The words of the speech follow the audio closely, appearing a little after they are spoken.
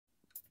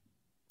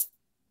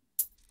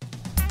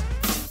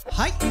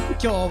はい、今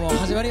日も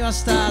始まりま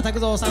した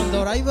TAKU-ZOサウン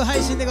ドライブ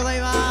配信でござい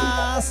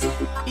ます。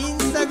イン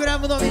スタグラ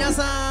ムの皆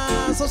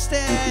さん、そして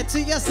ツ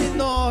イキャス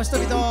の人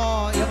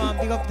々、山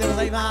ビゴップでご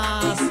ざい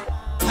ます。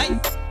はい、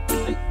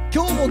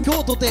今日も今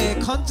日とて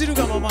感じる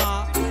がま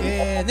ま、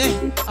レ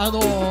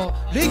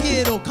ゲ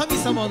エの神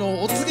様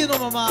のお告げの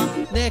まま、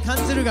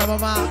感じるがま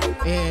ま、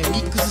ミ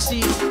ックス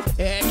し、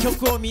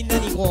曲をみんな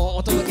にこう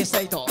お届けした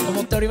いと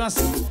思っておりま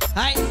す。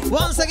はい、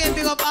Once again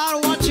big up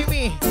all watching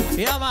me,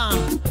 yeah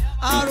man,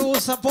 all who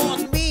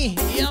support me,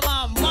 yeah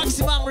man,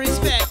 maximum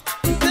respect.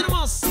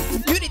 Venomous,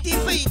 unity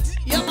faith,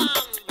 yeah man,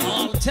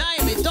 all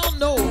time we don't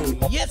know,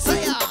 yes I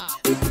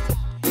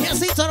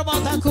am.Yes, it's all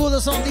about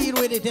TAKU-ZO on the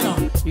with it, you know.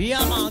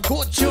 Yeah, man,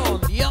 good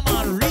tune. Yeah,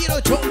 man,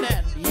 real tune,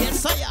 man.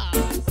 Yes, I am.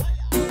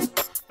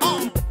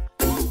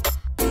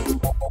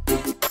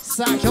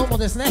 さあ、今日も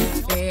ですね、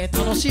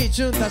楽しい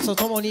チューンたちと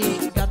とも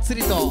にがっつ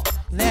りと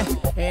ね、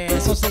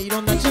そしてい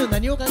ろんなチューン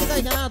何をかけた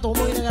いかなと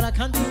思いながら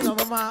感じる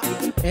がまま、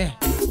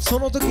そ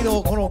の時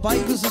のこのバイ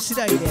ブス次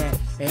第で、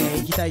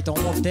いきたいと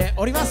思って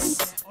おりま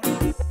す。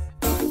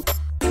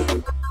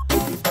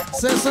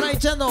さあ、スライ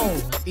ちゃんの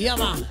いや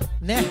まあ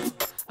ね、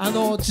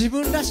自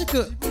分らし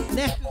く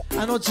ね、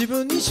自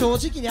分に正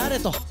直にあれ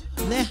と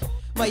ね、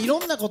まあいろ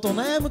んなことを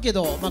悩むけ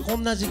ど、まあこ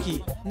んな時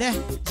期ね、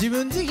自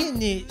分自身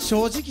に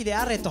正直で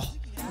あれと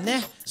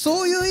ね、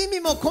そういう意味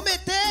も込め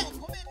て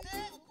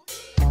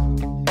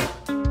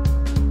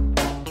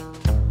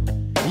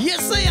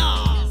Yes I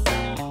am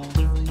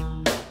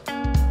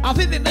A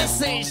baby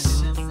message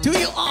to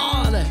you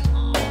all.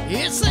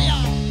 Yes I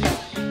am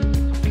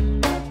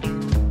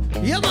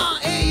Yama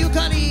A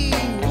Yukari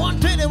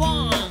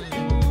 121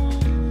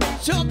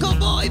 Choco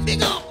Boy,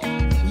 big up!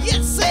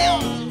 Yes, sir!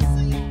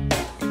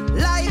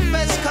 Life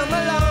has come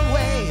a long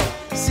way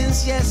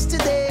since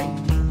yesterday.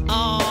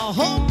 I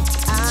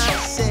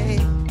say,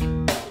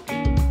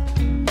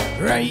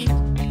 right.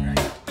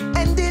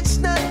 And it's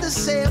not the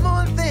same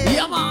old thing.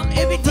 Yeah, man,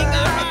 everything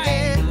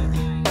alright.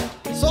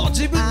 So,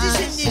 自分自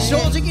身に正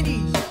直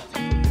に。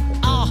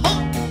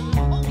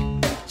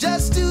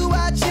Just do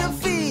what you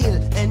feel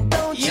and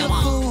don't you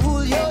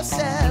fool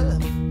yourself.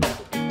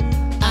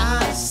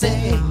 I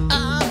say.Cause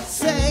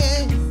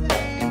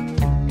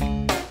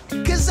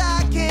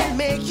I can't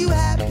make you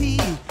happy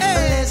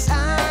unless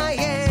I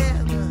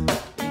am.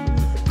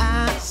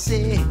 I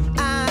say,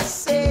 I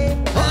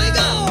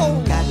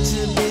go. Got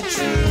to be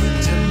true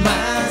to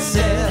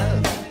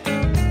myself.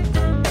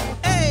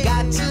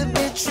 Got to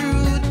be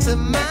true to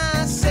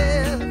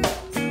myself.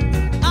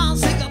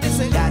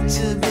 Got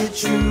to be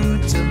true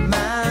to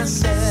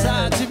myself.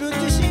 さあ、自分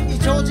自身に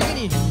正直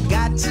に。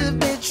Got to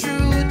be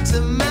true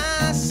to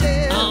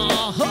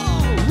myself.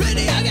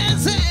 Ready again,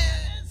 say.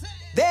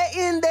 Day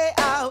in, day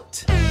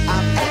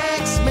out.I've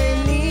asked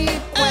many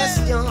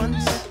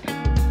questions.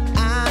 I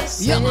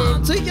Yeah, said,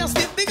 man, so you can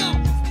step big up.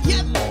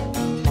 Yep.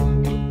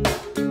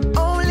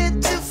 only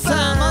to さ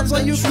あ、ま find ずは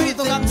the ゆっくり truth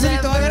とがっ that つり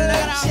と上がりなが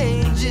never ら。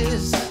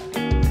changes.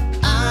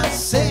 I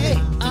say,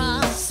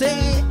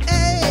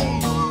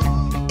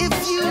 if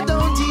you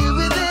don't deal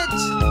with it,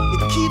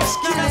 it keeps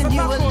killing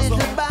you a little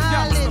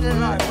by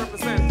little.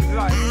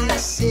 I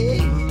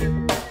say,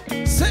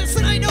 Sense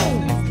that I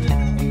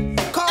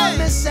know.Call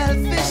me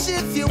selfish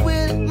if you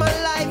will. My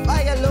life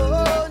I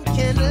alone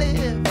can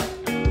live.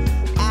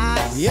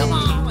 I say, Yeah,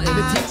 man,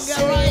 everything's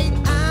alright.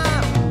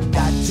 I've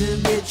got to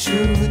be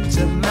true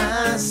to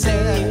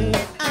myself.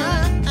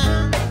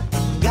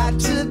 Got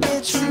to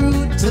be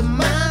true to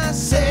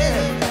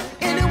myself.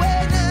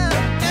 Anyway now,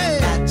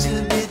 got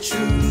to be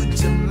true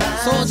to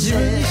そう、自分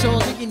に myself. 正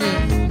直にね。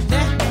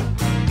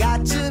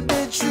 Got to be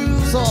true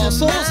そう、 to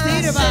そうして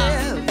いれば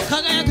myself.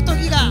 輝く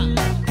時が。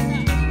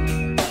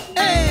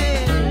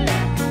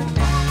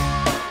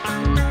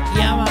い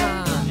やまあ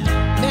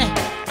ね、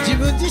自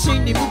分自身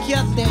に向き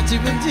合って自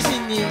分自身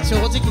に正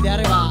直であ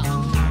れば、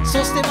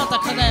そしてまた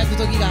輝く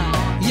時が。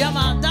いや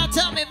まあ、That's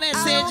a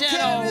message や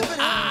ろ。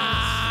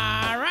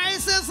Right,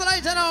 says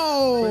right やろ。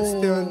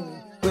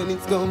 Question when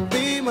it's gonna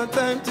be my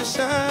time to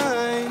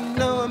shine.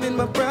 Now I'm in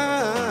my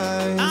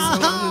prime.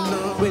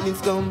 When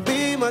it's gonna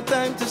be my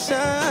time to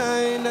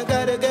shine, I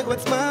gotta get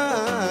what's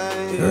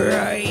mine.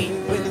 Right.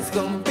 When it's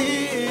gonna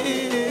be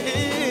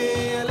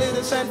a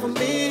little shine for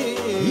me.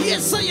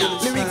 Yes, I am.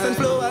 Lyrics and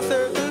flow I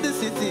circle the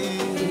city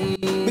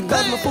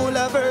because my full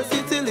of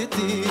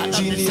versatility.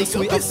 Genius,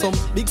 we have some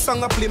big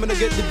song I play, man I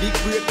get the big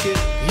break kid.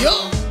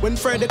 Yo. When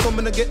Friday come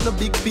and I get no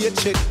big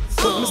paycheck,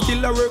 but me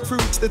still I work for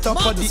reach the top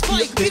of the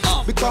eight deck.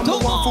 Because I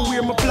want to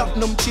wear my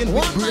platinum chain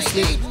with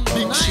bracelet.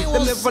 Big shit,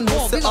 them never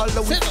know say all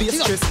the way face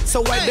stress.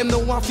 So why them no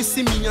want to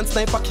see me and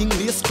sniper king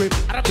lace script?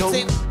 Yo,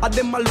 I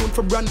them alone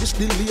for brandish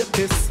the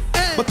latest.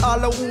 But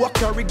all of who I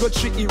carry got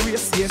shit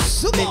erase,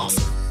 yes. Next,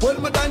 well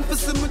my time for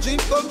see my dream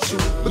come true.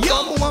 Because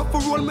I want to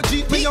roll my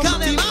Jeep, me and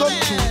my team come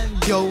true.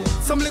 Yo,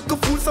 some little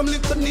fool, some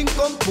little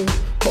nincompoop.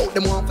 Bout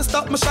them want to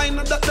stop my shine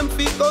and that them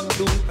feet come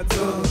do.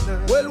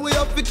 Well we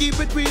have to keep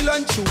it real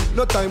and true.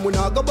 No time when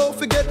I go about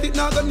forget it,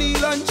 now go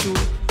kneel and chew.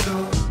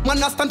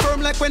 Man I stand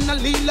firm like when I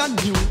lean on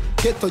you.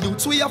 Get to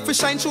youths we have to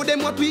shine, show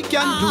them what we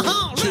can do.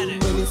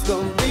 When it's it's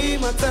gonna be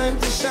my time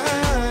to shine.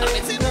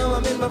 Now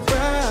I'm in my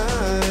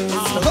prime. So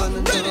I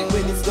wanna know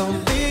when it's gonna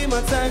be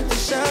my time to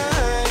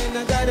shine.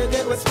 I gotta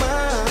get what's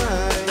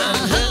mine.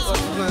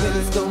 When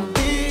it's gonna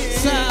be.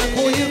 さあ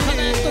こういう課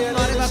題一つ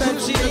もあれば楽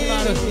しい時も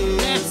ある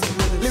ね。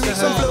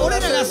そう俺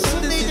らが進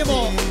んでいて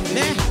も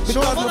ねし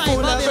ょうがない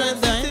までな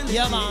んだよ。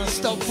Yeah man,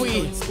 stop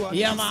free.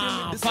 Yeah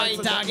man, fight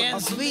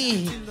against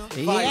me.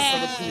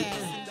 Yeah.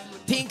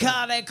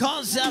 Tinker the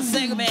conscious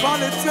segment.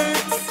 Politics.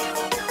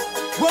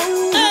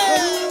 Whoa,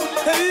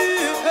 hey,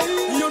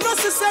 you know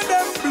she said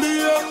them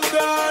play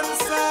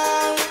dance.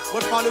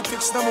 But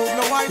politics no move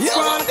no white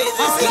squad.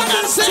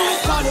 That's true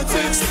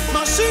politics.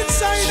 Machine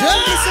shine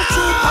and listen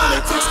to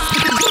politics.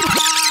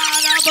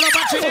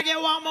 But I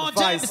get one more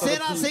time. Say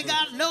that, say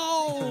God,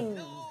 no.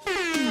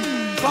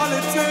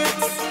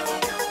 Politics.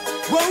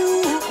 Whoa,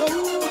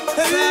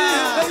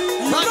 hey,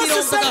 you know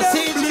she said them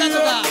play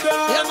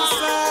dance.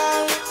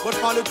 But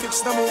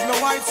politics no move no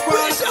white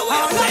squad.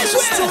 That's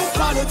true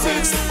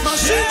politics.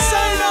 Machine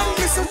shine and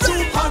listen to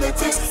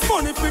politics.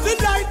 Money for the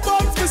light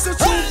bulbs, listen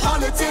to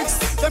politics.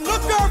 Them no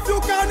curfew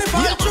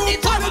carnival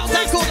through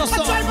politics. I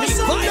try my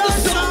son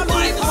dance all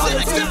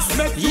politics.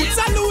 Make youths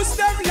a lose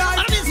them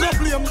life. No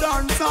blame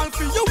dance all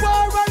for your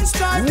war and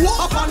strife.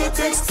 A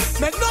politics.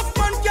 Make no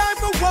man care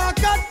for walk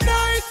at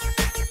night.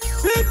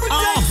 People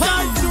take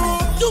time to.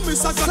 You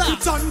miss a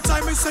jacket on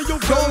time and say you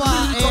go.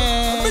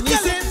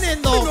 2000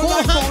年の後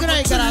半ぐら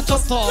いからちょ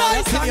っと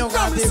やってみよう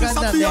かなっていう感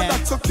じな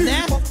んで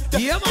ね。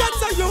いやま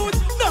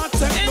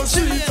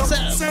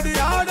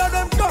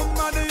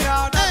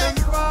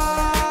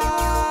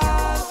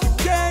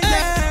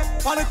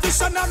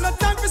Politician have no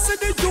time to see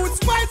the youths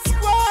fight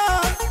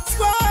squad.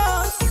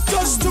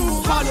 Just do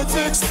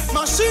politics.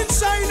 Machine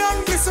shine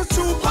and listen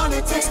to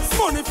politics.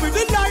 Money for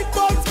the light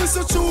bulbs,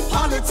 listen to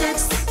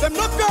politics. Them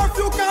no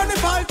curfew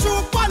carnival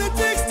through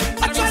politics.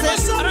 I try my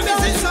son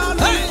dance all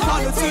with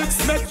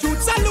politics. Make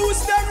youths a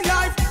lose them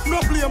life. No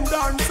blame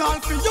dance all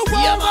for your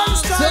war and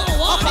strife.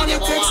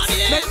 Politics.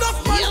 Make no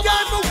man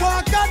care for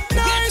walk at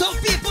night.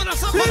 People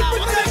take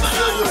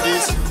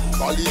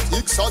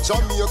politics are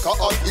Jamaica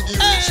and the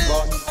rich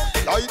man.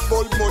 Light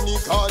bulb money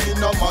calling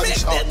a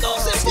mansion.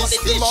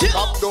 System of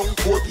top down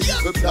poor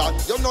people plan.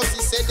 You know she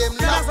say them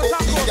laugh up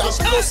the cash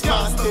plus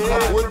man. A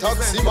poor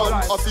taxi man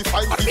have to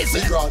find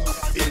 50 grand.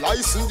 The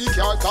license the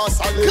car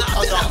cost a leg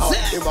and a half.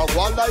 Them a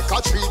go like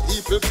a 3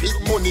 people big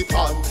money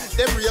pan.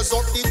 Them raise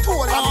up the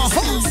toll and the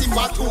still sip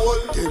a toll.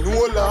 They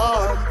know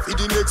land for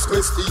the next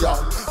question.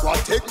 What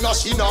take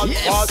national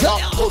water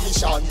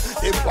commission.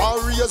 Them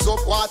want raise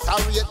up water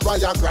rate by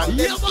a grand.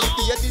 Them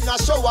fit in a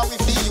shower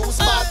with the use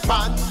bad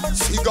pan.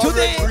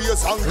 Cigarette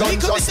race and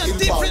ganja still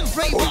ban.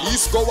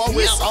 Police go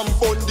away and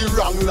burn the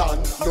wrong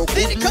land. No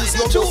good news,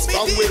 no bus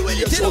from where we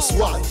just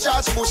want.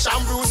 George Bush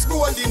and Bruce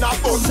Gold in a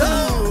bun.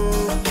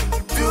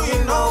 Do you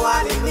know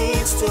what it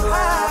needs to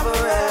have a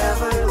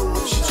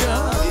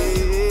revolution?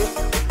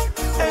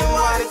 And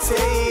what it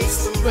takes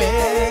to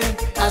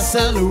make a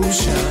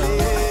solution?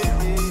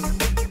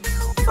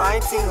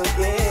 Fighting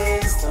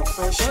against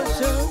oppression.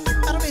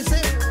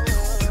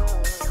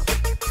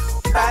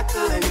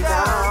 Battling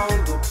down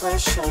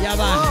depression. や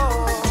ば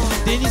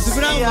い。デニス・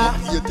ブラウンの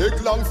You take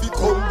long to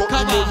come but the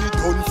money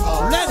don't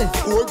fast.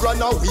 4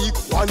 grand a week,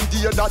 1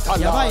 day that a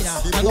やばいな。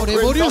あの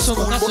レボリューション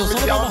の歌詞をそ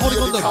のまま放り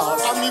込んだの。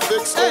I'm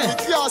vex so we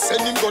can't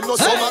send him go no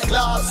summer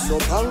class. No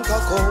bank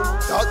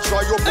account, that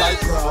dry up like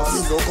grass.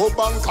 Me no go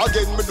bank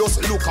again, me just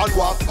look and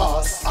walk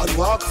past. And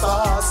walk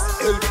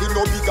fast, helping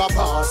no bigger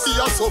pass. He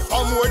a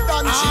suffer more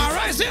than cheap.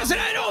 Alright, since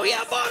I know we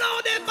are born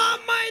out in my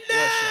mind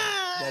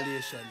there.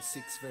 Galatians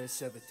 6 verse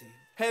 17.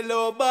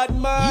 Hello, bad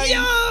man.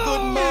 Yo!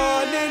 Good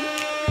morning.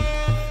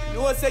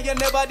 No say you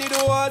never did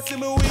want to see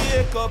me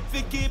wake up.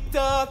 We keep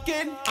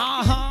talking.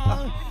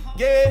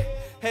 Yeah.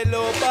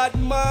 Hello, bad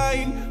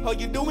mind. How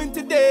you doing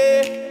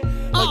today?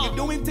 How you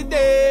doing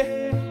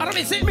today?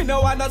 Me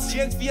no wanna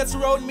change face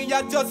around me.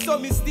 I just saw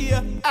me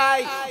steer.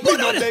 Me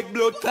no beg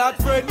blood clot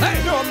friend.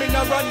 No, me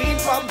no running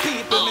from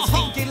people. Me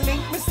stinking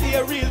link. Me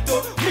stay real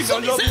too. Me no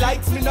love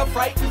likes. Me no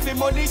frightened for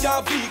money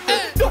and people.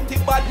 Dirty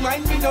bad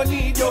mind. Me no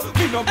need you.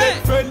 Me no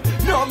beg friend.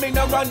 No, me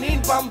no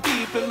running from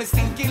people. Me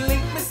stinking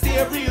link. Me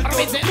stay real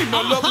too. Me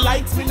no love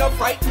likes. Me no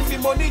frightened for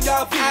money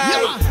and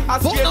people. I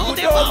scared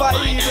good over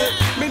evil.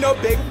 Me no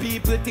beg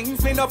people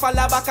things. Me no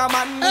follow back a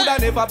man. Woulda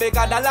never beg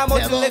a dollar.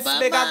 Much less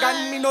beg a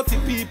gun. Me no see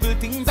people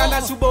things. And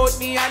I should bout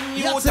me and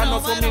you. And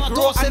not so me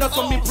grow. And not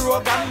so me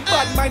program.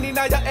 Bad mind in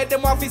your head.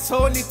 Them off his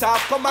own it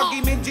off. Come and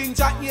give me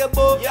ginger here,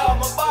 boy. Yeah,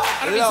 my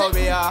bad. Love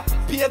me,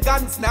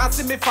 pagans now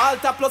see me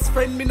falter. Plus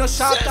friend me no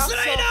shatter.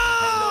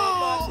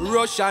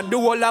 Rush and the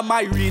whole of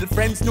my real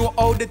friends know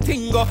how the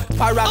thing go.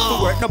 Parrot to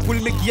work, no pull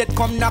me gate,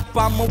 come knock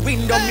on my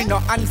window. Me no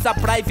answer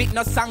private,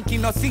 no sanky,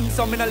 no sing.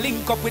 So me no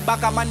link up with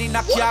back a man in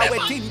a car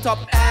with tint up.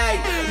 Hey,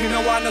 Me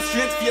no want no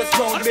strange face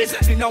round me.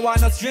 Me no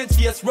want no strange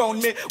face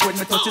round me. When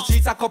me touch the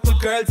streets, a couple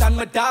girls and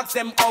my dogs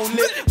them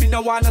only. Me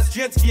no want no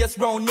strange face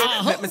round me.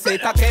 Let me say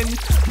it again.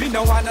 Me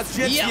no want no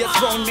strange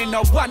face round me.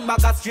 No one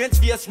bag of strange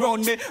face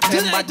round me.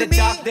 Remember the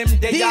dog them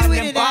they and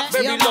them back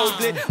very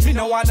loudly. Me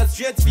no want no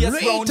strange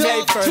face round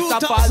me.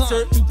 First of all,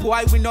 certain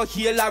boy we no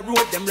heal a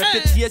road. Them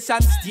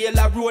reputation steal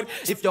a road.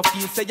 If you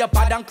feel say you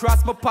bad and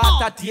cross my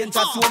path, a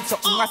danger zone.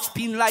 Something a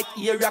spin like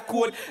area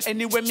code.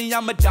 Anyway, me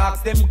and my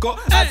dogs them go.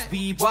 As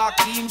we walk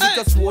in, we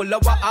just roll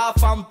over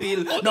half and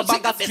bill. No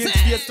bag of straight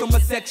face to my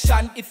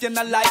section. If you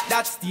not like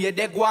that, stay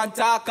they go and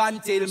talk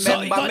until.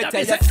 Remember me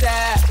tell you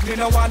say, me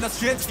no want no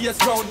straight face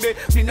round me.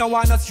 Me no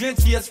want no straight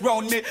face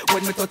round me.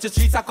 When me touch the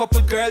streets, a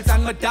couple girls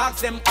and my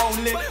dogs them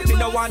only. Me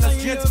no want no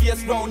straight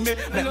face round me.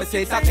 Let me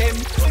say it again.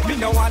 Me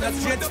no want no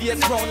straight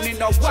face round me.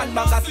 No one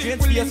bag of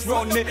straight face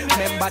round me.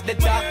 Remember the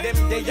dog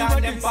them they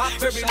and them back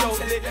very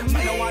loudly.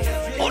 Me no want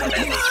no straight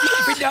face.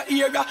 With the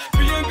era,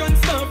 real gun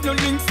stop, no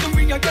links to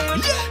we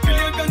again.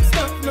 Real gun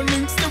stop, no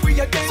links to we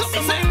again. So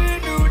I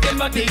do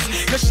them a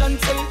this. You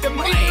shan't tell them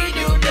I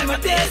do them a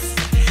this.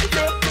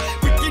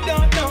 Wicked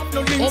out now,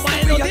 no links to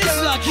we again. Real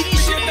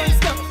gun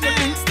stop, no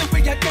links to we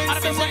again.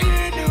 So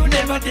I do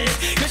them a this.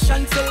 You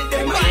shan't tell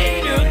them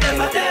I do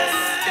them a this.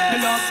 The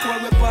last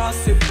one we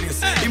pass the place.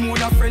 Him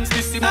with a friends,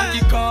 this him a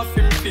kick off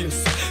him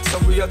face. So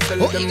we a tell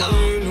them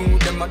I know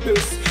them a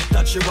this.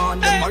 That she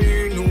want them, I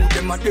know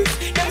them a this.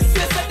 Them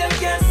say so them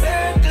can't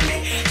circle me.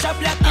 Shop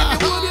black in the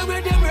wood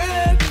where them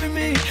work for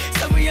me.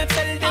 So we a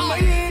tell them I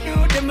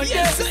know them a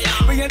this.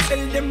 We a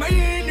tell them I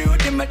know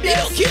them a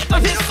this. They don't care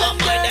if it's from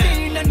my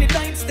name. And the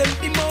lights them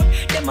dim out.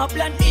 Them a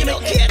plan in the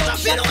head.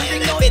 They don't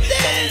hear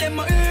everything. Tell them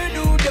I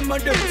know them a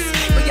this.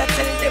 We a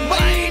tell them I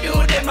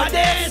know them a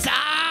this.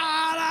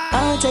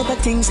 All type of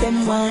things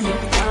them want.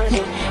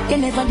 You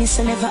never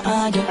listen, never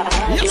argue.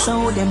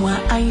 So them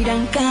want hide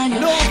and can.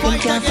 Them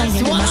can't find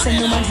you, them a send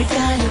no man fi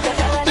call you.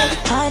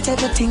 All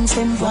type of things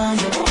them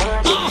want.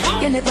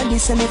 You never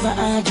listen, never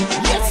argue.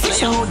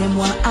 So them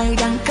want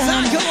hide and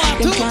can.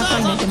 Them can't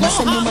find you, them a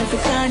send no man fi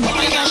call you.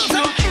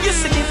 You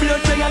see the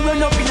blood where I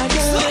run up in a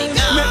girl.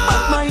 Make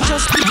up my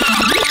just.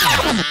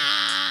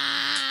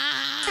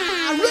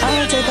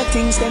 All type of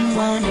things them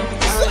want.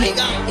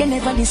 You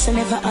never listen,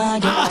 never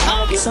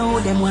argue. So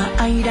them want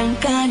hide and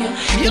can.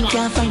 Them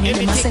can't find you,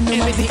 them a send no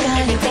man fi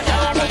call you.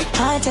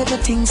 All type of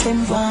things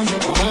them want.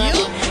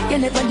 You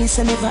never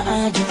listen, never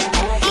argue.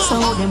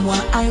 So them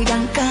want hide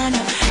and can.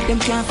 Them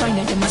can't find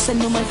you, them a send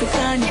no man fi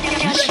call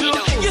you.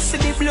 You see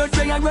the blood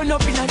where I run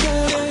up in a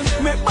girl.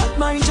 Make bad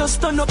mind just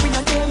turn up in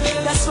a them.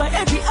 That's why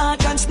every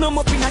organ snum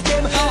up in a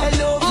them.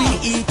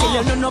 L-O-V-E till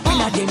you run up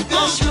in a them.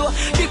 Cash flow,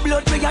 the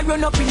blood where I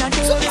run up in a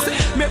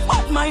them. Make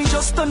bad mind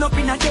just turn up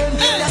in a them.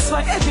 That's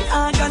why every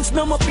organ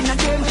snum up in a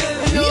them.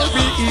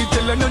 L-O-V-E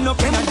till you run up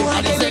in a them.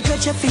 I never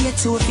got you for your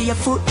toe, for your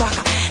foot back.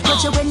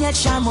 Got you when you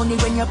share money,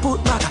 when you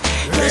put back.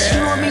 Just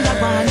know me I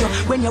want you.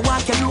 When you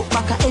walk you look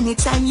back.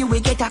 Anytime you will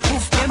get a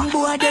cuff. Them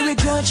boy they will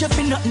grudge you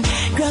for nothing.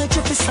 Grudge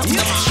you for something.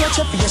 Grudge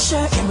you for your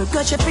shirt and we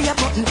grudge you for your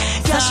button.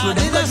 Cash with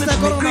them grudge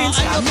with me greens.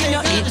 I mean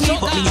you eat me,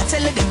 but me I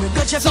tell them we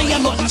grudge you for your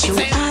button. Show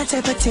all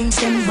type of things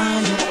them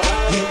want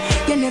you.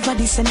 You never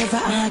this and never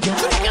argue.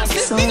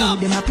 So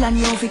them a plan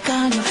you fi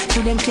call you.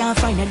 So them can't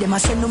find you. Them a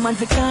send no man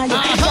fi call you.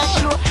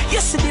 You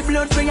see the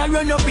blood when I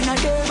run up in a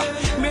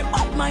them. Make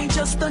bad mind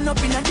just turn up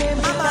in a them.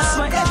 That's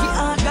why every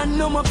organ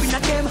numb up in a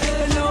them.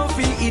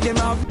 L-O-V-E them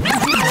up. I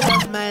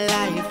love my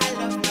life.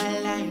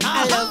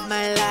 I love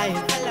my life.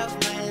 I love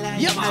my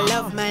life. I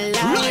love my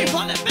life. Live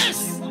on the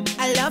best.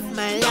 I love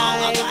my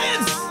life.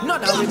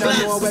 None of we don't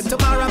know where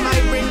tomorrow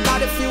might bring, but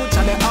the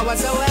future the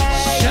hours away.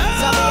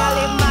 So me I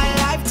live my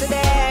life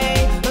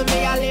today. Me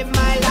I live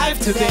my life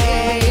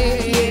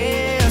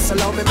today. Yeah. So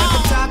love me make me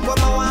talk what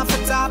I want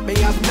for talk. Me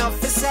have enough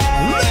to say.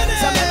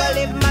 So me go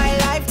live my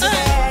life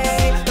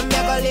today. Me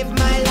go live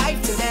my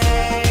life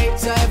today.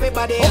 So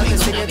everybody help me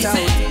sing it out.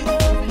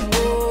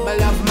 Me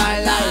love my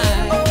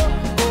life.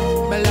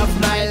 Me love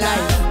my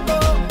life.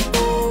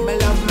 Me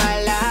love my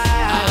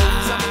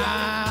life.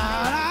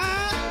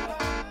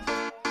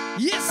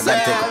 Yes, I sir.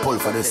 take a pull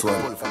for this one.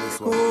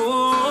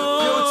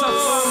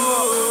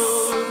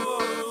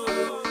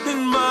 In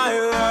my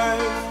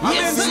life,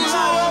 Yes, I've been through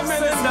so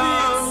many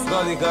times,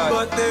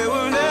 but they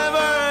will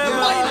never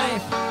My ever.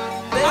 life.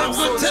 I'm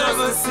so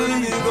never see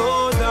me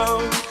go down.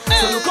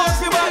 So look out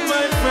for bad,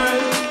 my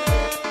friend.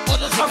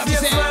 I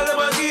feel smile them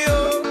a give you,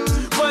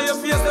 but your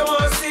face them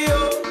want see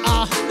you.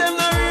 Them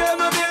not real,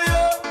 no bill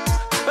you,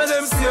 but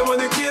them say when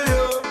they kill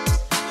you.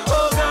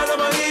 Oh God, I'm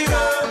a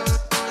eagle.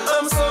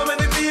 I'm so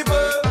many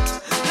people,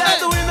 like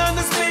the wind on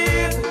the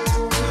speed.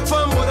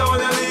 From what I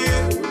wanna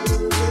lead,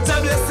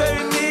 God bless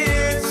every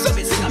need.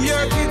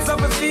 Your kids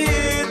up a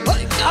feed.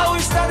 I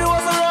wish that it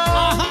was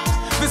around.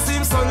 We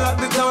seem so like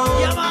the town.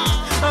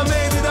 I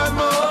made it that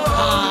more.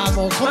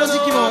 もうこの時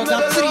期もが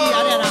っつり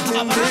あれやな、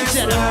ハマるんち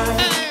やな。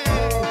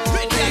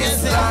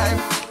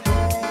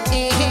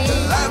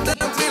Life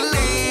that we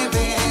live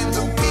in,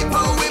 the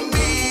people we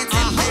meet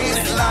in this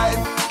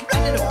life.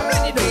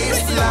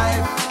 This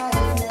life.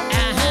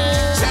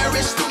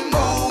 Cherish the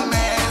moment.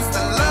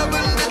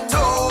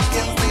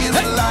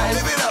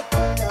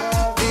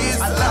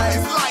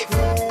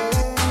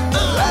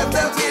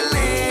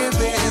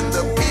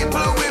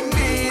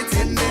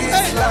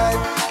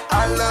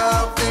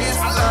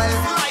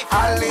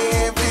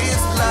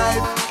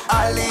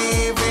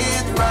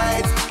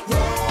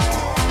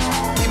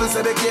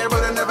 say they care,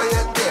 but they never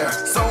yet there.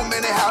 So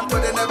many have,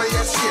 but they never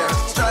yet share.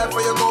 Strive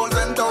for your goals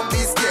and don't be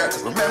scared.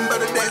 Remember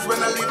the days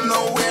when I live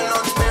nowhere.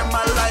 Lord, spare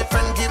my life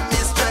and give me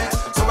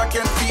strength, so I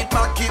can feed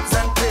my kids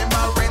and pay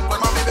my rent. When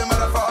my baby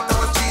mother thought I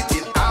was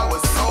cheating, I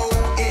was so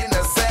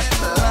innocent.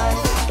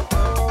 Life,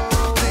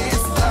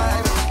 this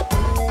life,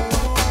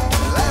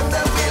 life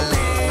that we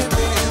live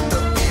in, the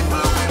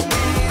people we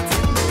meet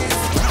in this.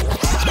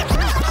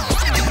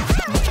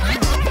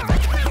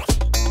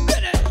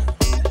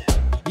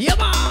 Yeah,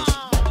 man.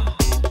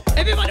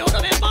 Everybody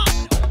remember?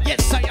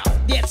 Yes, I am.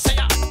 Yes, I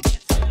am.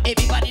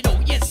 Everybody know?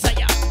 Yes, I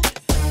am.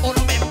 Oh,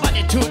 remember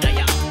the tune, I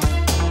am.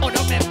 Oh,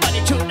 remember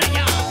the tune, I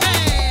am.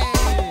 Hey.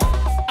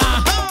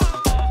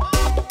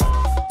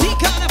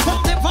 Ticana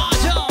from the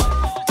Vaja.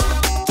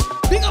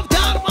 Big up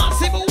down,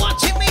 massive,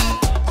 watching me.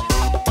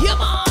 Yeah,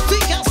 man.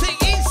 Tica sing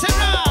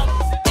Instagram.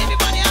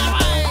 Everybody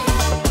alright.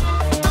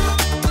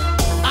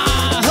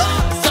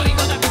 So we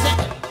gonna visit.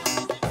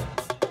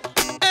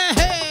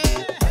 Hey.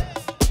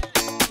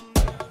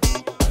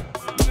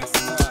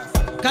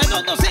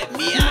 Cantando se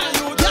mia,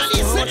 Cali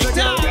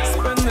Selector.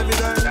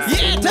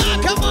 Yeah,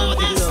 talk about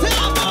this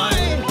star boy.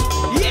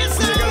 Yes,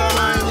 sir.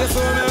 Yes,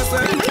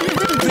 sir.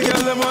 The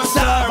girl them a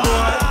star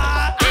boy.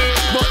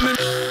 But me,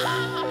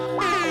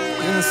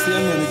 you know, see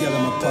me and the girl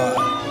them a part.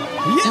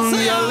 Yes, sir.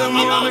 The girl them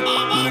want me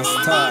a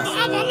star.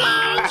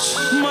 Avalanche.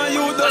 My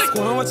youth just go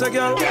and watch a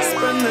girl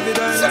spend every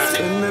dime,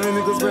 spend every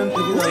nickel, spend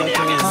every dollar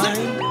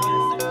time.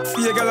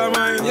 See a girl of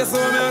mine, yes, so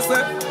me I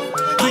say.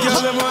 The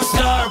girl them a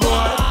star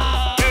boy.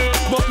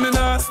 But me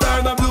not star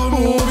in a blue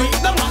movie,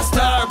 them a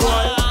star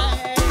boy.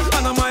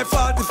 And on my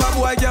fault if a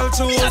boy girl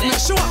choose me,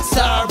 she want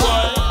star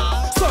boy.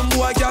 Some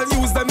boy girl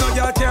use them, no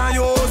girl can't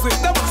use it,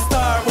 them a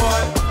star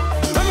boy.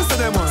 Let me say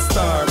them a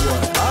star boy,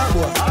 ah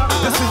boy.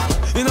 You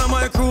see, in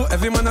my crew,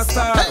 every man a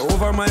star.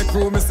 Over my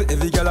crew, me see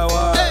every girl a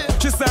war.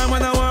 She say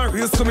man a war,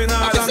 reels coming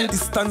out long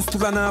distance to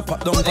plan a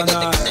pop down for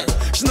her.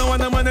 She no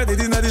want a man a dead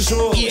inna the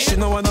show. She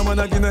no want a man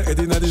a give a head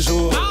inna the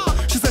show.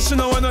 She say she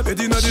no want a bed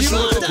inna the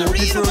show. Take out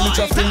the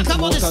furniture, think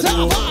about the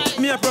door.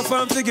 Me a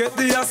perform to get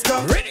the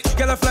Oscar.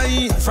 Girl a fly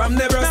in from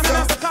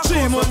Nebraska.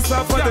 3 months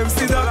off for them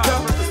see doctor.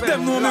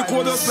 Them know me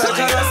code us like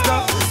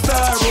Alaska.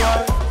 Star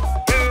boy,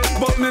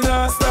 but me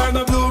not star in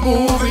a blue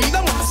movie.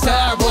 Them a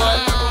star boy.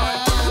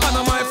 And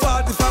on my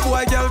fault if a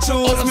boy girl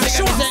choose me,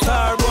 she want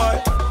star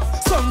boy.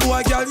 Some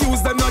boy girl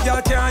use them, no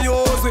girl can't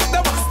use it.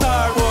 Them a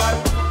star boy.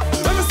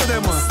 Let me say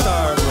them a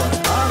star boy.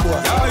 Ah boy,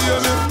 y'all hear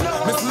me?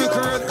 Miss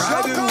Liquor,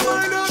 riding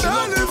road. She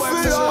love the boy,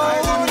 she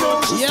riding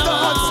road. She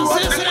starts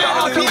sweating.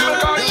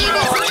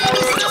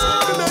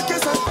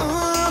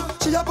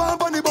 She a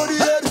pump on the body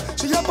head.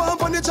 She a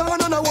pump on the chan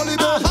and a wally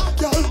bed.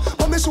 Girl,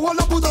 when me she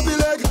wanna put up the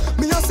leg,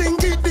 me a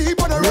sink it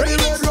deep on a ready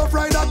red. Rough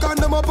rider can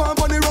them a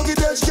pump on the rugged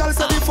edge. Girl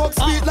say the fuck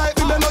speed like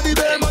me melody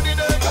them.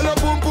 Girl a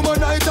boom boom a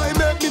night time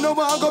make me no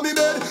want go me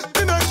bed.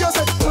 Me make you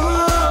say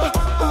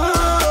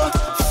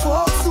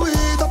fuck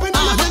sweet. Up in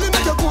your belly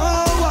make you go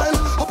wild.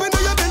 Up in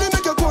your belly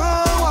make you go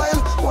wild.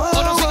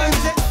 Wild.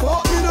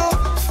 Fuck me no,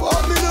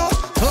 fuck me no,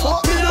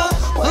 fuck me no.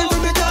 Wine to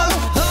me girl,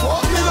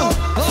 fuck me no,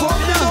 fuck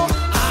me no.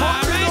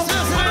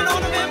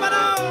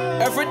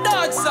 Every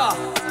dancer,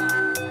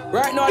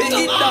 right now the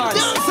hit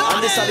dance, and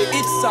this is the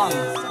hit song.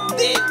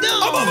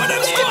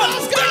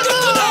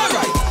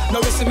 Alright, now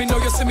you see me, now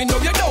you see me, now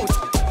you don't.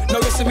 Now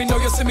you see me, now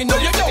you see me, now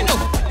you don't.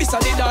 This is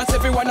the dance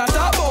everyone a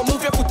talk about.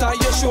 Move your foot on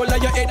your shoulder,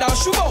 your head and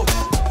shoe out.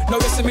 Now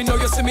you see me, now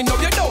you see me, now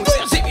you don't.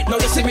 Now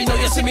you see me, now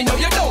you see me, now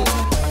you don't.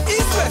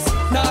 East, west,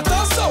 north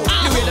and south.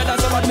 The way that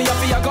dance about me, I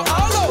feel I go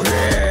all out.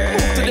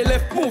 Move to the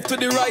left, move to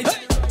the right.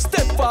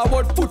 Step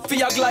forward, foot for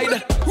your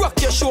glide. Rock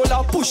your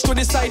shoulder, push to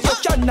the side. You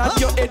can nod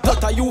your head,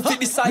 but are you fit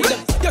the side?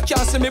 You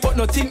can't see me, but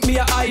no think me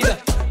a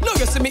hide. Now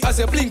you see me as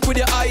you blink with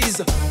your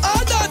eyes.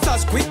 All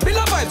dancers quick, bill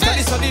of vibes. That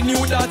is how the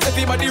new dance,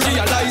 everybody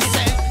realize.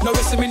 Now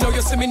you see me, now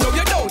you see me, now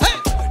you don't.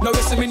 Now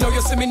you see me, now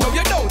you see me, now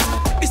you don't.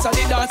 This how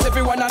the dance,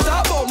 everyone a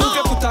talk about. Move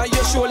your foot on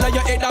your shoulder,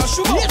 your head and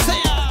shoe out.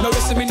 Now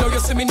you see me, now you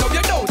see me, now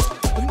you don't.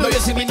 Now you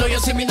see me, now you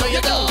see me, now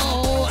you don't.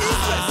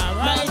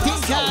 Alright,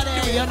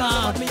 you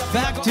know,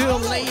 back to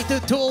late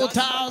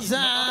 2000s.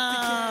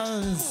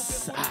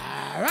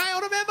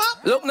 Alright, remember?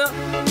 Look now.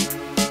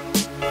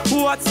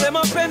 What's them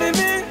up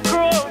enemy?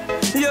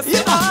 Yes,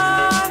 them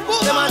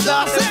a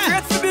talk, them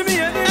straight to be me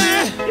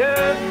enemy.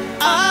 Yeah.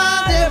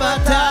 All them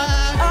attack.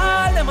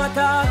 All them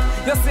attack.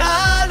 You see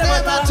all them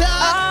attack.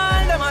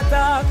 All them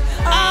attack.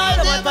 All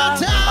them attack.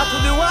 I to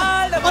the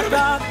wall them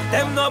attack.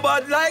 Them no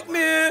bad like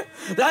me.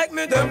 Like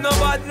me, them no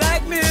bad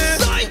like me.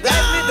 Like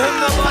me, them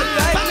no bad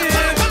like me.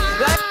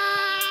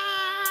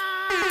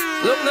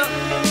 Look now.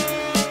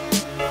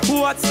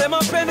 What's them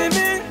up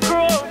enemy?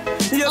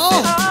 You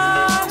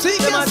see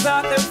them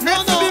attack. Them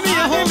straight to be me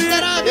enemy.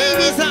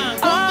 You see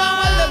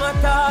all them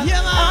attack.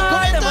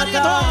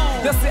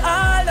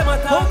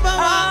 こんばん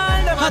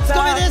は、初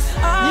コメです。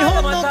日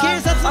本の警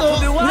察の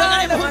裏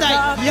金問題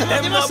やっ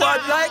てました。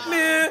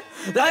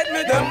 Like me,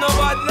 them no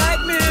bad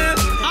like me.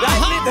 Like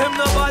me, them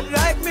no bad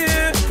like me.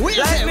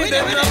 Like me,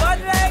 them no bad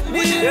like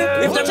me.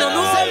 If them no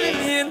know what I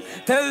mean,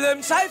 Tell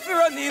them try to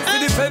run in, to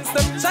the fence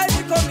them try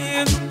to come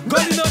in.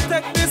 Girl, you don't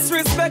take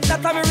disrespect,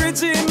 that I'm a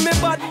regime. Me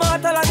bad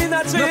mortal and in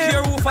a dream. Look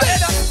here, roof, I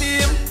let that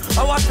steam.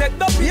 I want to take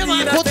the pity,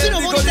 I tell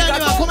the girl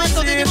that I'm a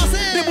machine.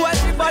 The boy,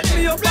 she bad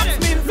me up, box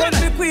me in front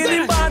of the queen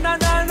in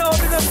banana, now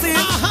we don't see.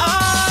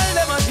 All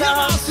them a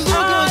talk,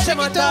 all them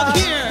a talk.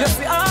 You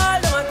see,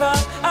 all them a talk,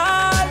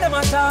 all them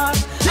a talk.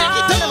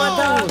 All them a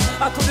talk,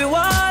 I could be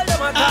all them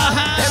a talk.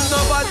 Them no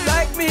bad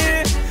like me,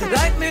 them no bad like me.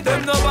 Like me,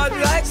 them no bad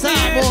like me.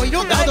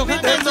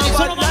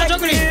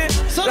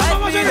 Like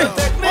me, you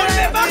take me,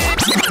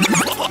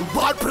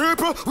 Bad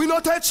people, we no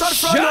take shot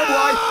from no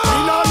boy.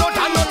 We no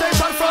done no take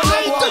shot from no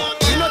boy.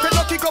 We no take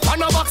no kick up on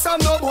no box from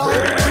no boy.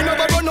 We no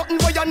borrow nothing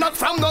for you knock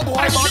from no boy.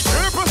 Bad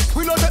people,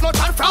 we no take no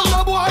shot from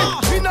no boy.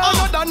 We no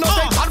done no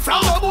take shot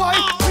from no boy.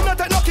 We no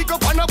take no kick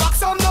up on no box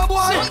from no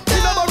boy. We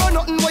no borrow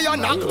nothing for you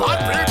knock.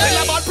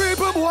 Bad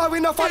people, boy, we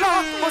no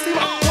follow. Must see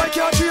why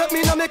can't treat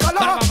me no make a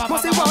law.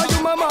 Must see why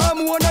you mama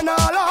moan and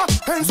all.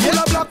 Hence full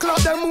of black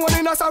cloth, them moan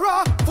in a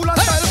sarah. Full of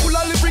style, full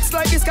of lyrics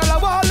like this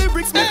Calabar.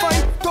 Lyrics me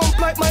fine, dump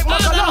like Mike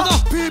Macala.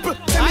 People,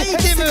 tell me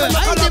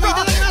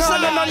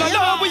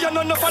we are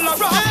none of all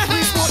around.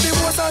 We smoke the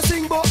most and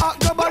sing but act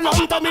the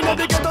balance. I mean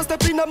they get us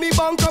step in a me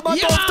bank but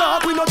tough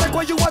talk. We no take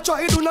what you watch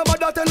or do no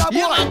matter tell a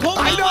boy.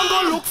 I don't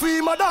go look for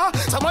your mother.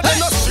 Some of them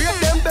not straight,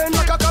 them bend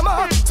like a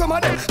camera. Some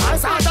of them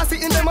as hard as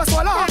sitting them a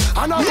swallow.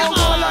 And I don't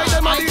go like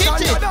them a the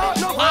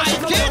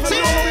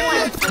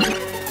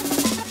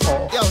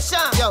Yo,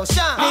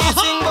 Sean, me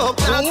sing about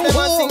dance, them a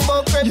sing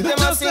about crep,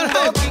 them a sing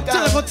about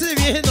kickers.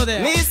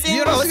 Me sing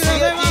about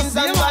jeans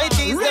and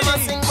whiteys, them a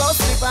sing about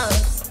slippers.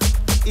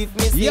 If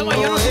me sing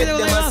about head,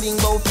 them a sing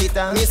about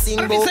fitter. Me sing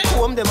about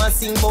comb, them a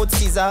sing about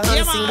scissors.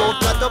 Me sing about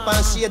flat up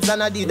and shades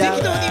and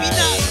Adidas.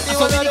 The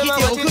one of them a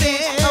watch it.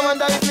 I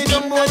wonder if me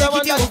don't board, I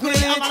wonder if me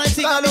leech.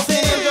 Call up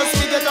me name just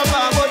to get up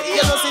but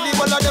you know see the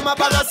whole of them a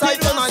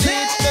parasite on a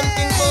leech. Them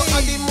think about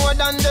Adi more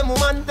than them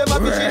woman. Them a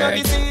fishing at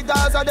the sea,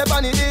 cause of the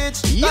bunny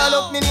ditch. Call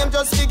up me name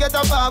just to get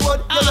up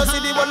but you know see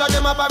the whole of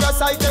them a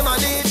parasite them a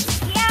leech.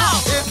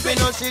 If me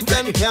no shit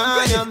them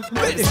can't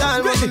the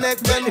style when me make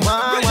them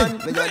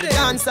want. Me got the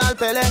dancehall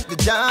Pele, the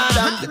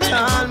Jordan, the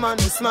tall man,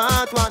 the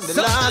smart one, the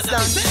last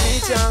dance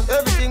teacher.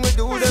 Everything we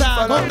do them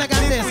follow.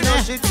 If me no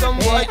shit some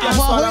boy can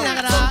follow.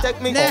 Some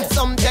take me,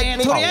 some take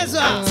me,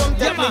 some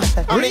take me.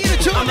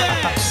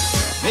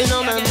 Me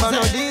no member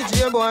no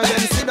DJ boy, them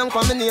sit down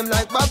for me name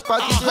like back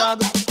pocket rag.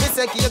 Me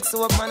say cake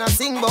soap man I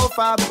sing bout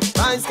fab.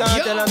 Fines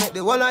can't tell I make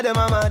the whole of them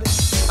a mad.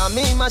 And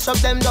me mash up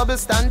them double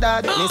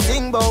standard. Me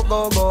sing bout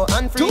go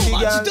and free the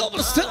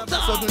girl.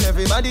 Sudden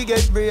everybody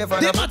get brave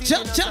and them a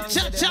chat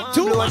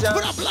too much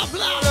blah blah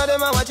blah. Now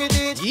them a watch it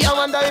eat. I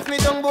wonder if me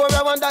tongue bore,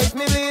 I wonder if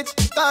me bleach.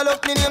 Call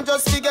up me name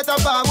just to get a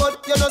forward.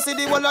 You know see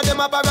the whole of them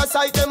a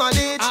parasite, them a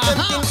leech. Them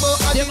think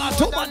bout them a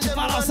too much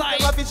parasite.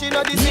 Them a fishing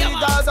at the sea,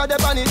 cause of the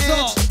bunny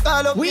ditch.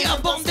 Call up we are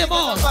bomb them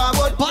all.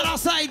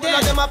 Parasite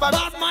them,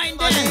 bad mind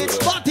them,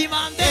 body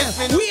man them.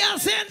 We are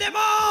send them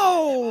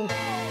all.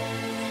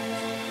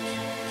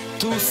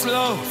 Too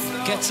slow,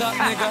 catch up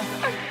nigga.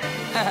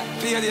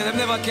 Clearly them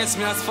never catch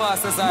me as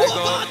fast as I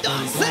go.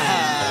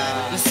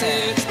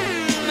 Listen,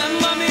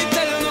 remember me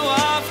tell you no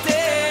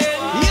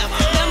often.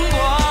 Them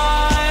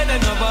boy, they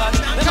no bad.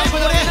 Them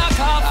put in a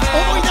coffee.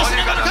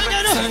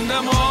 Send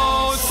them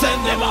out.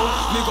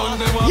 Me gun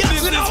them out.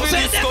 Business we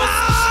discuss.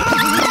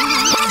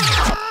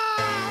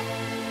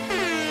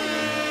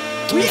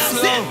 We are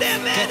send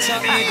them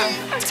enemy.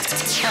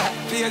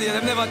 Clearly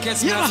them never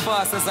catch me as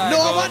fast as I go.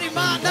 Nobody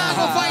man now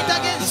go fight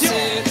against you.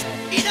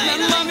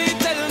 Remember me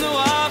tell you no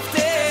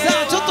often. さ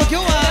あちょっと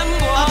今日は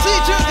熱い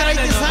中からいっ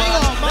て最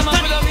後まった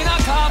り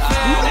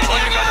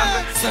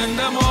Send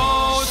them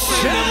out,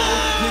 send them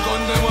out. Me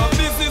gun them up,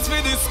 business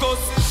we discuss.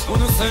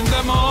 Wanna send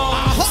them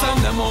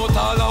out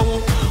all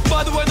out.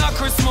 Bad when a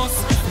Christmas,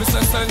 me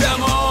say send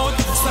them out.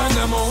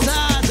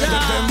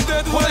 Them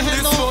dead when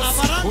discuss.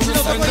 Wanna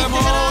send them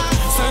out.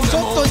ちょ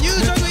っと入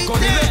場に行っ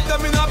て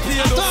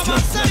あとはまっ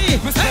さり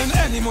Me send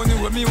any money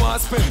when me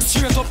want spend.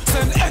 Straight up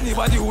send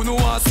anybody who know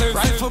want send.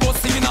 Rifle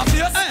bust in a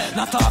face,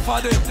 not half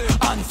of them.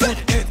 And foot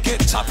head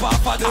get chop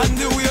off of them. And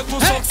the way to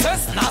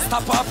success, not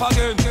stop off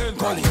again.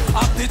 Gully,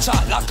 up the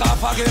chat, lock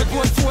off again.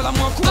 Gold full of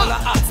more cola,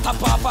 hot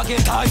stop off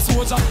again. Tie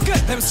soldier,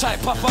 get them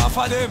stripe pop off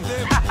of them.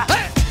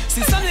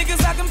 See some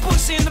niggas I can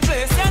push in the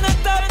place. You're not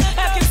done,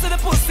 I can see the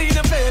pussy in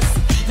the place.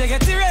 You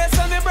get the race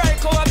and the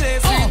break over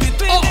place.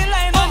 Between the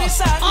line and the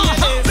shot in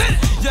your face.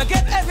 You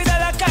get every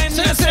dollar kind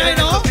of say.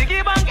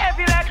 Biggie bank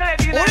every like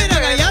lady. 俺ら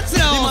が奴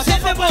らを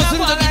宣伝する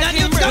とき何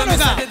を使うの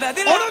か俺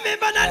のメン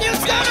バー何を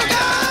使うのか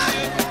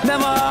Them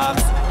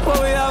ups,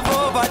 what we have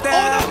over there.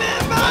 俺のメ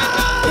ンバ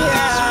ー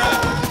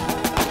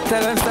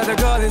Tell them that the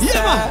girl is there.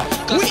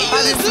 We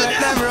use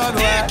them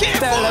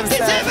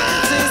AK-47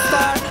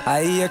 I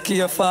hear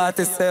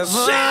AK-47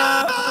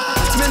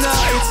 Me nah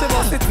itch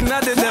about sitting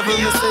at the level.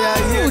 Me say I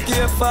hear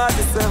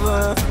AK-47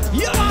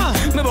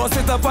 Me bout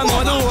sit up and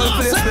know the whole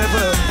place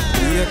level.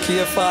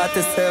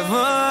 AK-47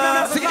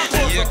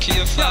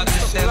 AK-47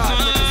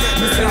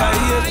 Me say I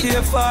hear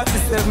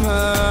AK-47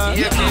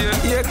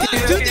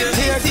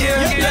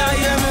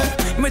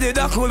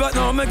 did a cool, but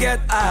now me get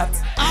hot.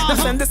 Them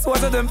send this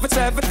water them for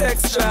try for take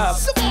strap.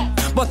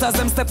 But as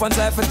them step on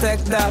try for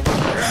take that.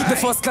 The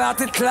first clot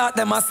it clot,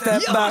 them a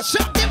step back.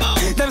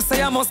 Them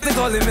say I must the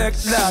gully make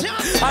that.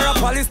 Or a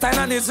Palestine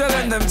and Israel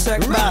and them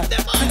check back.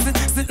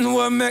 Sitting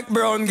where make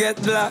brown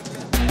get black.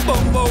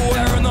 Bumbo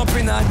where run up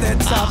in a dead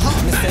top.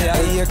 Me say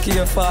I hear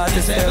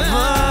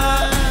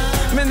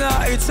K47. Me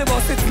nah eat she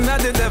bust it in a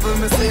the devil.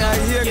 Me say I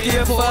hear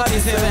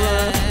K47.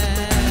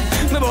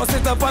 Me bust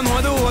it up and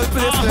hold the whole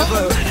place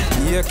level.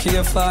 Hear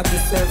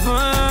K47.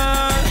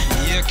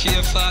 Hear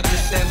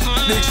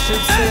K47. Big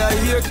ship say I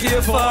hear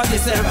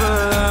K47.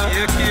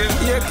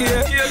 Hear K.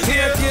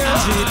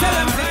 Tell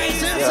them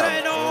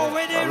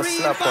I'm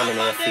slap one in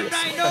your face.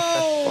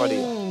 What do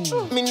you?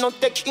 Me no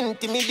take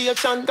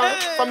intimidation.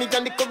 For me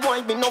and the good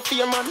boy, me no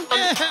fear man.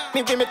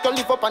 Me we make you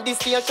live up on this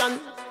station.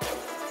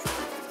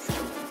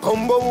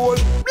 Combo wall,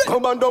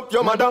 come and up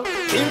your mother.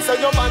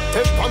 Inside your bad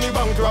take for me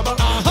bank robber.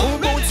 Who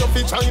boots up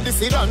each eye the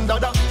seed and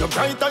dada. You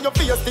bright on your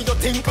face till you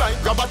think like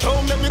grabber.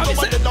 Don't make me go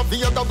and let the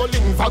fear go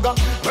link fagger.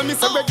 When me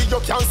say ready you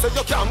can't say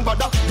you can't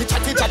bother. The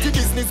chatty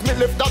business me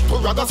left that to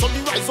rather. So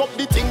me rise up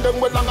the thing them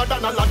well longer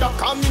than a ladder.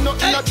 Come me no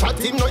in a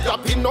chatting, no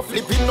yapping, no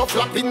flipping, no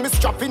flapping. Me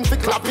strapping, fi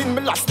clapping,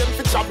 me last them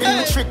fi chopping.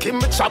 Me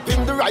tricking, me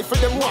chopping. The rifle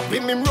them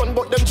whopping. Him run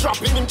but them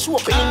dropping. Him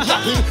choking, him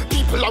tapping.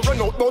 People are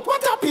run out but what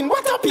happened?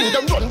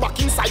 Them run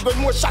back inside when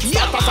more shots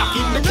start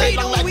attacking. The play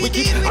down like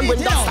wicked. And when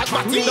that start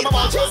batting, them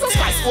about Jesus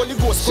Christ, Holy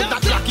Ghost could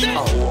not lock him.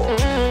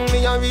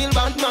 Me a real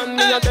bad man.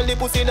 Me a tell the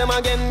pussy them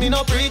again. Me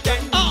no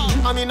pretend.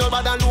 I me no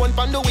bad alone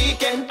from the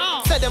weekend.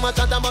 Say them a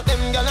chat about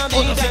them girl a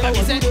beat them.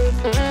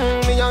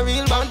 Me a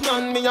real bad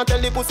man. Me a tell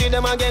the pussy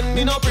them again.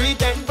 Me no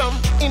pretend. From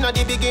inna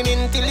the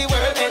beginning till the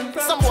world end.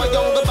 Some boy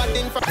young go bad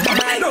in front.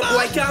 No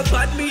boy can't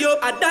bad me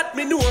up, and that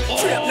me know.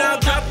 Trap now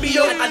grab me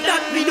up, and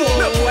that me know.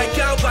 No boy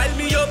can't bad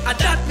me up, and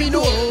that me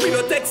know. Me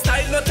no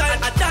textile no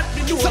time, and that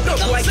me know. No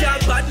boy can't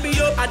bad me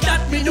up, and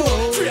that me know.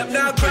 Trap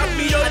now grab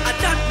me up, and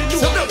that me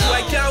know. No boy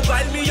can't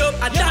bad me up,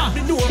 and that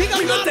me know. Me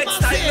no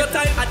textile no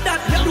time, and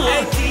that me know.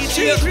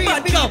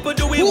 Bad people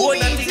doing one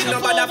and thing, no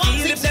matter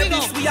feel if them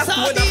this we a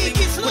stone a thing.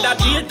 Could have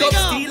beat up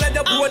steel and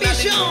the bone a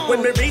thing.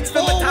 When me reach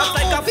for my top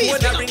like a phone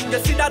a ring, you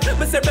see that?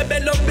 Me say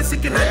rebel up, me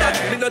sick in a that.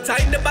 Me no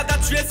time the bag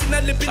of tracing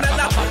and lipping a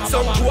lap.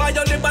 Some boy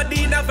on the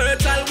body in a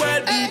virtual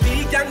world.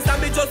 BB gangsta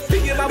me just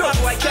ping him a back.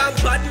 No boy can't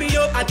bad me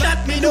up, and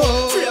that me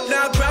know. Trap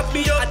now grab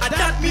me up, and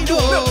that me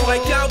know. No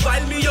boy can't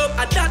bad me up,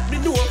 and that me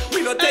know.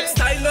 Me no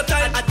textile no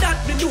time, and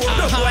that me know.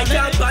 No boy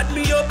can't bad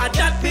me up, and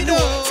that me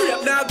know.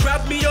 Trap now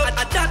grab me up,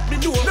 and that me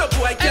know. No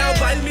boy can't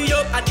bad me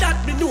up, and that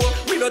me know.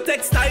 Me no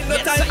textile no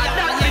time, and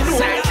that me know.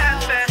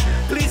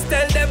 Please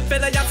tell them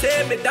fella ya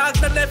say me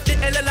dogs not left the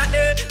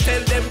LLA.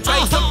 Tell them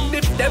try something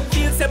if them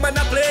feel say man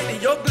a play.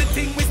 The ugly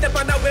thing we step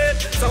on away.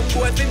 Some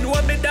boys they know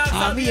me dogs.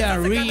 Me a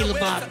real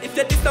bad. If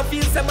you just don't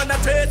feel say man a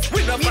trade,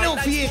 we no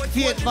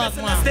fake bad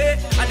man.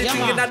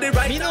 Yeah man.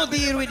 Me no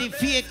deal with the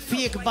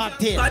fake bad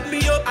thing. Bad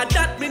me up and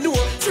that me know.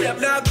 Trap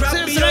now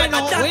grab me up and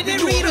that when they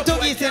read it to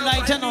me say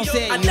like you know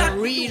say you're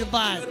real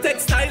bad.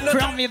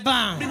 From me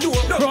bang.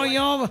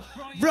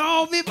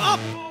 Bro me up.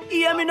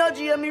 Hear me no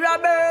Jamie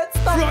Roberts.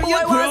 Some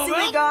boy want see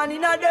me gone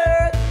in a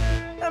dirt.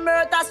 I'm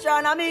hurt a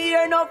strand and me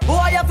hear no boy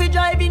have to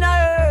drive in a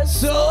earth.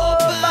 So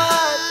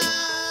bad.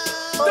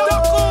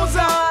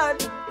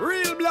 TAKU-ZO.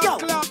 Real black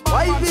club.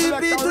 Why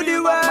people to the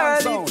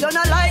world? If you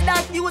not like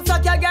that, you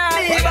suck your girl.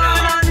 Live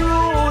on and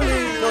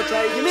ruling. No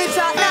try give me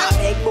chat now.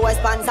 Big boy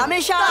sponsor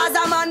me shot. As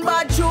a man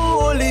bad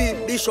truly.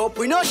 Bishop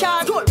we no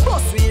shot.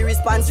 Boss we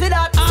response for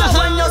that. So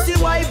when you see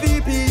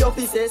YVP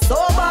officers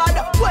so bad.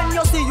 When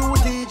you see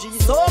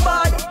UTG so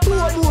bad. Two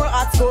more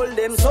at school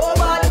them so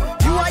bad.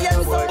 You are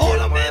young so all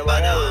of them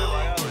bad.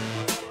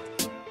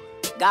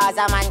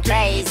 Gaza man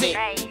crazy.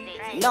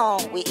 No,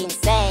 we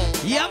insane.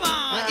 Yeah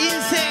man,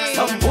 insane.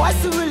 Some boys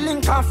who will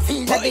link and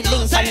feel like the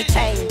links on the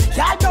chain.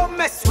 Y'all don't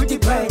mess with the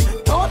brain.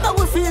 Don't know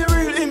we feel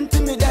real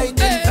intimidating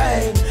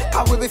vain.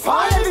 How we be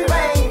falling every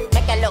rain.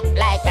 Make it look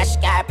like a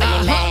scarp in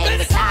the man.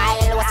 The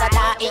style was a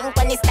dark ink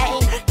when it's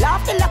stain.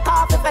 Love to look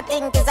off if I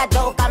think it's a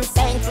joke I'm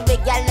saying. For we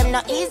girl them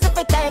not easy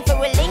for time. For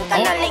we link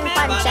and a link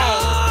and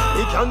chain.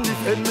 Me can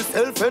defend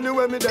myself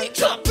anywhere me there.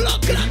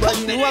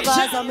 When you a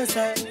Gaza me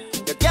say.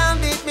 You can't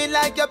beat me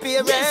like your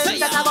parents.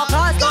 That have a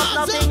cause of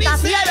nothing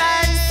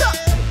interference.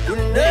 You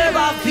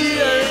never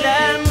fear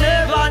them,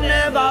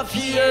 never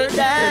fear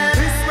them.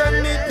 This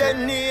when me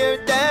then near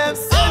them.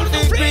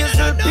 Something please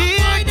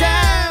repeat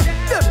them.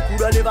 Them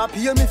coulda never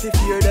pay me fi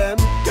fear them.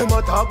 Them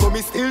a talk but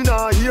me still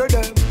not hear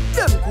them.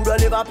 Them coulda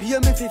never pay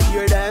me fi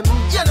fear them.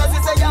 You know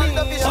this a young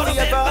fish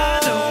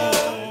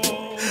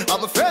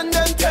I'm a friend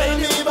and tell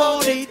me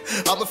about it.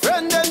 I'm a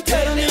friend and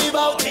tell me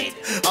about it.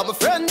 I'm a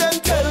friend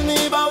and tell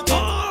me about it.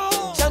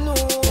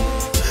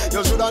 You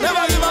shoulda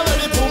never give a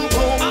belly pum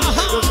pum.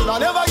 You shoulda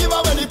never give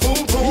a belly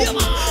pum pum.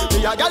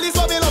 Me a gal is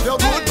so me love your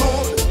good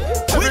good.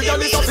 Every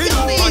gal is so feel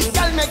good. One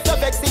gal make the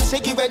vexing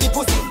she give her the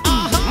pussy.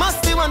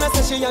 Must be wanna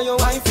say she and your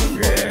wifey.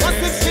 What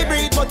if she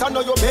breathe but I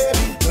know your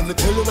baby? Let me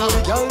tell you now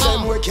the gal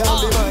them we can't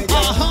be my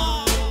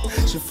girl.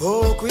 She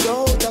fuck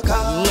without a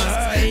cause.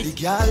 The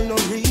girl no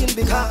real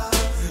because.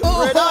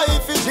 Brother,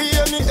 if it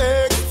hear me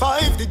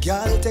X5, the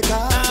girl take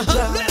off the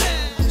job.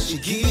 She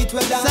get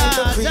well down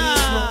to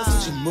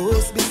Christmas. She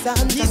must be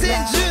Santa Claus.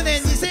 2010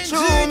年、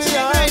2011年ぐ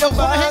らいのこ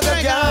の辺ぐら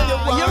いか。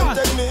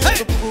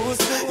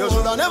You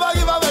shoulda never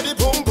give away the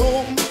pum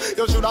pum.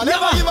 You shoulda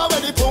never give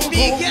away the pum pum.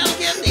 Me girl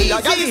get easy.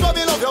 The girl is what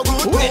me love your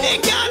good. When the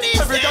girl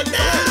is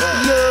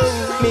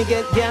Me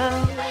get girl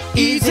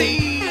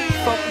easy.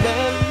 Fuck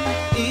them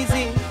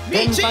easy.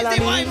 Me change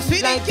the vibes for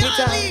the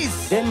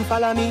girlies. Them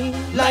follow me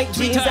like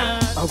Jesus.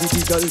 And with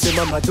the girls them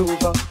a mad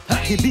over.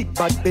 The big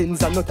bad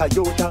Benz and not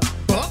Toyota.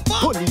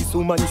 Police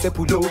woman say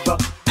pull over.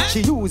 She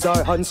use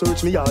her hand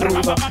search me all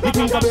over. Me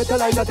think I better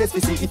like a test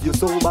to see if you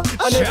sober.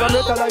 I never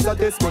better like a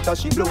test but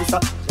she blows her.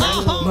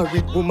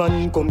 Married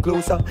woman come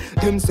closer.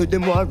 Them say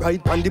them want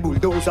ride on the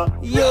bulldozer.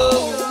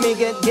 Yo, me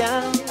get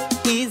girl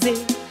easy.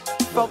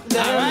 Fuck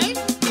them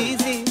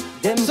easy.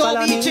 Them So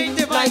follow we me change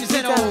the like vibes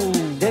and Jesus. all.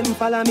 Them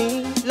follow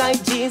me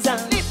like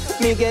Jesus.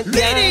 Me get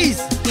Ladies.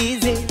 girl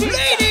easy.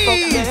 Ladies.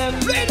 Fuck them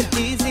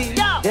easy.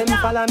 Them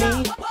follow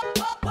me.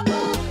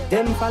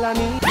 Them follow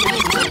me.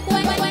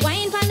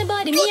 Wine from the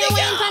body, me a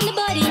wine from the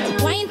body.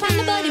 Wine from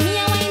the body, me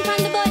a wine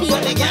from the body.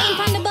 Wine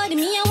from the body,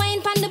 me a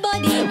wine from the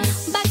body.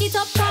 Back it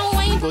up, come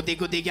wine. Goody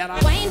goody girl.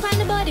 Wine from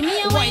the body,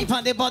 me a Wine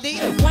from the body.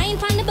 Wine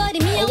from the body,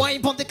 me a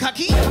Wine from the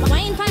cocky.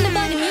 wine from the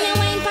body, me a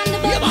wine from the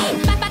body.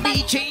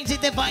 We change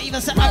it the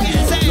vibes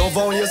again. Say. Love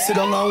how you sit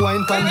down and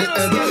wine pan the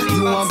head.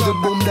 You want to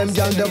boom them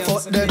girl them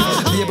fuck dead.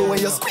 Baby when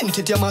you squint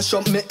it you mash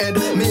up me head.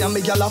 Me and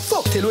me girl a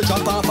fuck till we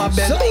jump off a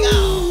bed. So we go.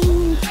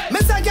 Me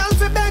say girl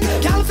fi beg,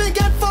 girl fi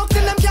get fucked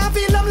till them can't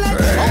feel them leg.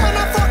 Woman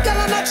a fuck girl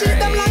and a treat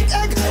them like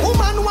egg.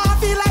 Woman want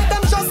feel like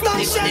them just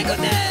don't shake.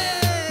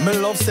 Me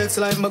love sex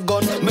like my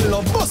gun. Me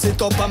love bust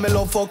it up and me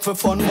love fuck for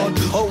fun. But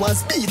how I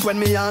speed when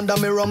me under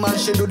me rum and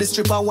she do the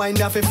stripper wine.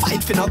 They have to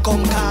fight for no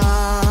come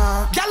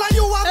car. Girl and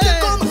you have to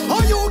come.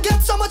 How you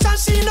get so much and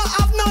she no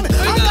have none. And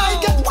I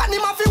get one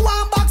him off in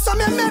one box. So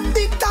me make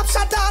big top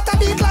shot out a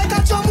beat like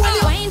a drum.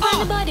 Wine from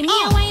the body, me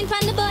a wine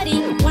from the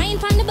body. Wine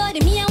from the body,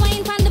 me a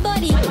wine from the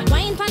body.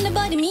 Wine from the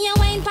body, me a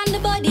wine from the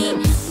body.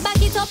 Back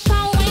it up,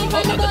 come wine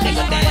from the body.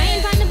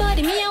 Wine from the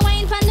body, me a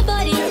wine from the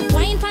body.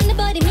 Wine from the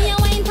body, me a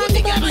wine from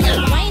the body.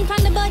 Wine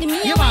from the body,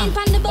 me a wine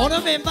from the body. All the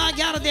men back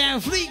out of them,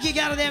 freaky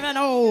out of them and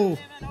oh.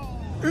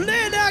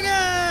 Lead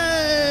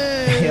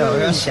again. Yo,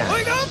 Russia.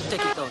 We go.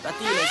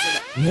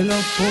 Me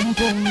love pum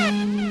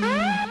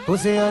pum.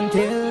 Pussy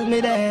until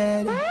me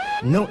dead.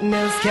 Nothing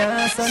else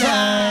can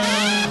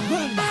survive.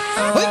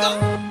 We go.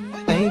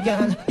 Hey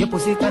girl, your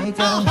pussy tight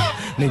down.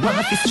 Me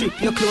want to strip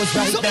your clothes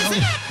right down.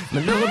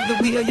 Me love the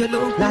way you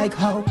look like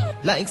how.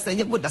 Like say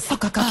you woulda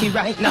suck a cocky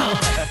right now.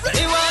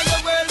 Me want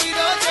your world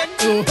without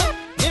end.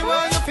 Me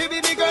want you to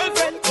be my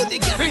girlfriend.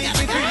 Freaky,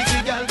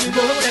 freaky girl, me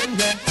love them.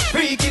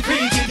 Freaky,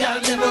 freaky girl,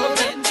 me love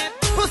them.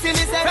 Pussy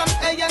me say from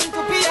AM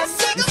to PM.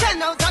 Me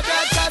send out a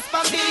broadcast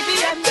from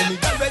BBM. Any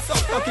girl we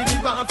suck cocky, me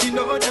want to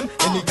know them.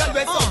 Any girl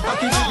we suck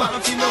cocky, me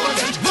want to know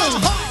them.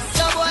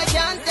 So boy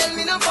can't tell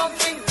me no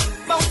fucking.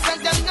 Bounce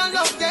and them no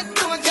love get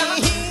to a girl.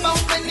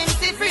 Bounce when him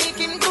see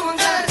freaking to a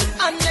girl.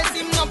 Unless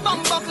him no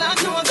bump up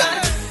like no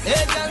girl.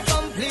 Hey girl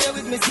come play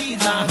with me seed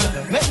man.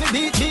 Make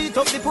me beat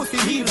up the pussy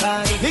heel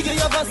bag. Me give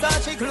you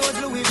Versace clothes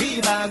Louis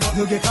V bag.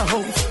 You get a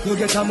house, you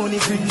get a money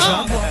green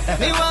job.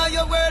 Me want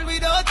your world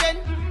without end.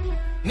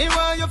 Me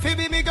want you to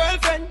be me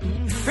girlfriend.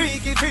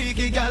 Freaky,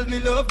 freaky girl, me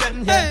love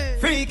them. Yeah.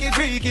 Freaky,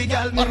 freaky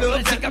girl, me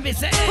love them. Pussy me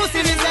say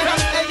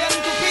from AM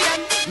to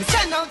PM. Me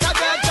send out a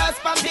broadcast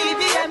from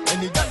BBM.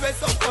 Any girl we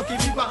suck cocky,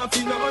 me want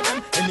to know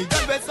them. Any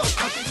girl we suck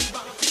cocky, me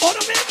want to All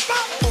the men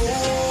back.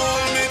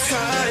 Hold me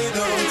tight,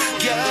 oh,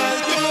 girl,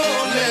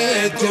 don't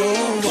let go.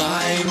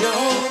 Why no,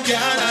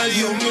 girl,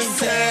 you me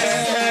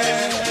say.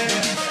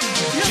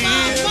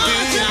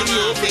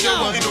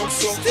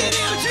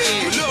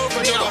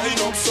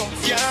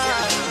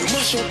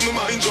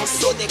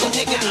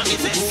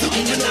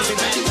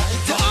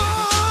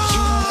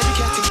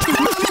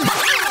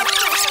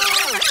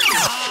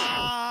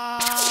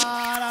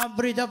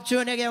 Bring up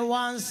tune again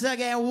once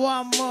again,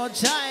 one more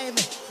time.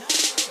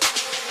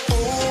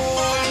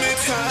 Hold me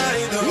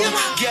tight, oh,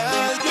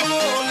 girl,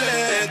 don't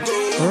let go.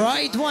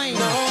 Right wine,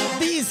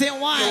 decent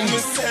wine,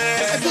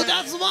 good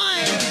as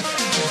wine,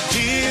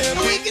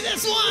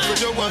 wickedest wine.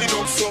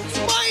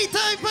 My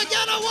type of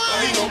kind of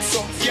wine.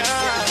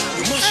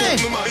 Hey,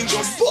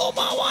 pour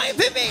my wine,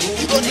 baby.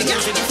 You go to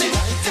get it.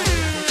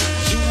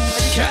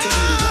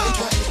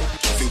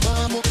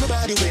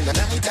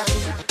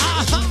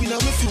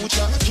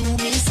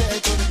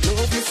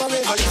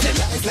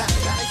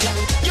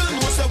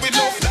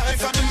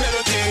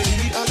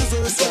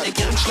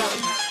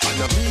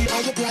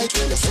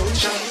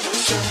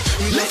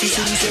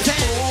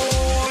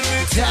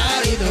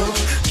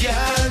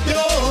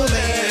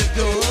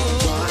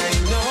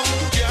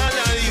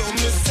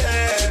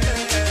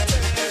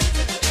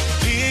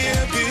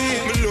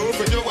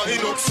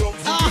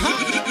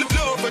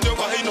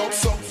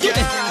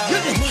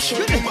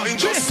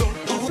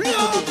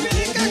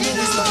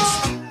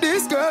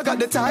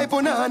 type, oh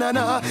na na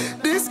na.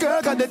 This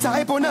girl got the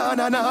type, oh na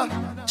na na.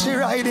 She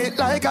ride it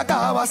like a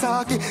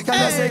Kawasaki.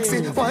 Kinda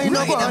sexy, why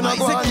no go on, no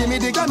go on. Give me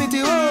the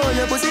glamity, oh,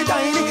 your pussy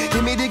tiny.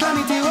 Give me the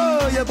glamity,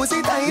 oh, your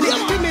pussy tiny.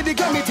 Give me the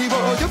glamity,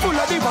 oh, you full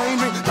of divine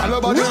ring. Tell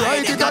about the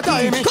right, it a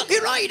timing. Cocky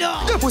rider.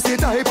 Your pussy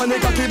type and the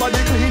cocky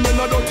body clean and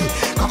no dirty.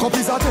 Cock up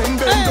is a 10,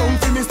 bend down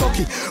for me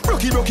stocky.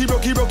 Rocky, rocky,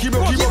 rocky, rocky,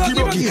 rocky, rocky,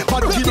 rocky.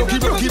 Rocky, rocky,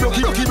 rocky,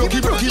 rocky, rocky, rocky, rocky,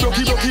 rocky,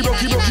 rocky,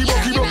 rocky, rocky,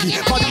 rocky, rocky.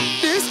 But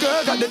this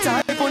girl got the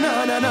type, oh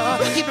na na na.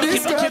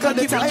 This girl got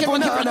the type, oh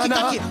na na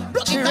na.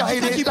 She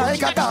ride it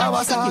like a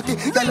Kawasaki.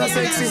 Kinda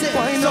sexy,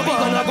 wine up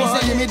on a boy.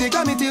 Give me the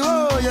glamity,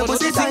 oh, your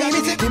pussy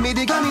tiny. Give me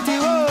the glamity,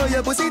 oh,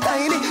 your pussy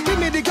tiny. Give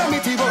me the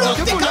glamity, oh,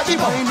 you full of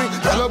divine ring.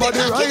 Tell about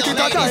the right, it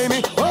a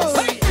timing. Oh,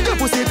 your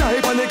pussy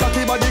type and the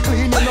cocky body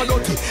clean and no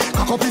dirty.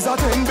 Cock up is a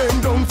 10,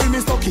 bend down for me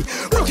stocky.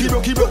 Rocky,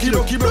 rocky, rocky,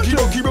 rocky, rocky,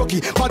 rocky,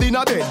 rocky. Body in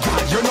a bed,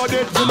 you're not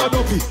dead, you're not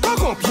dopey.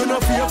 Cock up, you're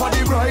not fear for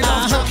the bride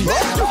of Chucky.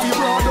 You feel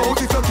broad out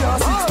if you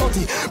can't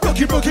 630.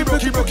 Rocky, rocky,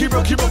 rocky, rocky,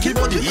 rocky, rocky,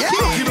 body.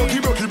 Rocky, rocky,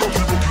 rocky,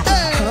 rocky, rocky.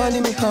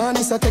 Honey, me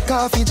honey, so take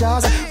coffee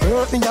jars.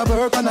 Work me a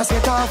work and I say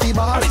coffee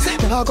bar.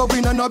 Now go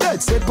in on no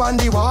bed, sit on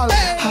the wall.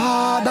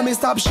 Hard and me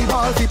stop, she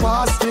ball fi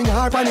pass. Swing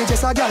hard on it,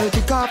 just a girl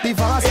kick off the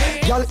vase.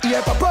 Girl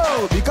ear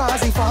pop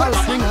because he falls.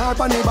 Swing hard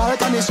on the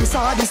balcony, she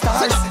saw the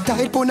stars.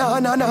 Tight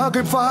punana, na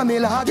grip for me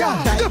lag.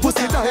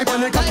 Pussy tight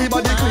on the cocky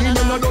body clean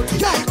and no dirty.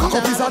 Cock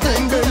up is a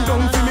 10, bend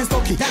down fi me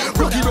stocky.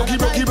 Rocky, rocky,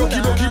 rocky, rocky,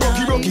 rocky,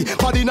 rocky, rocky.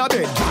 Body in a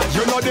bed,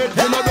 you're not dead,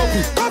 you're not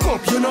dopey. Cock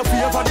up, you're not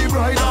fear for the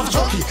bride of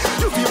Chucky.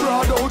 You feel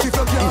broad out if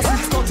you can't.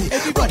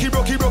 Rocky,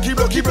 rocky, rocky,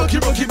 rocky, rocky,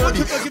 rocky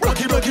body.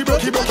 Rocky, rocky,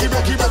 rocky, rocky,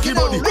 rocky, rocky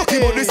body. Rocky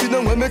body, sit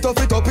down when me tough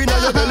it up in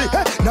your belly.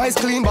 Nice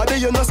clean body,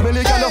 you no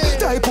smelly, girl.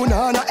 Type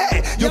punana,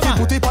 you fi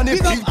put it on the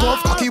big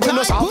tough cocky when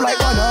no soft like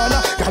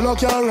banana. Girl,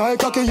 can't ride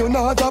cocky, you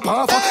not a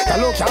puffer.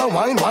 Girl,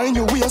 can't wine,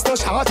 you waste no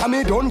shot. And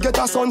me don't get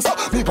a son, so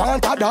me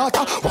want a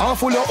daughter. Want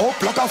full you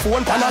up like a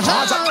phone pan a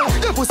charger.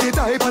 You pussy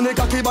type and the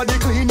cocky body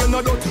clean, you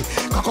no dirty.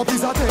 Cock up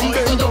is a 10,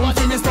 bend down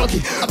fi me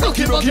stocky.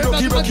 Rocky, rocky,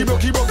 rocky, rocky,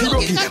 rocky, rocky,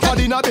 rocky.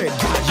 Body in a bed,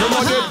 you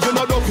no dead, you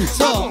no dopey.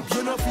 So,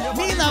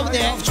 me love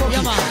them,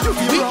 yeah man.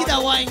 We get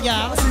a wine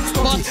girl,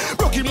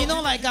 but me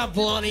don't like a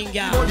boring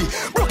girl.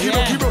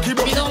 Yeah,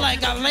 me don't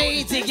like a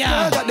lazy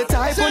girl.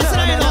 So it's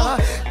right now.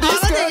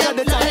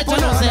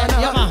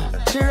 Yeah man.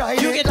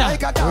 You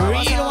get a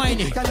real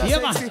whiny. Yeah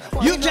man.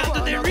 You get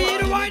the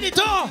real whiny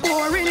too.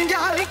 Boring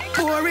girl.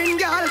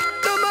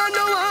 No man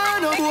no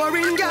want no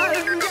boring girl.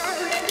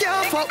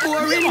 Can't fuck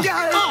boring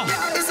girl.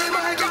 This is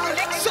my girl.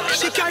 So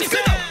she can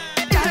say,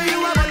 girl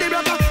you a body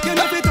broker. You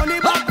know fit on the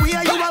back way.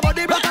 You a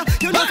body broker.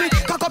 You know fit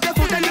cock up your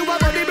foot and you a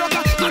body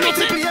broker. You know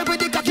fit play with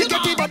the cocky,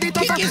 get the body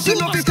tougher. You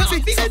know fit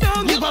sit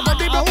down, you a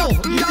body broker.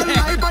 Girl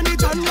type on the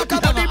chan, like a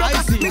body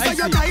broker. Me say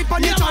you type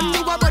on the chan,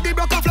 you a body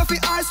broker. Fluffy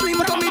eyes, slim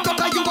tummy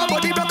tucker, you a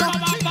body broker.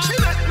 She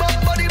let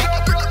body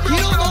broker. You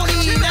don't know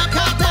the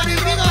Nakata, you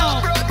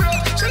know.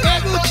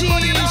 Eguchi,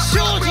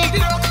 Shoji.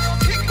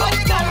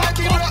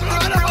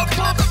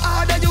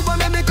 Harder, you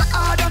wanna make a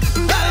harder.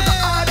 Girl go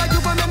harder, you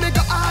wanna make a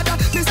harder.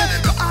 Me say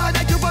go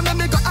harder, you wanna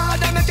make a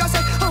harder. Make you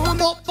say, oh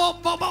no.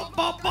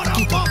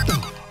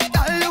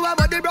 Girl, you a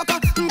body broker.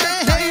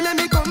 Hey, let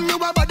me come, you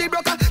a body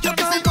broker. You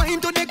can't go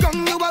into the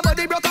ground, you a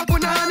body broker.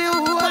 Punani,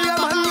 who are your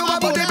man, you a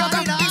body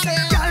broker.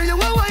 Girl, you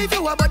a wife,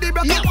 you a body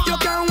broker. You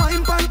can't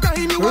wine pan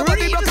time, you a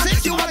body broker.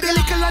 You a the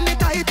little and the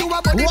tight, you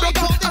a body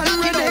broker. And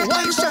ready,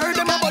 I'm sure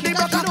them a body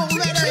broker.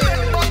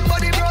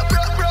 Body broke.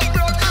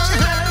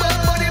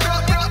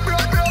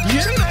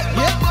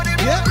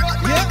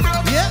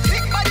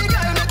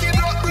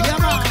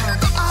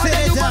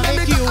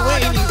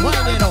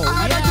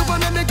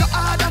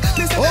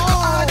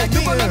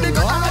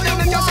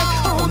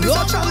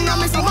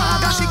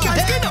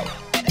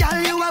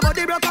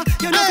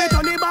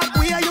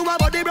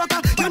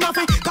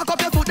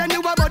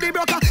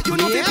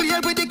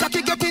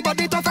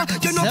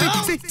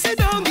 Sit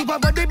down, you a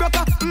body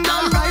broker.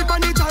 Now right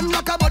on the chan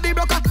like a body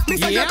broker. Me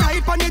say you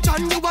type on the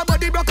chan, you a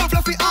body broker.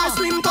 Fluffy eyes,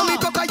 slim tummy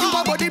tucker, you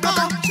a body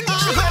broker. Body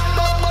broke. She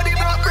body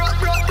broke.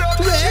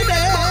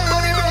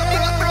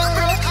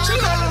 She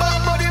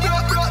body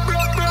broke.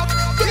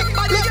 Thick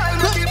body girl,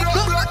 make it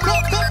broke.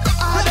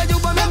 Harder you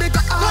wanna make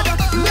a harder.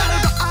 Girl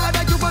go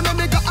harder, you wanna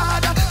make a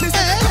harder. Me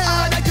say go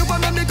harder, you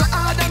wanna make a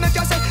harder. Make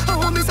you say,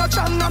 oh me so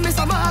chan, me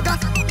so maga.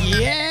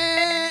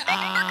 Yeah.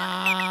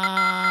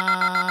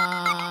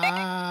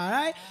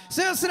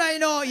 So I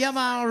know, yeah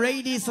man,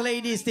 ladies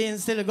thing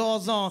still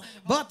goes on.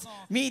 But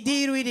me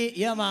deal with it,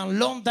 yeah man,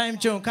 long time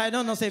tune. I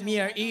don't know say me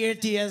are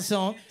ERTL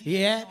song,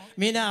 yeah.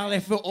 Me now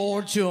left for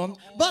old tune.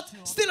 But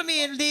still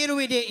me deal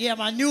with it, yeah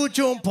man, new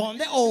tune pon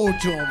the old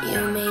tune.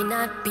 You may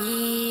not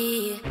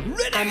be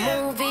a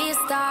movie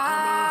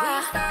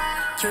star.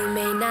 You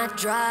may not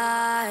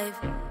drive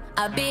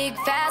a big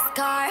fast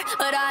car,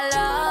 but I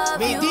love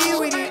me you deal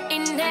with it.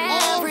 In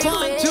every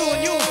way.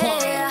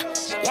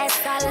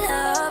 Yes, I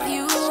love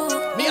you.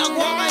 Me a go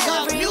like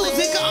a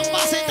music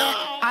ambassador.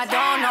 I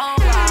don't know.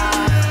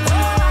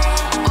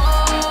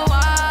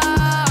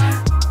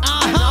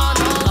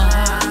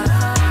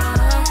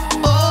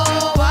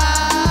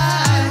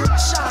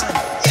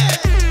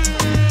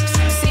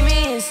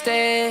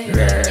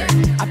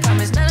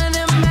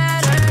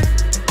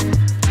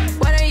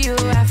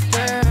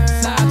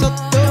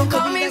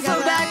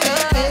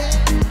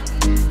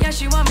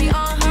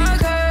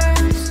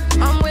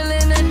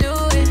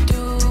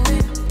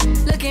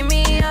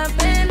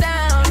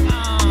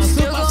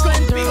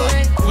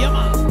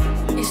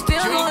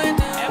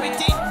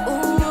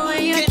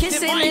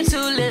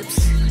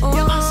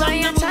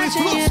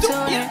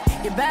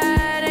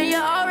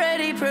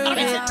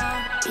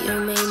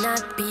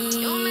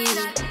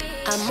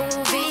 a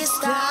movie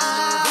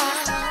star.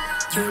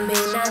 You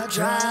may not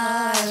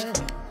drive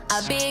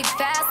a big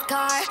fast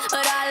car,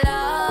 but I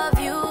love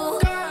you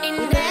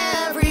in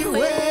every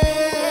way.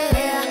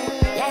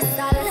 Yes,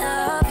 I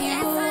love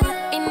you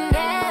in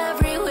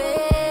every way.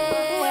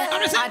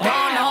 I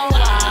don't know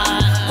why.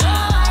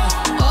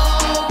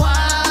 Oh, why?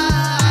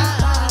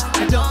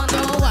 I don't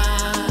know why.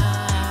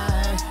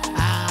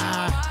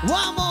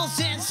 One more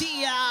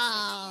Sensia.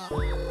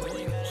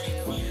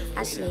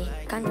 Ashley,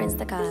 conference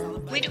the call.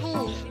 With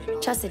who?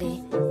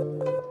 Chastity.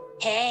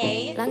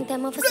 Hey. Long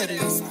time of study.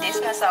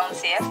 This not sound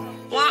safe.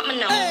 Want me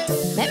know?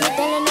 Let me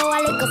tell you now a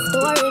little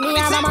story. Me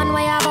have a man,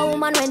 why have a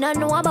woman when don't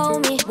know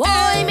about me.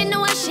 Boy, me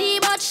know a she,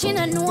 but she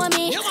don't know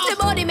me. The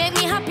body make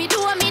me happy, do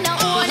me no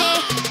own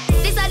it.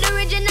 This are the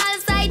original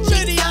side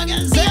chick. Be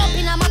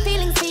open on my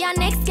feelings for your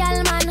next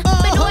gal, man. Me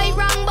know it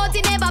wrong, but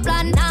it never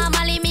plan.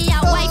 Normally me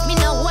a wife, me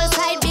no whole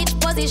side bitch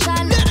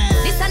position.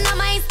 This are not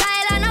my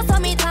style and I saw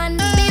me tan.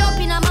 Be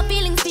open on my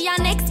feelings for your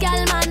next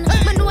gal, man.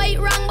 Me know it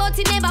wrong, but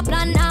it never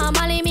plan.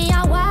 Normally me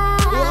a wife.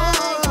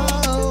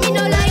 Me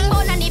no like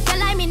bone, and if you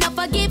lie, me no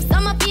forgive.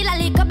 Some a feel a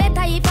little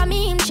better if I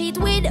me him cheat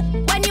with.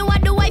 When you are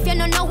the wife, you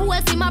don't know who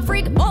else in my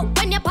freak. Oh,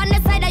 when you're on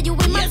the side, you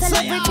will matter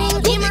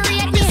everything. He me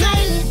rate me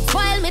highly,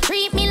 spoil me,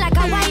 treat me like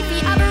a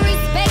wifey. I be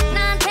respect,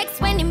 nah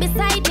text when him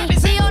beside me.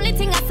 The only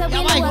thing I say we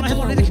know how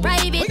to be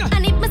private.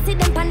 And if me see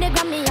them pan the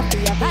gram, me have to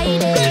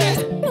avoid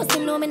it. No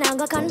see no me nah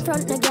go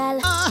confront no girl.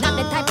 Not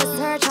the type of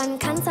search and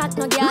contact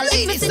no girl.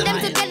 If me see them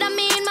together,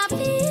 me in my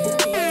feelings.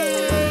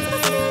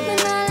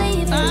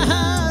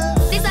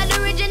 These are the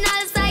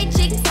original side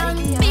chick song.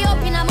 Be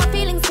open on my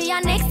feelings for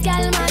your next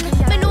gal, man.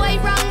 Me know it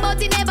wrong,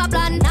 but it never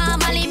plan.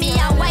 Normally me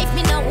a wife,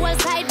 me no whole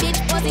side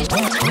bitch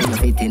position.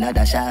 Fit in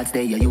other shots,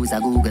 there you use a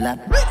Google app.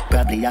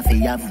 Probably have to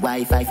have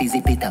Wi-Fi,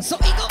 zip it up.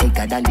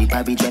 Thicker than the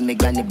porridge when me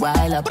granny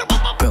boil up.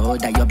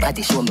 Proud of your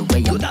body, show me where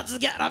you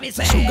sugar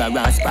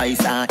and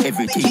spice and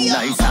everything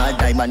nice. All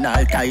diamond,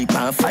 all type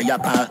and fire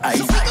pan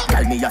ice.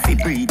 Tell me if you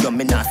breathe, you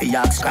me not fi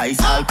ask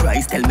Christ. All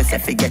Christ, tell me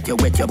if you get you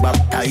wet, you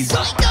baptized.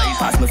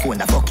 Pass me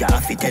phone, I fuck you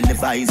off, you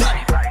televise.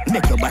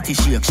 Make your body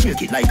shake,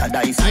 shake it like a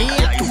dice. To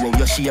how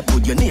your shape,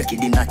 put you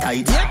naked in a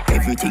tight.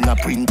 Everything I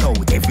print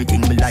out,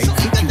 everything me like.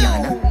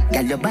 Kiana,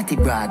 girl your body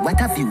broad, what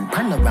a view,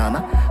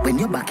 panorama. When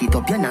you back it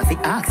up, you not fi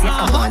ask if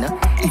I wanna.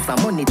 If a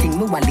money thing,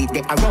 me wallet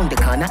there around the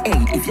corner.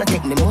 Hey, if you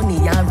take me money,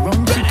 you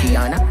run to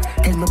Kiana.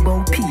 Tell me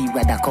about P,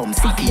 rather come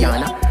see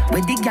Kiana.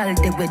 Where the girl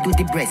they will do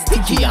the breast,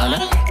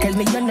 Kiana. Tell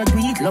me you're not do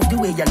it, love the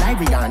way you lie,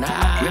 Rihanna.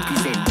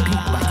 Represent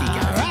big body girl.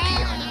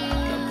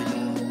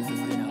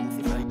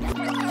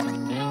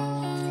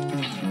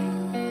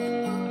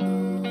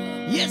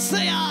 Yes,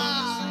 I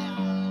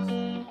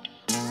am.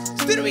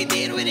 Still we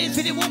deal with it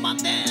for the woman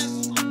then.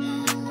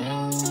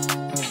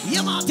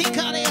 Yeah, man, think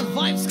of the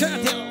vibes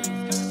cartel.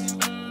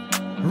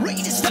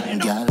 Read the style.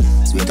 Girl,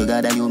 swear to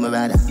God that you my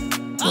brother.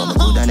 But me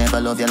coulda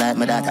never love you like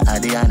my daughter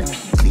Adriana.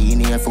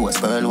 Clean Air Force,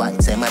 pearl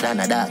white, say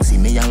Madonna dark. See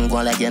me young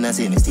one like you know,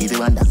 see me Stevie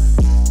Wonder.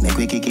 Make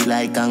we kick it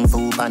like Kung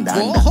Fu Panda.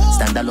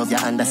 Stand I love your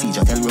under siege,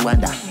 you tell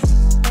Rwanda.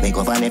 Make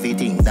up on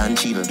everything, done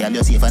chill. Girl,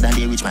 you safer than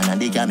the rich man and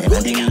the camel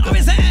and the eagle.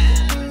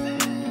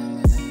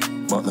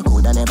 But me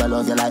coulda never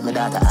love you like my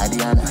daughter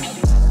Adriana.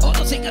 Oh,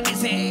 no, sing a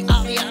busy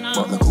Ariana.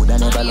 But me coulda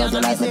never love you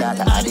like my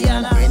daughter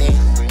Adriana. Renee.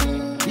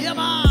 Yeah,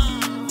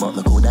 man. But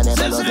me coulda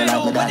never love you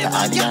like my daughter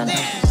Adriana.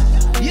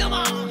 Yeah,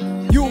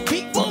 man. You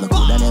big bumper. But me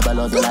coulda never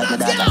love you like my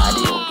daughter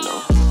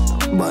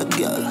Adriana. Bad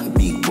girl,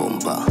 big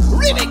bumper.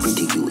 Remix.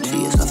 Pretty cute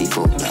face, coffee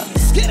fuck that.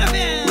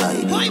 Skitterman.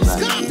 Ride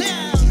it.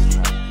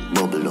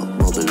 Bubble up,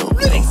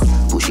 remix.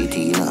 Push it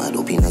in, hard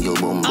up in your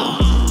bumper.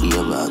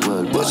 Here bad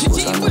world boss,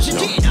 what's on the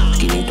snow.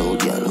 Skin it out,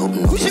 girl,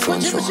 open up your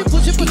front door.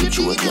 Speak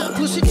through it, girl,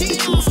 get the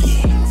trophy.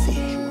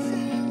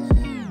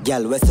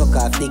 Girl, we suck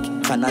off dick,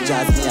 can I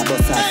jazz me a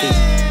bust her feet.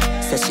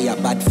 Say she a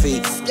bad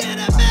freak.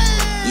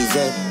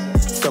 Easy,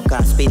 suck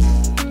and spit.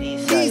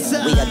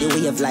 We are the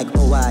wave like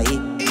Hawaii.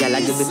 Girl,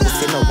 I give me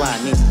pussy, no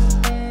warning.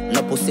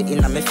 No pussy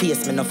in my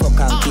face, me no fuck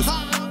and kiss.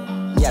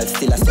 Girl,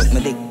 still I suck me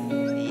dick.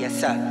 Yes,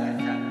 sir.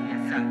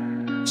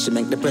 She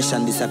make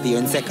depression disappear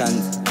in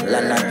seconds.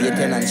 Landlord pay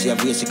tenant, she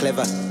have way she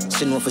clever.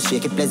 She know for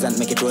shake it pleasant,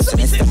 make it roll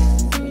semester.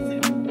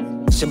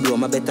 She blow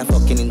my better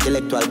fucking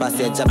intellectual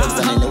passage. Job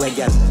exam anyway,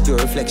 girl. Pure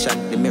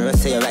reflection. The mirror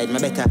say ride my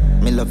better.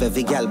 Me love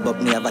every girl, but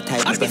me have a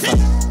type me prefer.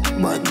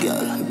 Bad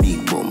girl,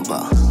 big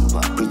bumper.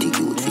 Pretty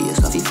cute face,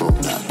 coffee fuck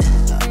that.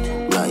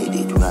 Ride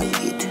it.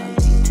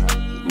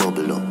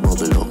 Bubble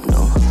up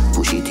now.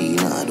 Push it in,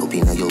 hard up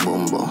in your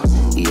bumper.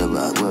 Here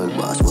bad world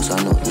boss, what's a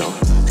nut now?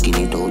 Skin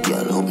it out,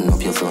 girl, open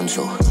up your front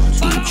so.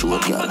 Speak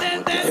short, girl.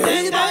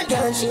 Crazy bad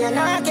girl, she a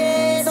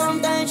knocky.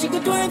 Sometimes she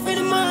could work for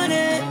the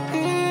money.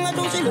 I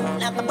do she look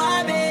like a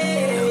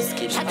Barbie.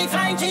 Shotty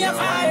fine, she a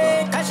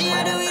fire. Cause she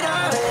a do it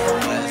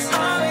always.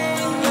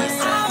 Always,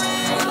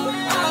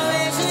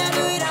 she a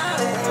do it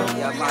always.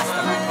 Yeah,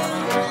 mastermind.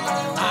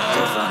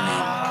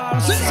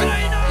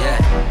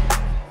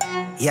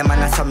 Yeah, man,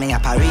 I saw me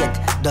operate.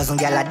 Doesn't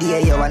get a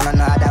day, you want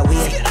no other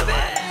way.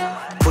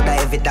 Coulda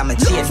love it than my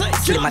chain.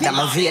 Slimmer than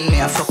my vein, me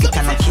a fuck it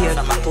and I care.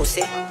 My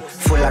pussy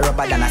full of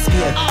rubber than a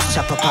spear.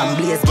 Chop up and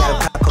blaze, girl,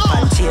 cock up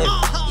and cheer.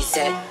 He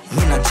said,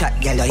 me no chat,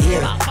 girl, you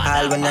hear.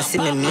 All when you see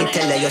me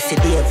tell her you see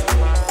Dave.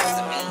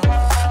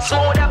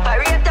 Smooth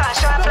operator,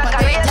 sharp like a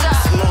razor.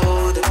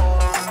 Smooth.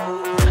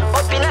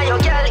 Up in your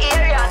girl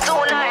area,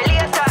 sooner or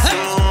later.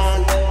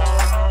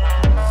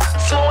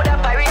 Smooth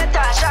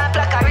operator, sharp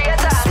like a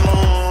razor.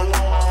 Smooth.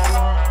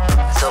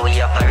 So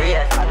we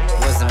operate.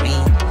 Wasn't me.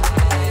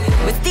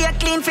 We stay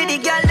clean for the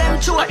girl them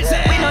throat.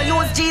 We no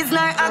use G's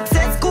nor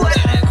access code.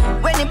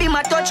 When it be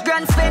my touch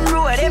grand spend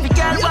road, every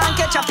girl want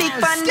catch a pick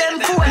pan them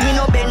phone. Me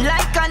no bend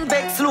like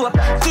convex slope.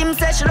 Kim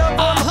says she love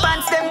how my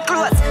pants them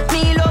close.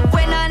 Me love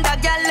when under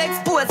girl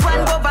expose.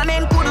 One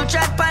government could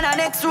chat pan a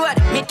next road.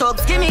 Me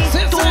thugs give me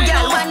two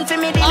girl, one for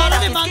me the all other.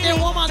 of them and the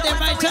woman them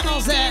my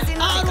channels there.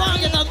 All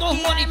want get enough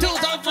money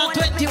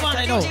 2021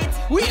 I know.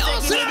 We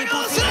all say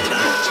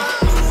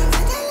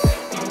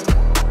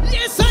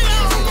yes I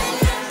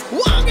am.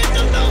 Want get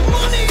enough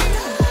money.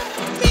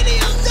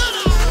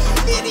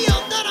 $1 million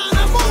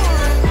and more.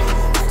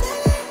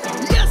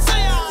 Yes I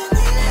am.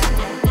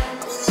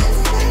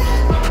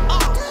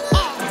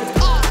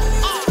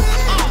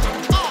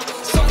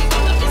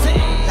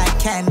 Like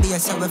candy,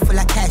 so we're full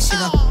of cash, you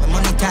know. My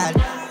money tall.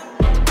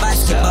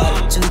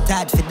 Basketball, too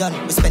tired for done.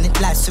 We spend it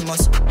last too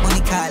much.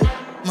 Money call.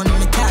 Money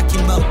me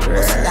talking about.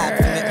 What's that?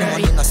 We make the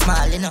money no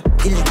small, you know.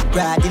 The link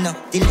broad, you know.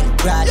 The link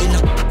broad, you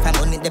know. If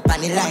money the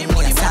pan the line,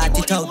 me I start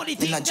it out.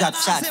 You know, drop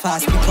shot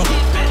fast, pick up.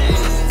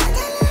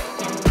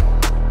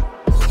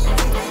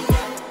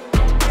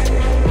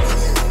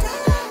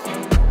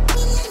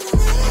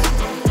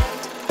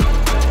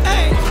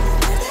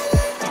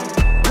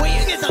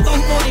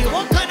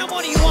 What kind of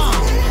money you want?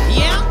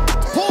 Yeah?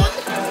 Put?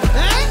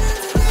 Eh?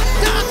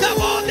 Talk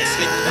about that!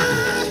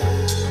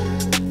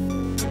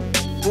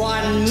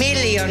 $1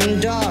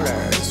 million.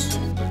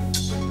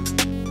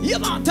 You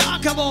man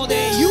talk about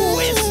the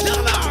US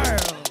dollar!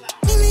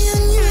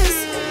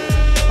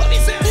 What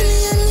is it?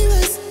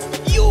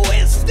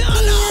 US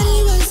dollar!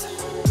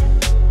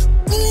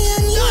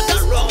 Not a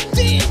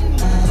routine!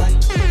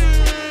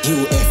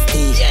 USD.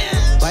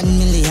 Yeah! 1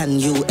 million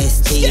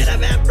USD. Get a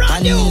man brand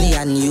 1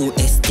 million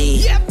USD.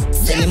 Yep.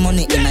 Send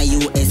money in a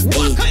USD.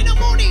 What kind of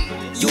money?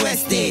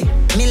 USD.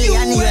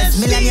 Million US.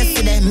 Million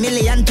yesterday.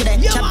 Million today.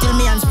 Chop till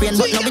me and sprain,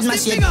 but no with my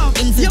shit.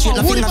 Infiltrate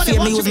no finger fear.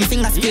 Me use my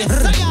finger spray.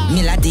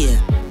 Milla dear.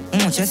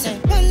 What you say?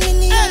 $1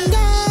 million.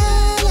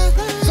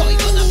 So you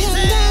gonna be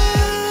there?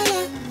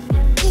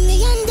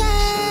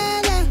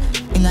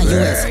 In a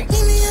US.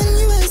 Million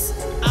US.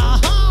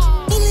 Aha.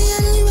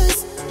 Million US.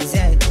 Is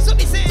that? So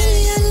be say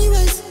Million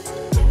US.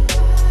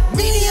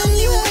 million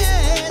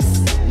US.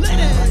 Let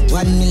it.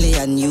 1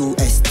 million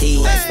USD.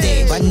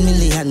 1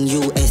 million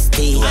USD.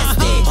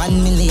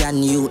 1 million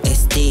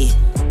USD.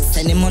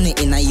 Send the money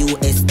in a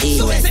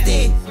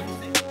USD.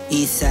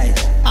 East side.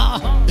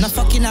 No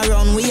fucking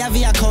around, we have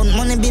the account,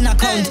 money bin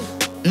account.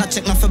 No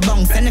check no for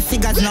bong, send the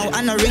figures now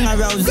and no ring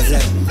around.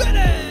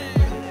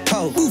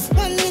 Oh.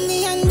 $1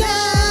 million. $1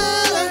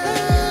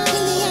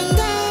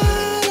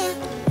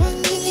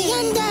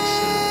 million.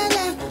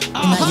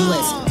 In the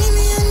US.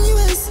 Million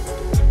US.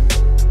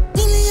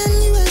 Million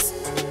US.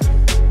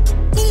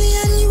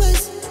 Million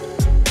US.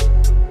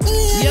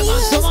 Yeah,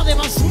 man, some of them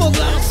are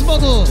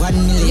smuggle. 1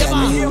 million Yeah,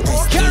 man,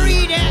 USD.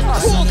 carry that,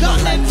 walk on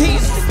them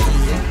things.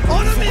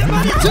 All of them,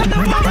 man, turn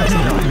them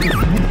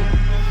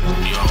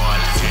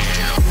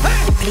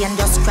Plane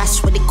just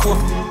crash with the coke.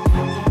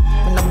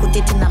 When I put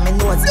it in my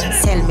nose,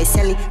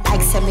 sell it,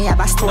 like sell me have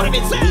a store. We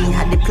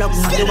had the plug,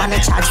 now they wanna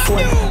charge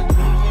phone.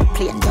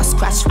 Plane just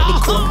crash with the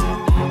coke.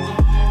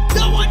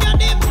 That one your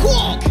name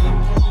Coke.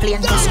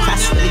 Plane just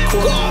crash with the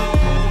coke.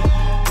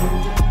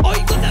 Oh,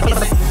 you got that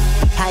music.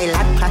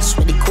 Pilot crash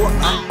with the coke.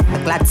 The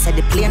glad said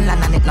the plane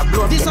land and it no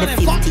blow up. This Get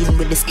the one 15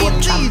 with the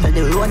scope, trample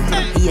the road.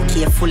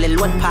 AK fully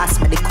load, pass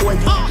me the code.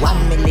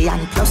 1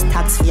 million plus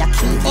tax for your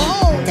key.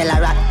 Tell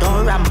a rat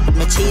don't ramp with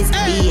me cheese.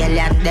 The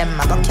alien them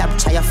I go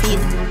capture your feet.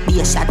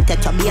 Be a shot,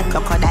 take your be a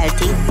crocodile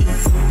teeth.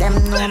 Them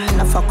know me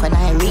no fuck when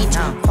I reach.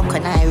 Fuck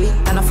when I reach,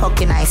 and no fuck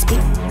when I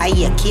speak. I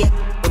hear cake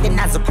with the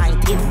nozzle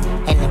pint in.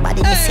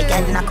 Anybody miss a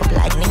girl knock up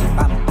like me.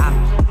 Bam bam.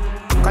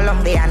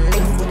 Colombian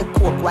link with the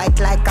coke white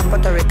like a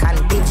Puerto Rican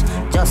bitch.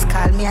 Just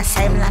call me a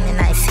same land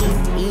and I see.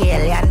 The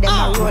alien them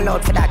a roll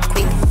out for that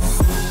quick.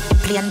 The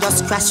plane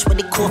just crash with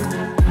the coke.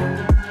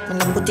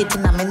 When I put it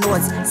in my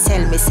nose,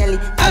 sell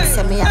it, like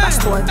sell me have a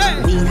store.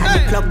 We had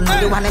the plug, now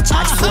they wanna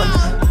charge phone.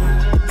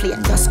 The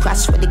plane just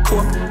crash with the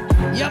coke.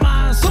 Yeah,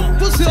 man, some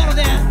pussy over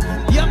there.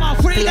 Yeah, man,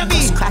 afraid of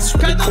me.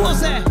 Kind of know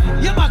say.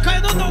 Yeah, man,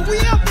 kind of know we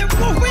have them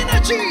more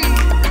energy.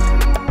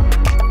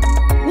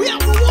 We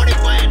have the money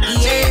for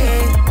energy.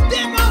 Yeah.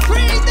 Them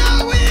afraid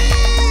of we.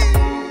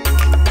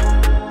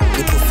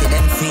 The pussy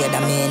them afraid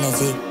of me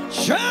energy.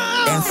 Sure.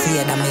 Them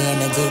afraid of me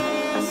energy.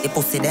 The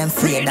pussy them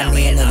afraid of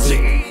me energy.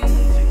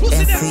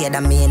 Them afraid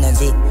of me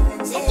energy.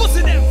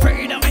 Pussy them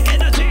afraid of me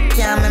energy.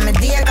 Can't make me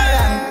day go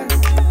wrong.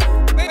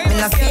 Me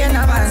no fear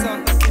no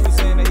man.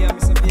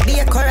 Be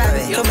a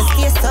corabe, so me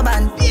stay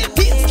stubborn. Be a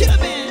piece, kill a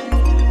man.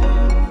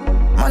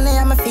 Money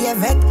I'm a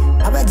favorite.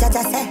 I will judge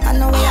I say, I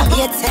know where I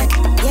get set.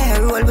 Yeah,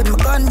 roll with my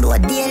gun, do a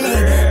daily.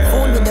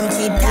 Fool with them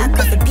cheap dark,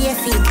 cause the pay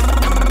fee.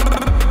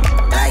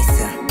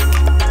 Nice.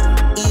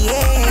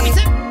 Yeah.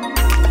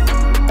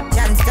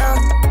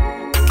 Johnstone.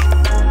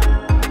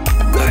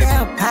 Good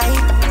up, high.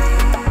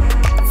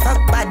 Fuck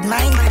bad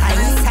mind. I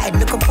inside,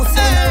 look up pussy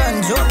on the run,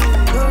 Joe.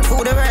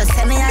 Through the verse,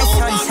 send me eye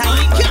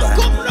sunshine.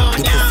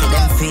 The pussy,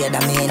 them afraid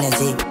of me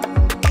energy.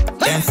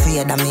 Them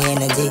afraid of me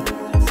energy.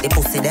 The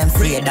pussy, them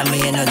afraid of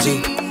me energy.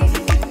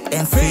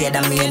 Them afraid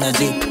of me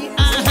energy.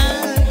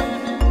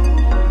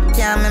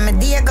 Can't make me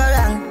day go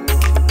wrong.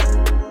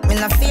 Me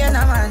no fear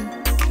no man.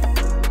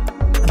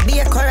 Be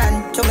a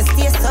Quran, so me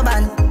stay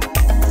stubborn.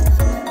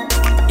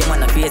 You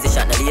man a crazy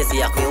shot, the lazy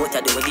yak. We out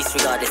to do with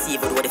disregard the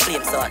evil with the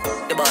flame sword.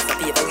 The boss a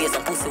paper ways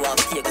and pussy walk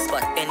take a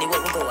spot. Anywhere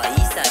we go,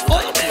 east side, we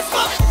got the place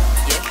spot.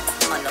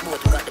 Yeah, on the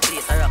boat we got the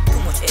place a rock. Too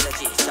much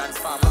energy,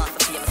 transform off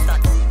the famous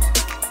stats.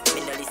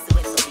 Me no listen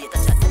when some data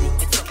chat. Link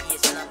with some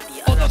Asian and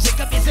be a rock.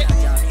 Jam me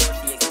out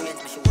the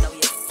experience, me shoot away.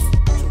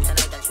 Shoot a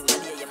night and shoot a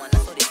day, yeah man,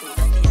 that's how they shoot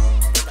a day.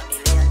 Shoot a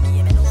million day,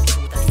 me know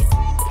shoot a day.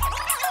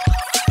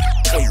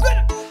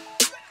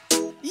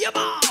 Yeah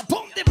man,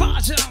 pump the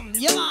passion.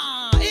 Yeah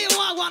man,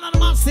 A1 の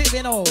マッセー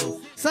ジの。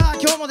さあ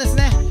今日もです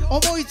ね、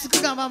思いつ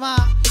くがまま、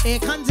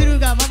感じる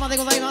がままで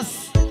ございま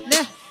す。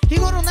ね、日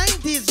頃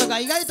 90s とか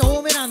意外と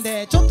多めなん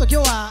で、ちょっと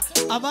今日は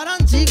アバラ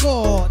ンチ以降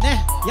を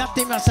ね、やっ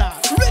てみました。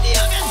Ready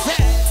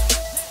again,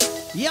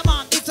 yeah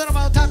man, it's all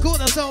about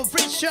TAKU-ZO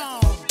friction.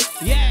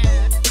 Yeah,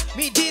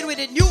 me deal with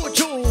it new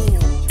tune.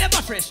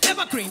 Ever fresh,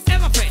 ever clean,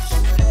 ever fresh,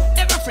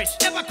 ever fresh,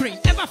 ever clean,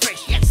 ever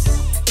fresh. Yes.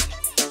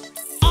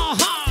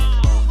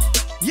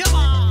 Yeah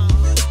man,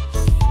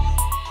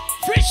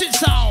 fresh and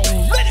sound.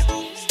 Ready.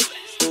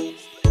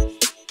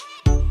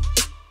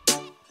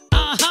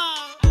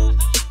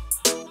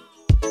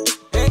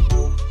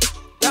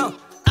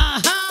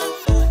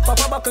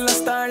 Papa buckle a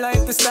star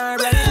like the star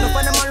right. No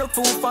fun them all look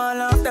fool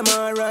fall off them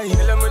alright.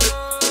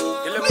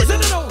 Listen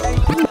to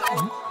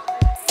them.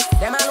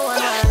 Them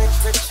alone are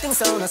rich, things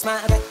so no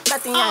smart.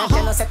 Nothing I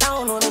tell us set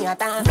down on me a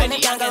time. When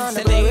it can't go on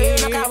the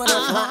road, no car with no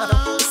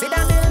swap. See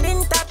that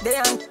building top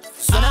there.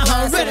 So now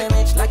I see them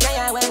rich like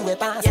I when we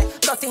pass.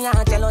 Nothing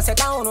I tell us set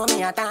down on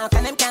me a time.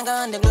 And them can't go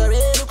on the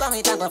glory, look how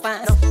it go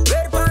fast.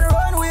 Red upon the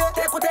runway,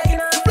 take what taking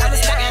up.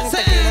 Understand,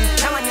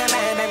 come on,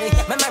 baby.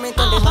 My mommy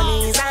told the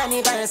honey's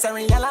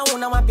anniversary. All I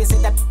wanna want is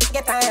that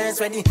get her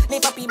ready.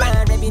 Leave up your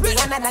band, baby. Be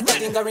another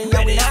category.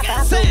 Yeah, we not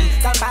a soon.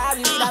 Come by,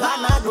 we need a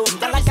bad man room.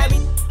 Don't like carry.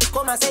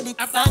 Come and say the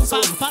thanks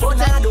soon. Phone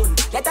not done.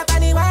 Get up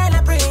on the while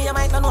I pray. You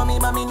might not know me,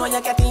 but me know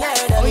you getting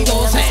heard of me.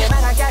 I'm say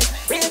bag of cash.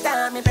 Real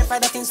time, me prefer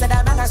that instead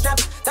of bag of strap.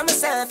 Tell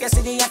myself, you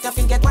see the act, you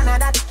forget one of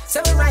that.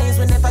 Seven rise,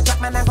 we never drop,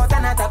 man, I go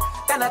turn it up.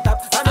 Turn it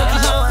up. I'm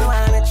the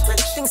one rich,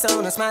 things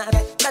so no smart.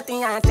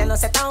 Nothing I tell no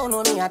set down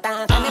on me a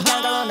talk. And if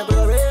I go on the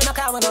glory, no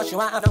car with no show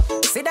off.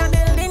 See that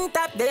building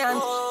top there.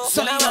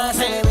 So now I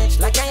say rich,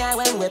 like I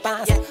when we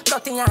pass.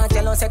 Nothing I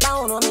tell no set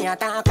down on me a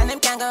talk. And them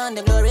can't go on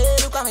the glory,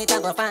 look how it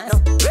go fast.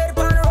 Red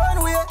upon the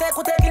runway, take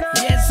what taking up.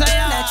 Yes, I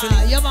am.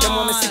 Naturally, yeah, man.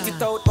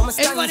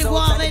 Everybody go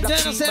on and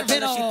enjoy yourself, you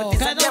know.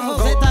 Kind of know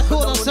that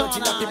TAKU-ZO.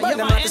 Yeah,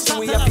 man, enter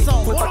the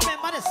zone.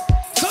 Remember this.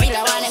 Feel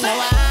I want them no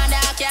one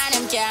that can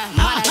them care.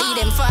 Man, I lead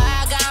them far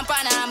gone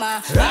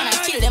Panama. Wanna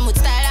kill them with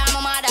style, I'm a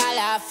mother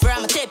laugh.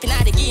 From a taping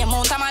at the game,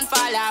 mount a man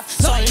fall off.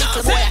 So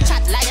little boy I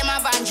chat like them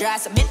a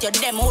vandras. Bet you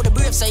them who the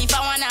brave, so if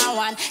I want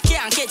one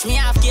can't catch me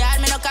off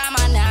guard, me no come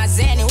on as.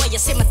 Anyway, you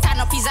see me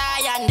turn up his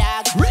iron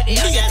dog. Be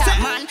a top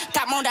man,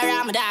 top mother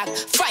I'm a dog.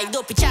 5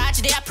 dopey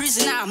charge, they a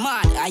prisoner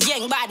man. A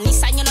young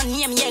badness and you no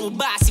name young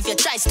boss. If you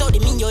try study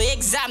me, your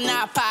exam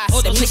now pass.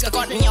 Them niggas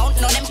cut me out,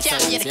 no them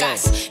can't pay the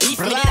cost. If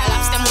me did a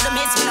laps, them would have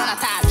made me none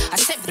at all. A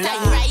 7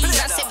 time rise,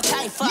 a 7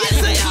 time fall.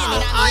 Yes,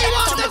 I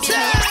want to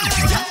say.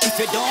 If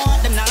you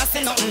don't, them not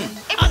say nothing.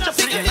 I'm just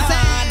thinking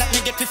that me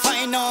get to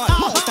find out.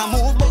 Mouth a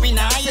move, but we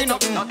not hear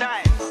nothing.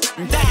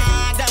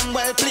 Damn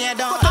well played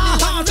out.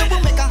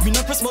 We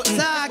no press button.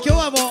 さあ今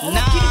日はもう思い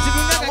っきり自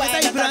分がかけた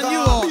いブランニ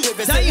ューを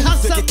大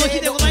発散の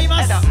日でござい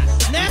ますね。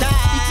い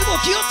つも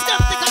気を使っ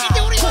てかけて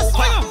おります。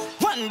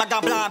One bag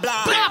of blah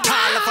blah.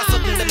 All of a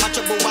sudden them a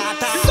trouble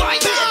water.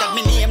 Got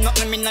me name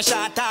nothing me no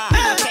shatter.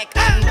 Take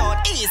and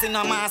out easy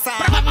no massa.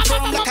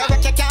 From the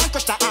carrot you can't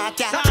crush the heart.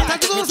 さあ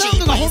TAKU-ZOサウン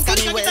ドが本当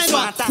にかけたいの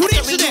はフレ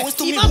ッシュで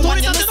今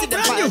取れたてのブ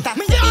ランニュー。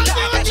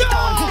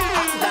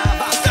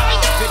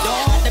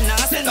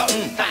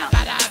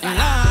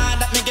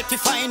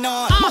Find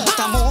out, mouth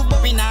a move,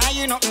 but we not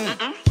hear nothing.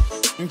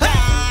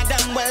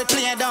 Damn well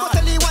played out.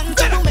 Tell you one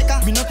to make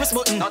a, we no press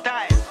button. Nah,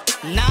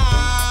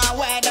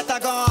 where that I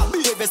go?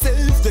 Behave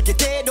yourself, take it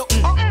head up.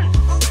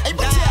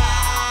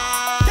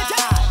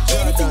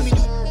 Anything we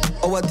do,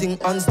 our thing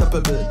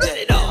unstoppable.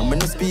 I'm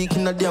gonna speak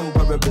in a damn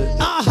parable.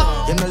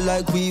 You not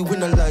like we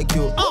not like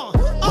you.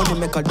 Money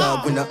make a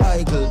dog when a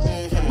idle.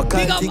 My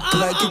can't tick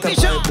like it a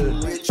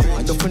Bible.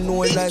 I don't know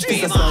life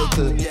is a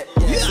cycle.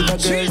 See the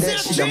girl that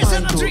she the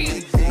man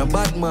too. No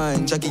bad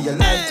mind, Jackie your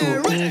life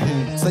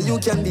too. So you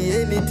can be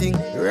anything,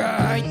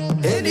 right?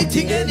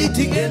 Anything.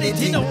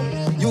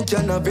 You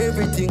can have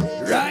everything,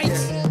 right?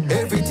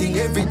 Everything.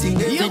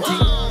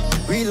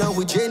 Real love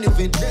with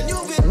genuine.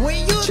 When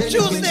you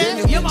choose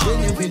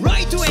them,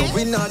 right away. So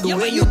we not do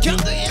anything. You can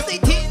do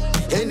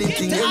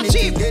anything.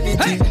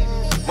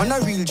 Man a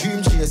real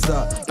dream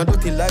chaser, no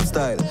dirty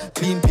lifestyle,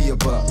 clean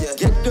paper.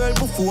 Get girl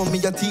before me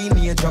a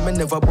teenager, me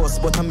never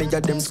bust, but I me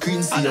a them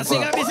screen saver.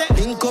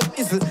 Link up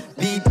is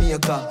beat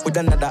maker with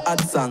another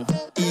hot song,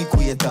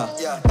 equator.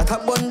 That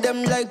I bun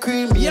them like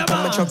cream maker,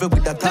 me travel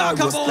with a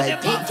Taurus like.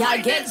 If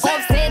y'all get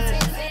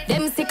upset,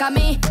 them sick of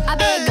me. I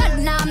beg God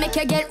now make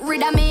you get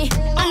rid of me.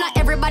 And not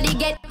everybody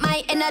get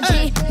my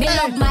energy. Me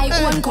love my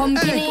own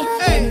company.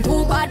 Them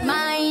too bad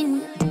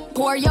mind.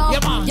 Poor yo, you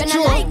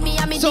not like me,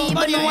 I me deep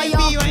and know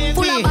yo.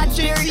 Full of bad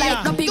spirit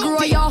like no pig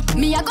grow yo.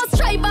 Me I go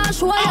strive and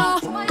show yo.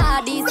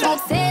 All these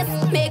success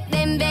make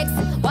them vex.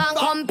 Want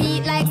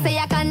compete like say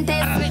a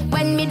contest.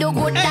 When me do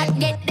good that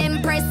get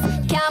them press.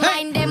 Can't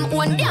mind them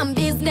own damn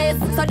business.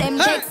 So them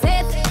check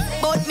set,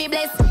 but me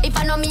bless. If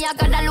I know me I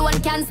God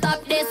alone can't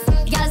stop this.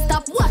 Y'all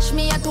stop watch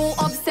me, you're too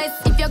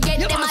obsessed. If you get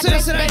them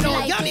address them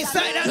like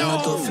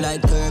not tough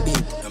like Kirby.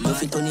 You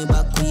fit on the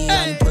back queen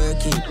and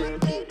perky.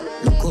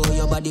 Look how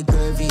your body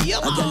curvy. I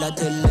gotta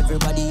tell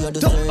everybody you're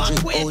the surgery.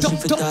 Oh, she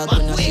fit talk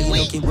when she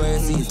looking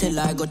worthy. Tell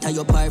her go tie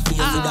your par for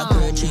you with a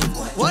kerchief.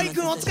 ワイ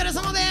君お疲れ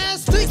様で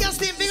す。ツイキャス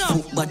ティンビンゴ。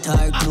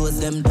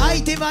ア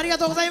イテムありが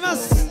とうございま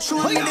す。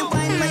今日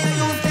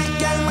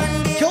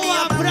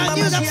はブラン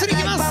ニューが釣り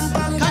きます。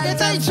かけ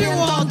たい中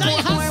央第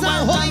8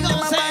弾ホイゴン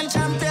戦。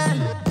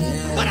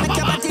バラバラ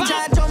バラ。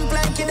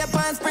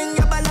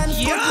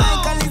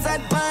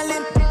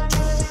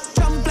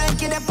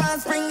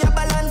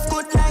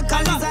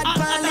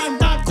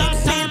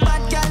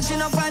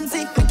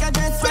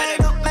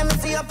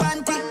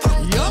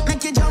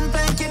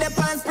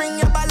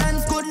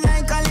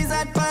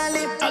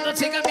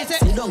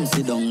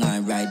Sit down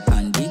and ride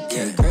pandic.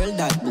 Hey, girl,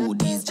 that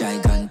booty's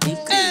gigantic.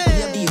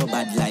 Baby, you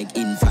bad like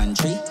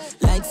infantry.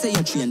 Like say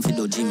you train for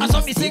the gym.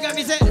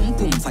 Boom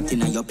boom fat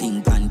inna your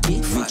pink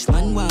panty. Rich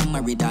man want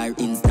married her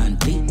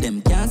instantly.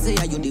 Them can't say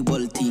you the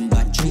whole team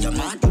battery. You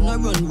no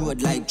run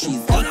road like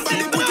cheese.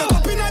 Everybody put your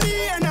cup inna the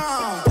air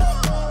now.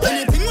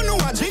 Anything we know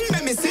a drink,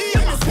 let me see.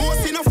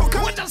 Most no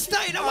fucker. What a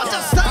style, what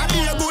a style. I be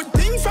a good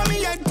thing from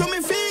me head to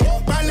me feet.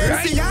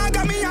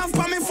 Balenciaga me have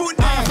for me foot.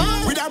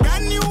 With a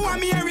brand new one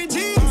me every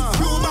jeans.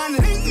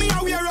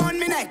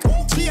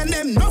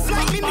 Them nuff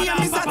like me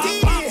name is a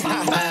T.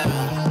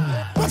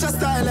 Watch a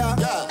styler,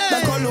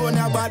 the cologne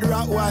a bad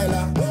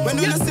Rottweiler. When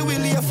you see we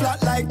lay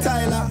flat like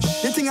Tyler,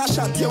 the thing I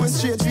shot you with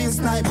straight real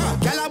sniper.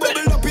 Gyal a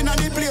bubble up inna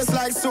the place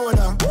like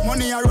soda.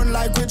 Money a run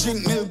like we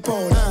drink milk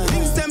powder.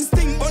 Things them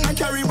stink but not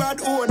carry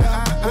bad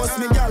odor. Boss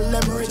me gyal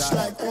them rich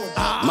like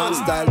man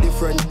style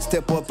different,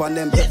 step up on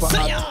them pepper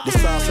hot. The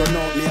sauce run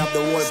out, me have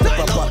the whole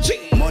pepper pot.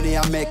 Money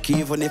I make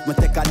even if me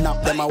take a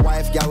nap. Then my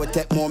wife girl will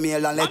take more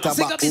meal and let her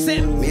back.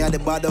 Me and the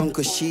bad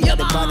uncle, she and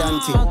the bad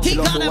auntie. She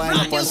love to wind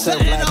up herself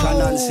like a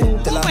Nancy.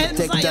 Tell her to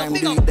take time,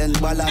 do it then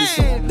balance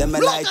it. Then me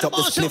light up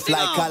the spliff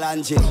like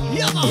Kalanji.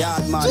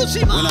 Yard man,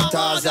 we not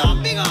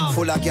Tarzan.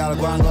 Full of girl,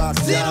 go and go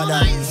ask the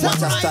other.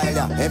 What a style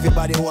that,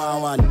 everybody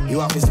want one. You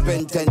have to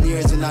spend 10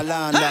 years in a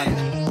London.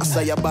 I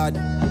say you bad,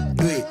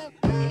 do it.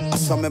 I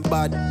saw me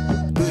bad,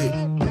 do it.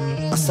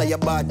 I say you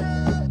bad,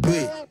 do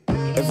it.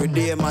 Every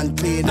day man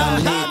clean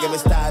and neat. Give me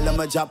style and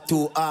my job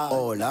too hard.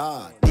 Oh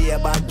Lord, be a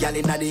bad gal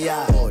inna the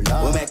yard. Oh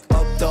Lord, we make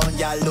uptown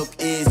gal look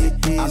easy.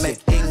 I make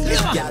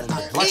English gal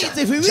watch out.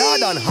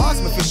 Jordan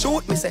ask me fi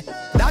shoot me say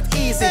that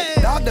easy.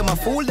 Dog them a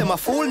fool,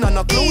 none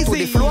a clue to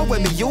the floor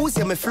when me use.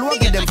 Yeah me flow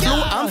with them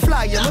flow. I'm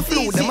fly, yeah me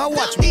flew. Them a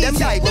watch me, them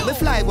die when me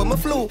fly when me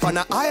flew. On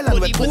an island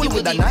we cool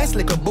with a nice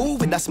little boo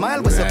with a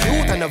smile with so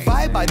cute and a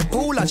vibe by the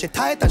pool and she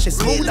tight and she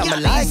smooth. I'm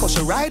a like how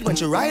she ride when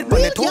she ride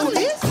when they told.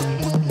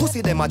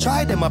 Pussy them a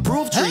try, them a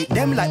prove. Treat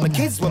them like my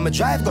kids when me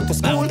drive go to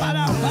school.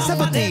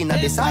 17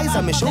 at the size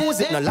of me shoes.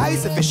 It no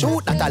lies if you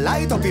shoot that I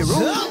light up your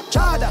room.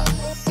 Chada,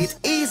 it's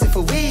easy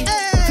for we.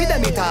 Feed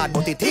them it hard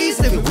but it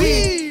easy for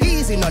we.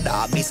 Easy no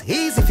dog, it's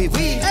easy for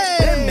we.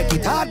 Them make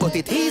it hard but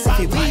it easy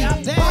for we.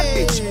 Bad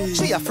bitch,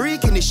 she a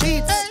freak in the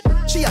sheets.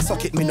 She a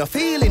suck it, me no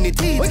feel in the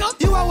teeth.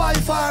 You a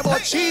wildfire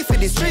but she for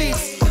the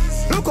streets.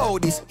 Look how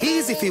this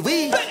easy for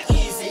we.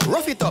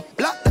 Rough it up,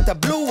 black that a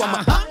blue. I'm a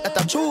hot that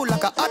a true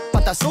like a hot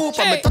pot of soup.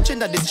 I'm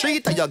touching at the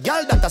street and your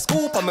girl that a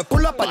scoop. I'm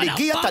pull up at the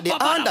gate at the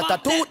hand that a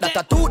toot, that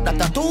a toot,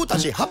 that a toot.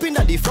 And she hopping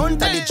at the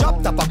front and the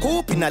drop top a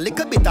coupe in a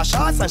little bit of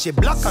shots. And she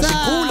black and she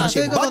cool and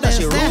she bad and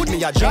she rude.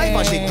 Me a drive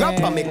and she grab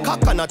and me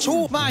cock and a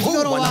chew. まあ日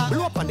頃は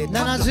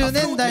70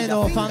年代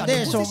のファン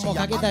デーションも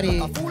かけた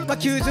り、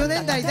90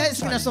年代大好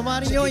きな人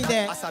周りに多いん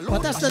で、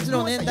私たち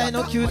の年代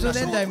の90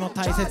年代も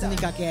大切に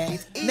かけ、ね、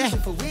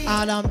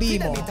R&B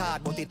もヒ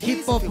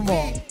ップホップ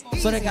も、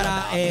それか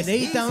ら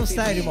レイタウンス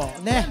タイルも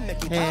ね、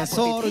ソ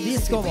ソウルディ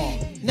スコも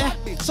ね、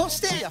そ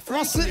して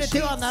忘れて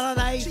はなら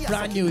ないブ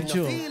ランニューチ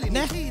ューン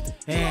ね、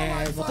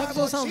もう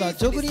TAKU-ZOサウンドは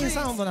ジョグリン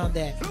サウンドなん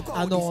で、ジ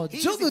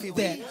ョグっ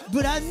て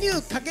ブランニュ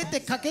ーかけて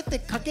かけて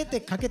かけ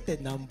てかけて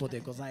なんぼで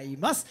ござい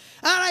ます。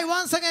 Alright,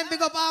 once again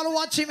big up all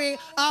watching me,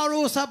 all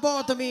who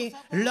support me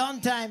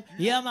long time.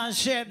 Yeah man,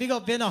 share big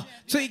up, you know,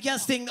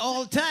 tweetcasting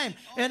all time,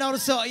 and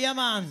also yeah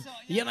man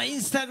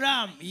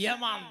Instagram, yeah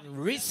man,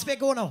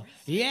 respect uno,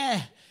 yeah.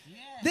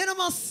 での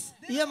ます、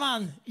yeah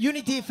man,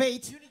 Unity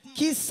Fate、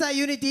喫茶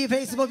ユニティフ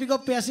ェイスもビッグアッ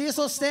プやし、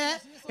そし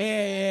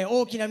て、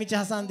大きな道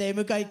挟んで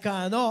向かい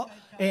側の、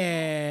バ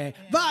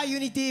ーユ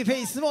ニティフェ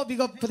イスもビッ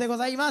グアップでご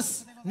ざいま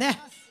す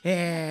ね。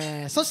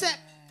そして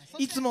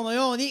いつもの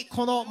ように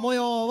この模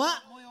様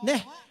は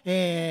ね、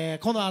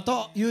この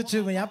後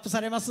YouTube にアップさ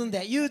れますん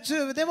で、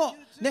 YouTube でも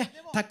ね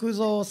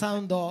TAKU-ZOサ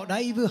ウンドラ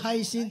イブ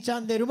配信チャ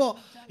ンネルも、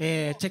チ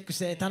ェックし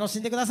て楽し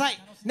んでください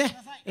ね。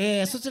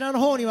そちらの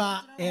方に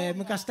は、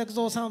昔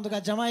TAKU-ZOサウンド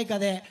がジャマイカ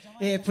で、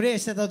プレイ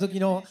してた時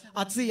の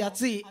熱い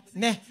熱い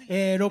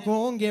ね、録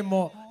音音源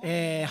も、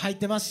入っ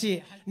てます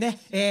しね、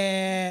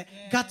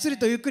がっつり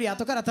とゆっくり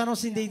後から楽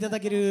しんでいただ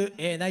ける、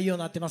内容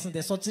になってますん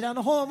で、そちら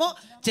の方も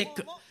チェッ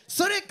ク。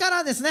それか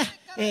らですね、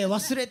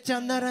忘れち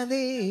ゃなら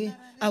ねえ、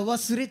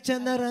忘れちゃ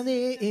ならね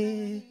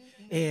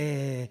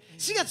え、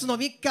4月の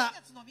3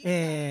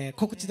日、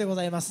告知でご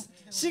ざいます。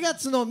4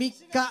月の3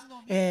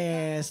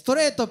日、スト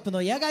レートップ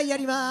の野外や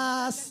り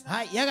ます。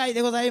はい、野外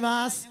でござい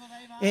ます。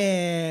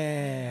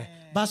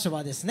場所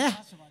はですね、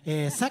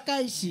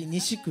堺市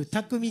西区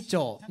匠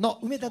町の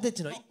埋め立て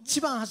地の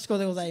一番端っこ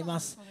でございま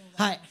す。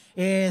はい、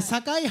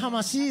堺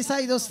浜シーサ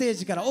イドステー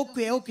ジから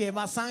奥へ奥へ、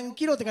まあ3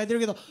キロって書いてる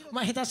けど、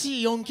まあ下手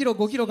しい4キロ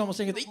5キロかもし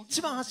れんけど、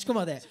一番端っこ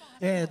まで、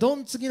ど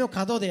んつぎの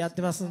角でやっ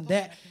てますん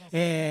で、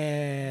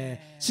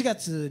4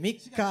月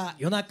3日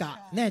夜中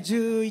ね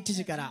11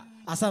時から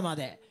朝ま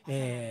で、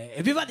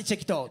エビバディチェ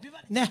キト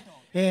ね、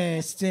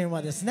出演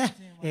はですね、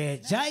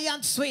ジャイア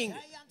ントスイング、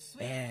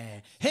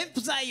ヘンプ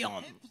ザイオ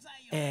ン、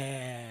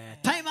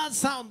タイマーズ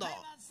サウンド、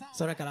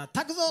それから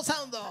TAKU-ZO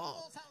サウンド、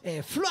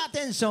フルア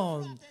テンシ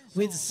ョン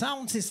with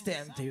sound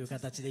system という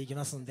形でいき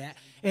ますんで、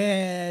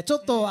ちょ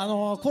っと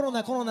コロ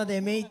ナ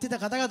で目いってた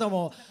方々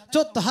もち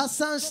ょっと発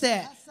散し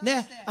て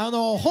ね、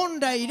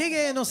本来レゲ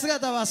エの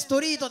姿はスト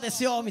リートで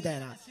すよみたい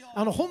な、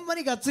ほんま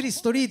にがっつり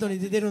ストリートに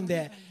出てるん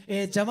で、ジ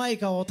ャマイ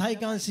カを体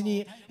感し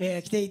に、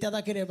来ていた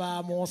だけれ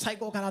ばもう最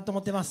高かなと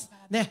思ってます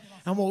ね。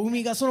もう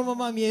海がそのま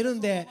ま見える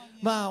んで、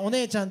まあお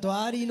姉ちゃんと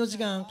アーリーの時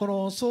間こ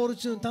のソウル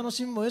チューン楽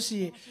しみもよ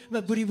し、ま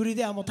あ、ブリブリ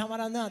ではもうたま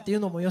らんなってい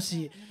うのもよ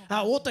し、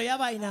音や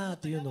ばいなっ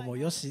ていうのも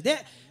よしで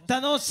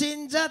楽し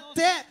んじゃっ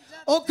て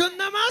おくん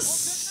なま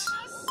す。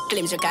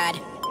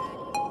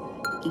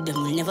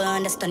Them will never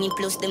understand it,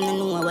 plus them don't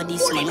know what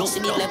this man. Used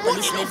to be like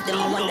police left them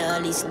on wonder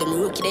all this.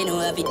 Them rookie they know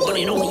have it, don't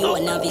know you a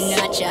novice.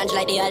 Not charge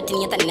like the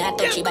alternator, not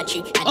touchy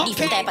battery. A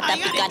different type of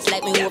topic, cats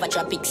like me over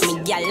tropics. Me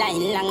gal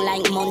line long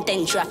like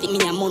mountain traffic. Me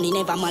a money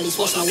never malice,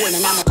 was no one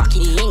and I'm a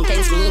pocket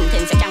intense. Me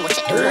intense, I can't go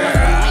check the road.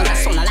 Mine a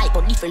sound alike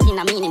but different in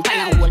a meaning.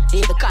 Pan a hole,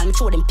 they be call me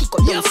throw them pick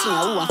up them sing a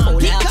who and foul.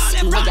 Me a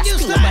spin up but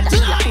I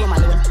feel like home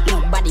alone.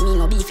 Nobody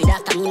me no beefy,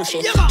 that I me no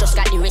shit. Just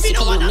got the recipe,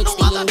 no mix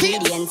the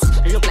ingredients.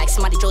 Look like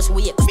somebody just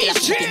wait,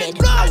 still a bed.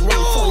 I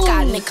run phone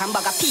call, make a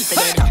bag of people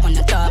dead. On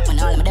the top, when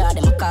all my dad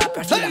them a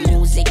corporate. Feel the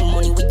music,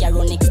 money with your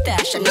own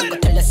extortion. Never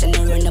tell us and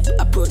run up,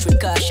 approach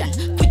with caution.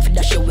 Quick for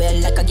dash your well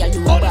like a girl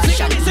you a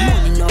passion.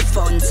 Money no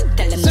funds,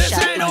 tell them to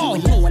shot man.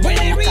 When no one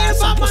in the car,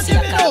 some pussy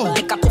a car.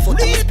 Make a puff out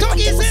of my spit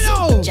and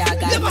them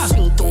jagger.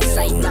 Swing two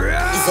sides.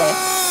 Is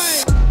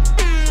it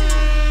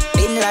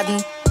Bin Laden,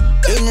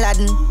 Bin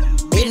Laden,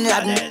 Bin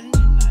Laden,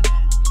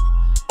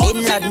 Bin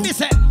Laden,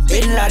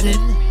 Bin Laden,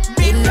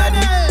 Bin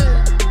Laden,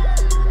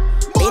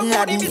 Bin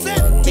Laden,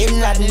 Bin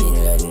Laden,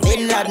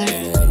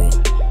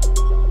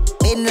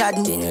 Bin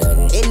Laden,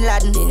 Bin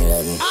Laden, Bin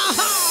Laden.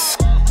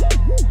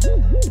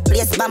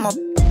 Place bomb up,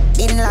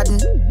 Bin Laden,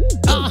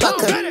 big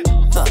buckle.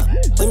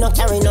 We no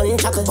carry none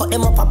chuckle, but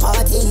them up a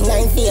party.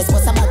 9 face,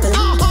 what's a battle?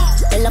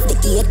 I love the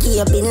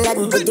AK, Bin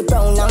Laden with the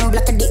brown and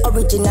black of the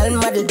original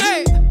model.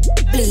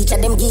 Bleach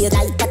and them gear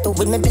like tattoo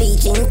with me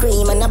bleaching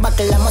cream and a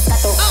buckle of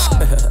Moscato.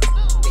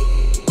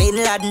 Bin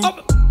Laden,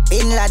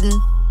 Bin Laden,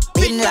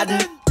 Bin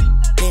Laden.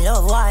 Me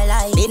love war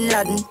like Bin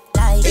Laden,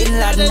 like Bin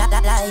Laden,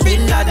 like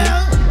Bin Laden.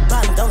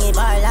 Bang down a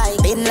bar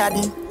like Bin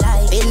Laden,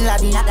 like Bin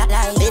Laden,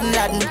 like Bin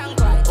Laden.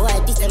 Boy,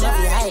 this them of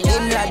the high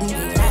Bin Laden,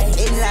 like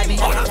Bin Laden.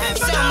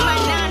 Some man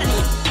nana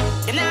name,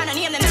 them nana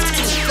name them nana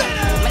name.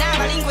 Me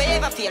never link we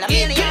ever feel, I'm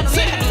really on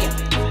the name.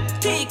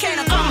 TK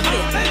no come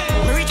play,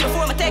 me reach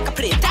before me take a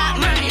play. Top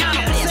man in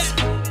my place.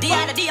 The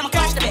other day I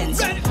crash the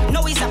Benz.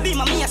 No it's a beam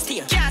on me a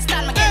steer. Can't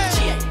stand my get the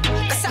chair.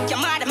 Cause suck your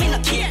mother, me no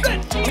care.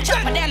 Me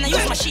chop my damn, I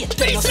use my shit.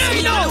 No see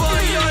me no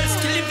warriors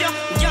still live ya.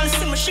 Y'all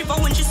see me shiver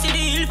when she see the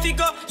hill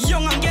figure.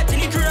 Young and getting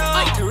it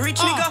right.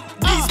 Rich nigga,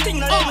 these things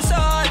no let me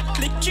side.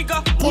 Click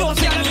trigger. No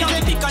see me have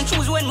to pick and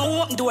choose when me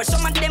open doors.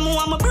 Some of them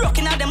want me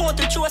broken out them out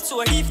to choose. So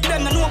if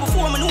them no know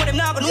before me know them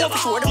now gonna know for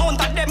sure. The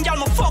amount of them y'all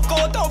me fuck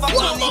out over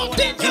me.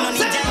 You no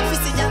need time to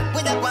see ya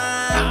with a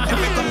one.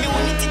 Every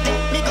community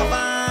take me go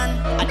on.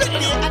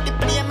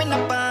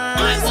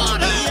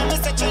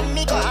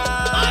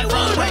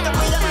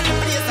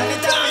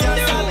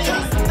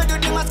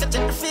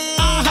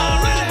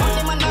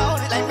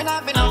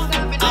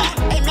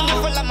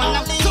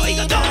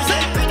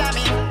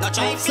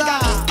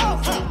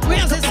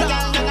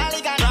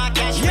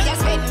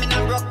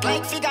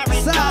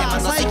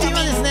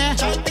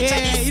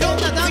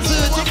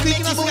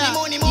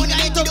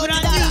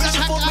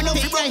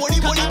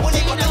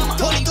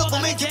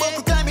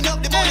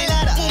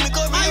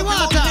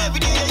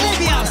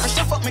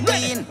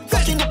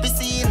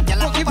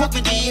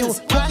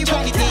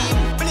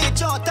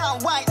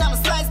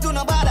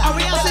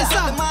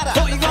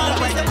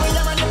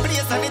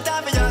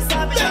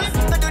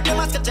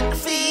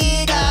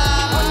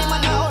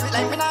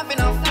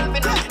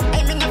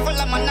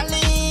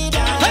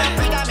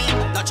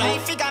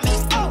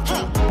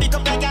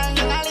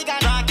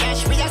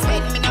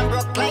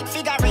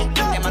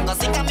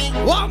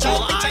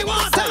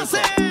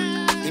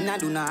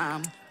 new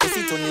norm.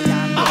 Pussy to me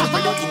and go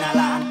for duck in a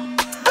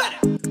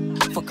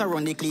land. Fuck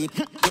around the clip,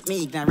 get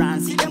me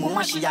ignorant. See them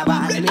woman she a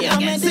bad. I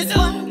made this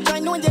one, try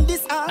knowing them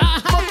this all.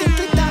 Fucking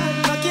click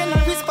down, not getting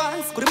no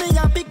response. Could me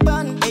a big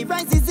band, hey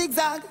rise is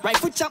zigzag. Right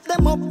foot chop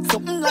them up,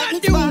 something like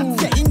it's bad.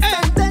 Say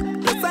instant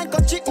dead, just like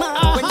a chick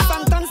man. When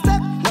Santan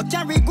step, not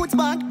carry goods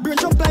bag. Brain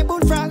jump like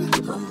bullfrog.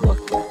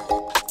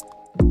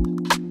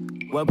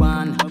 Well,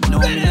 man, no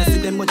me no see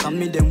them, but I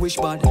me them wish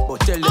bad. But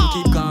tell them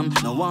keep calm,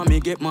 no want me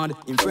get mad.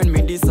 Him friend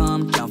me this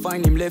arm, can't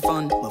find him left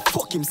hand. But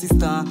fuck him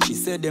sister, she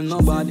said them no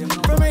bad.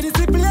 From where this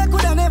play, I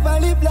coulda never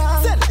live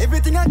long. Said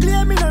everything I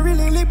clear, me no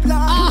really lip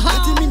long.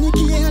 30 minute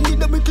key and the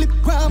double clip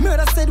gram.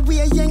 Murder said we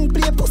a young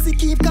play, pussy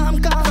keep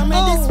calm. From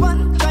where this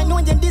one, try know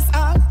them this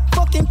all.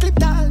 Fucking clip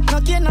tall,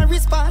 not getting no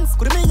response.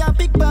 Could me a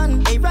big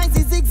band, hey rise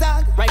is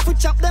zigzag. Right foot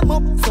chop them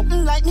up,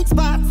 something like Nick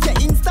spots. Yeah,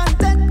 instant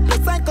dead,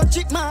 plus like a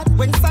chick mad.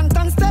 When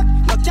Santan step,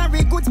 not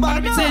carry goods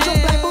bag. So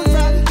jump like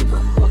bullfrog.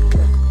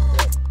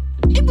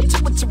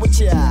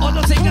 Oh,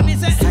 don't take a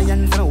miss. Science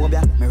and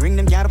Obia, me ring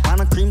them car up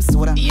on a cream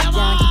soda. Yeah,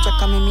 man. Can't keep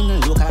track of me, me no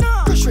local.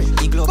 Push it,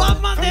 big global.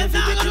 Come on, them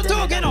now gonna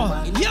talk, you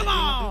know. Yeah,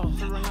 man.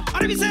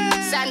 What do we say?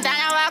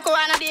 Santana walk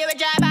on a day with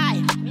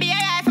drive-by. Be a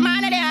life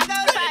man, and they a go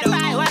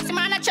fight. Watch the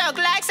man a choke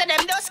like so them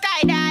do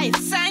skydive.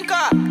 Sank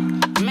up.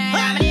 Man,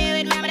 I'm a day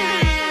with me, I'm a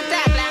day.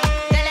 Tap lang.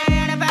 Tell them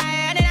you're the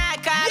fire, and then I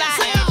call back.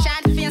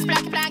 Chant to feel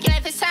splacky, placky,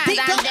 life is sad. I'm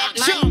dead,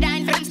 man.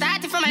 Dying for them,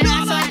 starting for my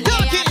last one.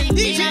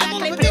 DJ,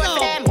 I'm gonna play for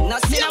them. No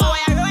sin, boy,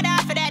 I rode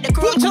off for that. The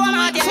crew to them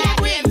out, yeah.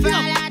 Fall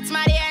out,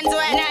 my hands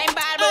when I'm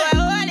bad, boy.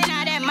 Holding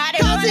on them, mad,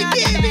 they hold on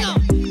to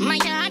them. My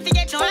can't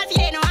forget, no half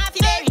day, no half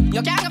day.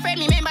 You can't afraid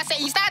me, remember, say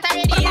you start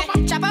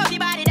already. Chop out the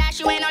body that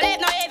you ain't no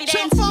left, no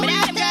evidence. But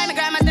I them girl, my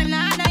grandma's them,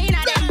 nah, no in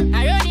a them.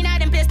 I run in a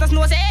them place, just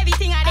know say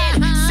everything I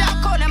did. So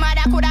cold, no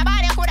matter, coulda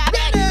bad, coulda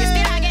bad. You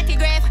still a get the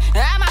grave,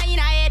 I'm a in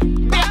a head.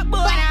 Broke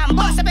boy, and I'm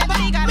bust up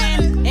every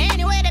ligament.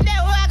 Anyway, them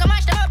there, I go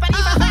mash them up, and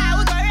if I fall,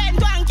 we go rent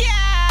one kill.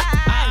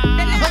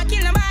 Them never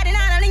kill nobody,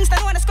 now the links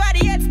don't want to squad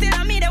yet, still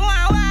on me, they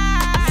want war.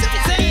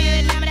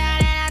 I'm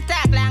down and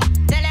attack long.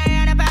 Tell them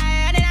you're the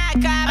fire, then I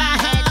call back.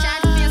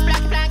 Headshot, face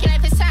black, black,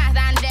 life is sad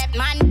and death.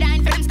 Man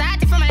dying for them,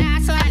 starting from my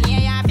last one.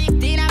 Yeah,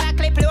 15, I'm a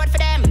clip load for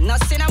them. No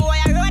sin, a boy,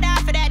 I rode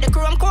off for that. The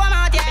chrome come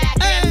out, yeah. Black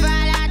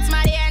fall out,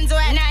 my hands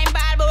when I'm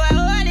bad, boy,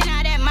 holding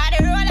on them. Mad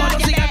roll out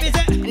your bed.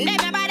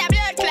 Never by the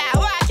blood clot.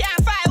 Oh, I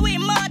can't fight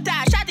with motor.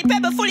 Shot the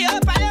pepper fully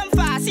up and them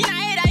fast. In a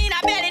head or in a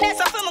belly, that's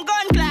off from a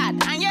gun clot.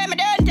 And yeah, me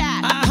done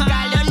that.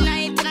 Girl done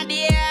night in a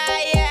day,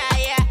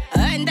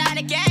 yeah. Under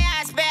the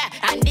chaos bear.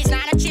 And this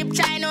not a chip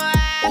China.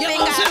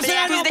 Finger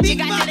black, the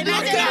chicken to the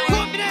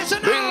middle.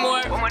 Bring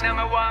more. Woman, I'm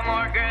a want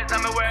more girls,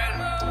 I'm a world.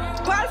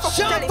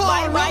 Shop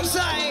for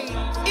outside.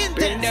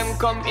 Bring them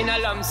come in a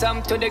lump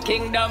sum to the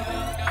kingdom.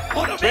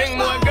 Bring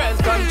more girls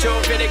come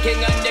through for the king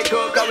and the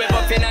cook. We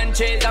puffing and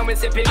chase and we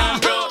sipping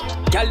and bro.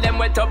 Girl them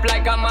wet up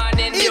like a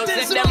morning. You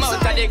slip them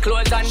out of the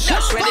clothes and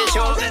dash with the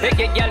show. Make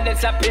a girl they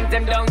slapping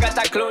them down, got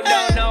a clue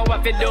down. Know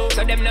what to do,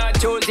 so them not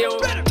choose you.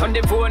 Turn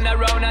the phone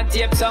around and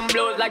tape some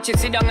blows like she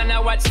sit down and I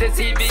watch the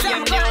CBM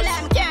Some call news.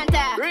 them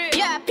canter.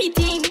 Yeah,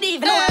 pity him,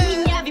 leave. No, I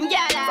mean, have him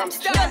gala.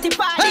 Dirty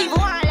party,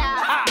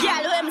 walla.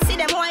 Girl, when me see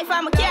them wife,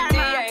 I'm a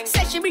camera.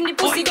 Say she bring the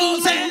pussy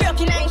deep and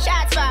broken 9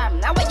 shots, fam.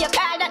 Now what you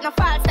call that, no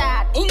false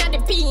start. Inna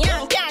the P,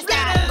 young can't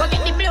start. Go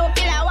get the blue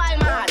pill at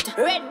Walmart.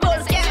 Red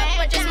Bulls, can't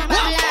purchase my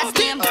last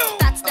name.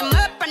 Touch them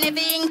up on the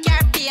vein,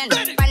 carpin.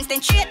 Pants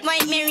then straight,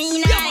 white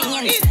marina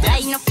onions.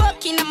 Like no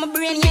fucking, I'm a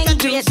brain, young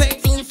grace.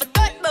 Feel for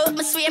thought, but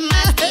my swear,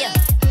 my feel.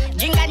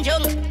 Drink and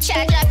junk,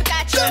 charge up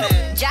Pikachu.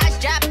 Josh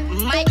drop,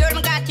 my girl,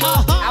 me got you.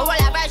 I will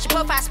have a ship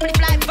up, I split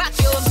like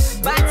vacuum.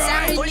 Bad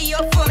sound, pull you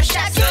up for me,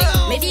 shot you.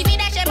 Maybe me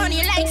dash your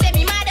money like say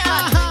me mother.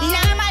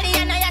 Normally,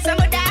 I know you're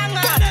some dang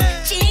up.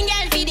 Chilling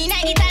girl, feeding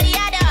night, Italy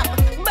up.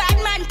 Bad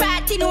man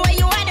party, know where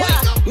you are.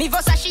 Me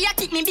vosa, she a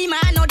kick me, be my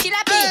no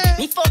tilapy.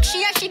 Me fuck,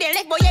 she a she the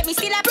left, boy, yet me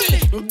still happy.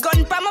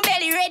 Gun pa my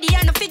belly, ready,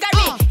 and no figure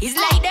me. It's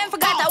like them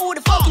forgot who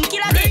the fucking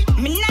killer be.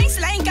 Me nice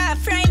like a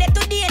Friday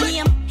today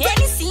name.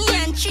 Hennessy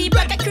and cheap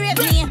like a crave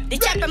name. The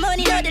chopper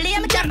money, no delay,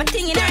 me chop a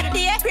thing in the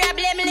day.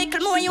 Problem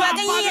little more, you are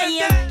gonna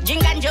hear.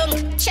 Drink and junk,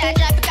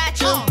 charge up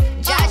Pikachu.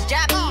 Josh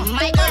drop,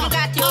 my girl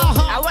got you.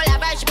 I will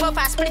have a ship off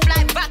a split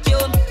like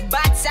vacuum.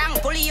 Bad song,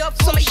 pull you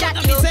up, so me shot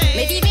you.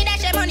 Maybe me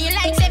dash your money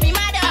like say me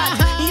mother.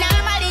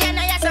 Normally I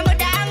know you're some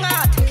dang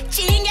out.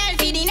 Chilling girl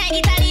feeding night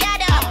Italy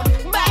up.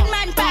 Bad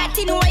man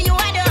party, know where you are.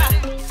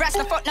 Frost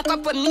no fuck no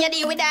cup with me, I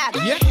deal with that.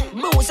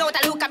 Booze out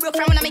a look, I broke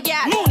from one of me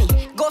girl. Money,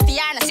 go for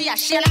ya, see a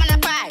shell, I'm on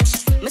a pipe.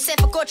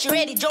 Myself a coach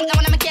ready, jump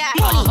down on my car.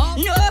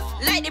 Money, no,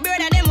 like the bird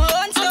of them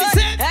own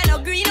stone. I know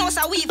greenhouse,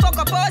 a we fuck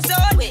up our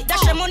zone.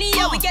 Dash your money,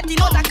 yeah, we getting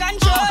out of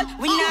control.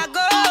 We not go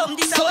home,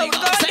 this how we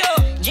go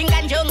do. Drink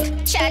and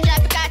junk, charge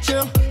up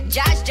Pikachu.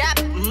 Josh drop,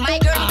 my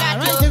girl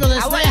got you.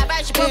 I will have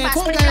a ship up a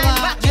split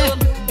like vacuum.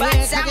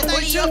 Bad sound,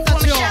 pull you up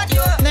from a shot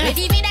you.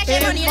 Maybe me dash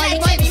your money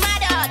like say me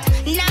mad out.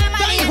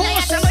 Normally I know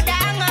you're some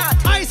dang out.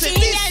 I said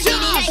this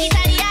charge.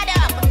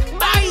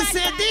 I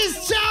said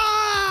this charge.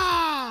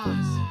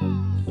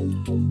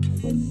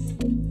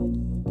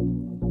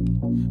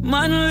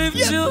 Man live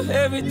through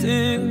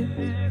everything.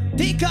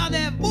 Think of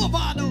them, move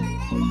on.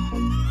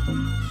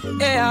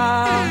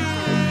 Yeah.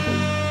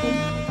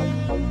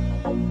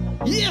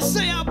 Yes,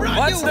 I am brand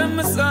Watch new. them,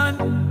 my son.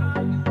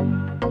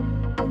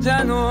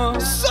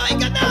 Jano.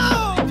 Psycho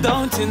now.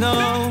 Don't you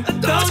know?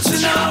 Don't you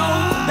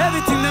know?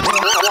 Everything them.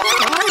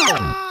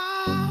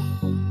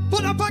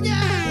 Put up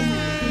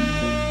again.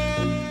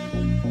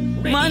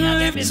 Man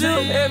live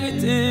through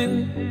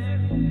everything.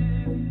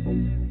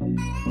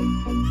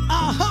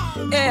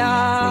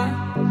 Yeah.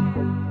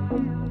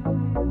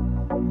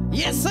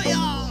 Yes, I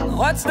am.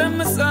 Watch them,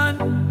 my son.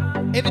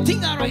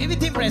 Everything alright,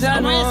 everything press.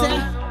 Don't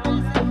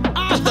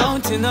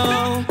you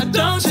know?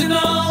 Don't you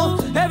know?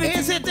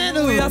 Everything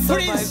we are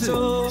survived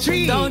to.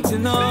 Don't you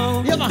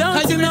know?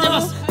 Don't you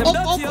know?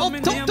 Don't you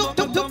know?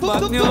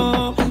 Don't you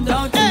know?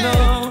 Don't you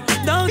know?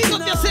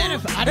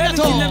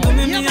 Everything them do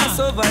me I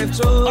survive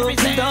through.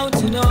 Don't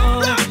you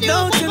know?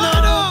 Don't you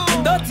know?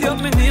 Don't you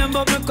me name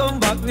but me come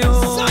back new.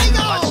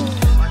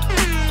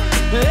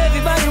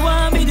 Everybody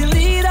want me the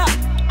leader.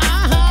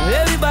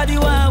 Everybody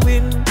want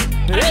win.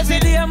 Every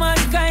day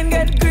mankind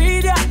get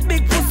greedy.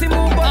 Big pussy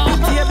move but the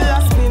table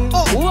a spin.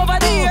 Over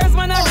the years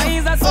man I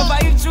rise and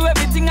survive through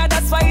everything and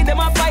that's why them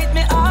a fight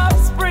me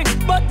offspring.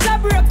 But I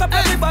break up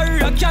every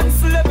barrier,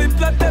 cancel every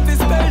plot, every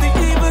spell the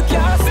evil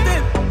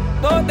casting.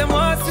 But them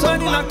want see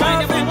man in a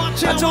coffin.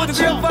 I show the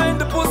grapevine,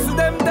 the pussy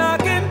them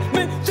talking.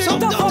 Me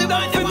think tough up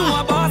them fi know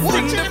about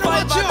sing. The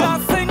fight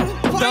back sing.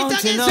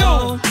 Don't you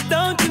know?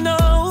 Don't you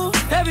know?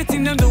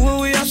 Everything them do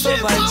we are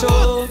survive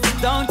through.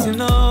 Don't you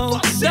know?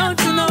 Don't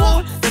you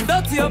know? Them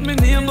dirty up me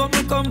name but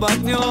me come back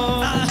new.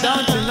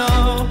 Don't you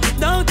know?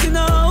 Don't you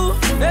know?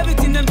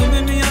 Everything them do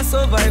me I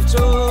survive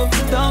through.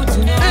 Don't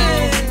you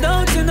know?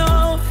 Don't you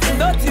know?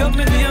 Dirty up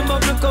me name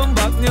but me come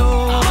back new.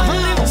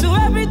 I live through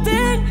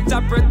everything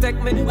to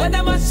protect me when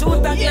them a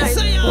shoot at night.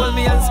 Hold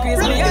me and squeeze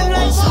me and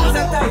like shoes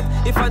at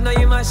tight. If I know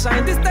you must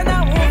shine, this then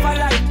I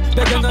overlight.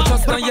 Better not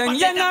trust no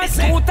young or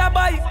scooter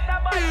bike.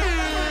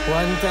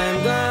 One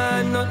time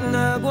gone, nothing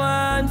a go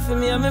on for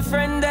me and my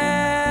friend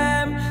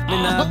them. Me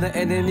not have no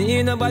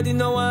enemy, nobody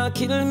no one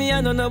kill me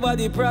and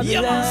nobody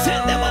problem.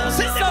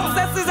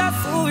 Success is a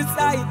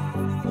suicide.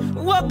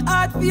 Work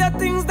hard for your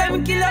things,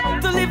 them kill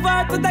up to live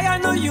hard to die. I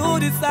know you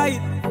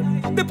decide.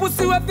 The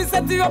pussy where we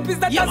set you up is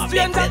that a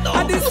stranger,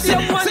 and the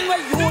same one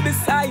where you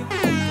decide.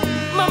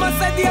 Mama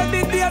said there'll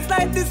be days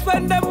like this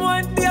when them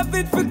want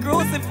David for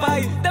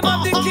crucify. Them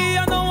have the key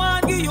and no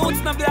one give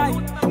youths no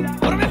blind.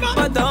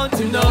 But don't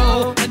you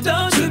know?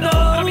 Don't you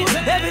know?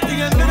 Everything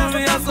you do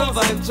me I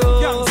survive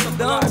through.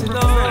 Don't you know?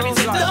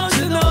 Don't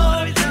you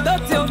know?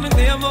 Don't tell me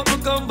name up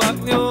and come back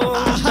new.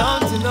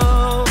 Don't you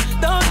know?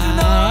 Don't you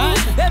know?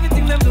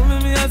 Everything them do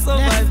me I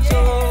survive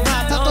through.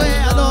 たとえ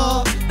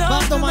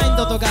バッドマイン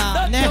ドと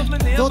かね、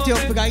ドティオ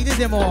ップがいる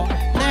でも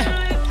ね、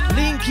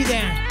臨機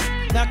で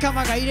仲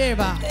間がいれ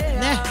ば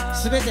ね、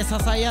全て支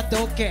え合って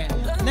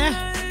OK ね、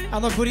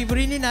ブリブ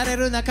リになれ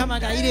る仲間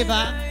がいれ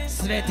ば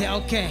全て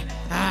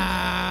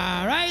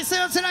OK。Right,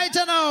 so tonight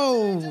I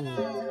know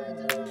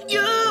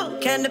you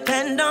can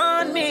depend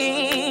on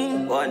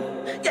me. One,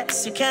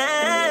 yes you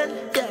can.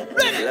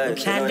 Yeah, you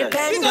can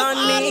depend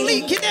on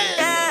me.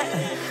 Yeah,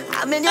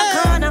 I'm in your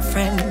corner,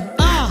 friend.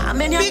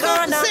 I'm in your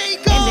corner.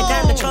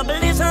 Anytime the trouble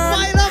is on,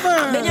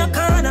 I'm in your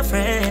corner,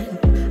 friend.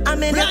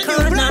 I'm in your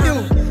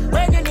corner.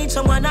 When you need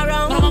someone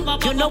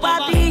around, you know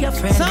I'll be your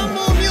friend.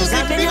 'Cause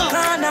I'm in your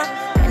corner.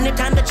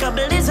 Anytime the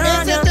trouble is on,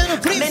 I'm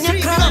in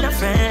your corner,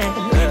 friend.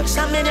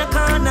 I'm in your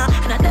corner,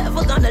 and I'm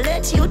never gonna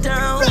let you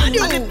down. And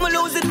if me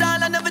lose it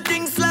all and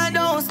everything slide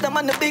down, stand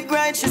on the big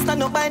ride, she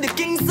stand up by the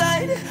king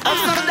side. I'm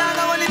some dog,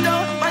 I want it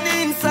down on the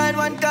inside.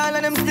 One call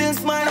and them still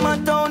smile, I'm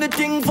on town, the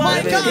thing for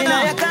it. In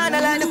your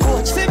corner like the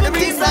coach, the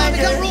inside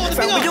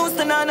from we used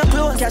to know no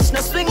clothes, catch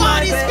no swing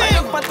my way. I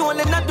up my toll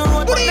and not the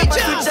road, but never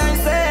switch and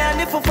say.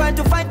 And if we fight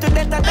to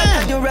death,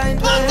 that's the right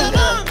way.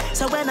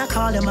 So when I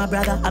call you my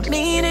brother, I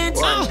mean it.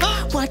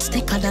 What's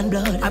thicker than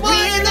blood? I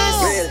mean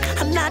this.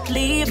 I'm not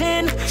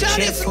leaving.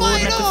 Share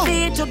food, make we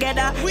feed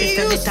together. If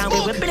every time we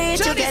will bleed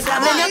together.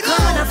 I'm in your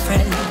corner,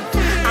 friend.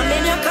 I'm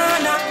in your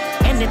corner.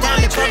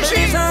 Anytime the trouble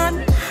is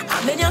on,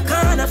 I'm in your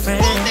corner,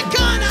 friend.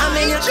 I'm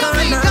in your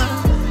corner.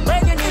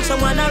 When you need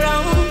someone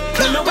around,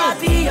 you know I'll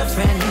be your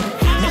friend.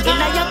 I'm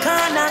in your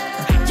corner.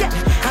 Yeah,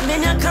 I'm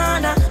in your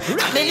corner.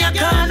 I'm in your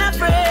corner,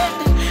 friend.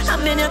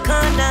 I'm in your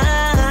corner.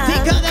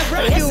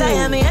 Yes I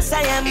am, yes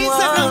I am.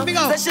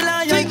 Special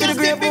on you, get a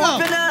grip,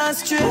 open a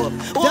strip.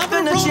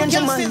 Open a change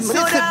your mind, me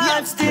know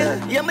that still.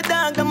 Yeah, my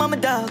dog, I'm my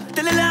dog,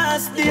 till the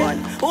last day.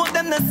 Hope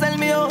them not sell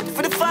me out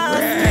for the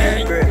fast.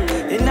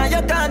 Inna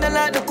your corner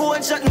like the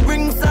cold shot and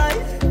ringside.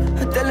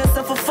 Tell us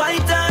if a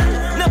fighter.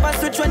 Never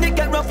switch when it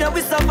get rough, yeah,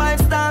 we survive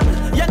storm.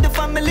 Yeah, the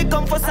family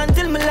come first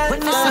until my life.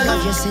 When you say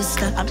love your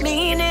sister, I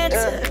mean it.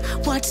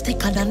 What's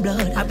thicker than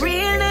blood? I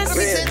realness.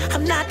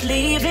 I'm not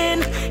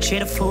leaving. Share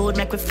the food,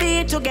 make we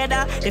feed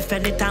together. If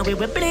anytime we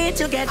will bleed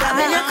together. I'm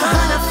in your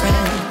corner,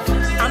 friend.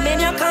 I'm in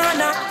your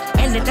corner.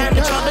 Anytime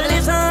the trouble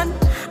is on,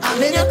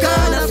 I'm in your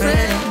corner,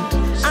 friend.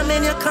 I'm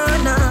in your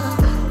corner.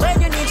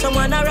 When you need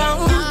someone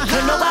around,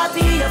 you know I'll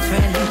be your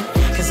friend.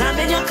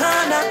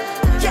 corner.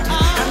 Yeah,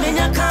 I'm in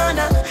your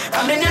corner.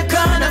 I'm in your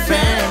corner,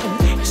 friend.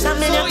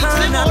 I'm in your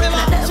corner.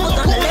 Never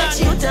gonna let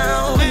you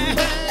down.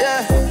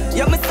 Yeah,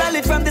 you're me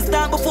solid from the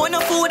start before no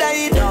food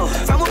I eat.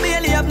 From a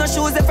belly have no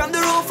shoes and from the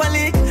roof I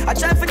leak. I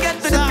try to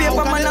get to the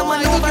paper man I'm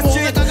on over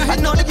street. I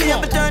know the game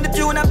but turn the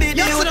tune I beat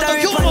the youth I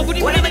rip.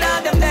 Whenever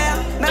I them there,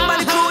 remember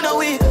the crew no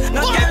we.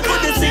 No girl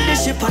couldn't see the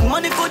ship and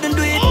money couldn't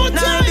do it.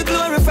 Now the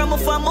glory from a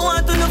farm, I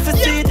want to know for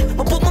street.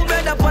 I put my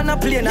bed up on a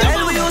plane, I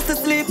hell we used to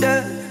sleep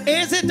there.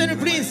 Is it the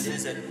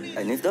Prince?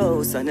 And if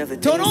those I never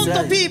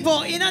Toronto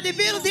people in the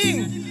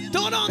building.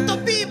 Toronto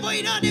people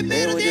in the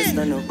building.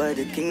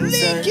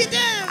 Link it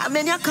down. I'm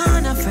in your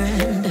corner,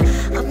 friend.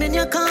 I'm in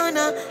your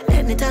corner.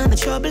 Anytime the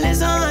trouble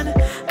is on,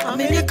 I'm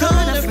in your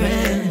corner,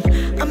 friend.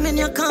 I'm in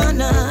your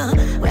corner.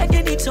 When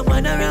you need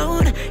someone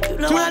around, you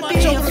know I'll be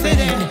your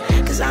friend.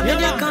 Cause I'm in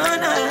your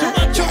corner.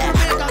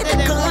 I'm in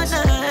your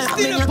corner. I'm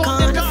in your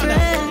corner,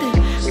 friend.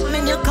 I'm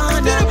in your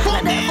corner.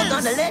 I'm never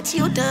gonna let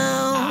you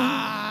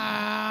down.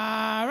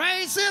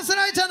 Right, since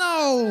right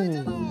now.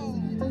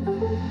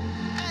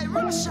 Hey,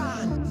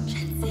 Roshan.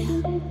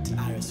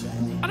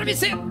 Let me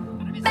see.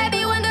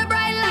 Baby, when the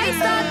bright lights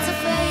start to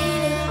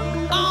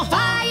fade,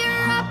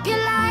 fire up your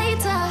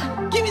lighter.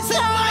 Give me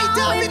some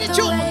lighter, in the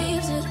job.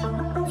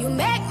 You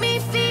make me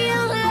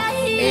feel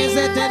like. Is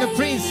it the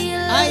Prince?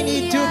 I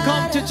need to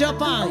come to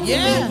Japan.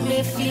 Yeah. You make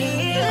me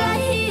feel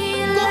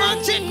like. Come on,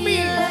 check me.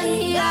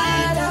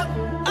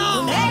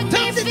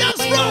 Tap the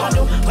dance floor.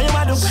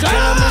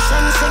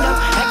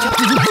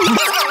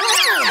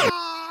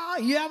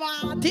 Yeah,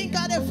 man. Think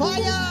of the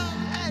fire.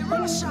 Hey,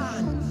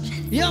 Roshan.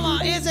 いやまあ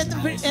AZ&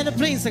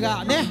 プリンス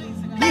がね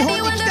日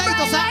本に来たい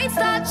とさ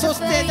そし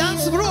てダン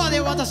スフロアで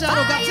私がっ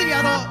つりダ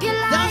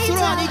ンスフ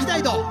ロアに行きた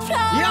いとい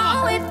や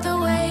まあ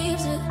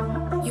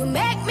You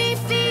make me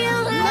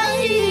feel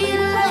like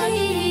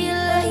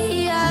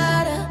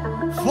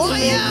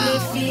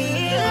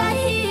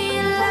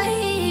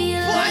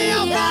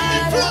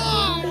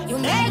You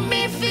make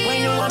me feel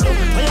when you want to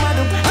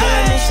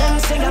permission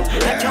sing up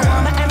like your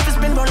mama and fist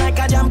been like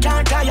a jam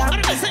can't tire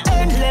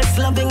endless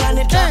loving and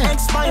it can't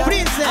expire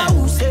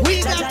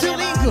We got to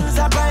link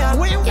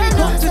when we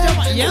come to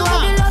Japan やま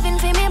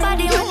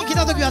日本来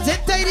た時は絶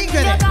対リンク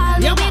やで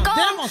やま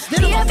出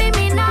るもん Of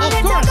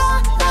course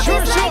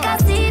Sure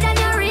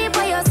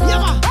や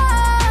ま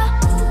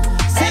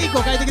セイ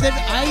コ書いてきてる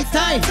会い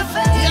たいや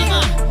ま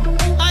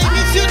I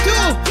miss you too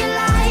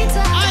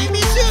I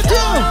miss you too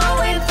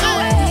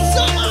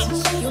So much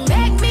You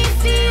make me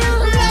feel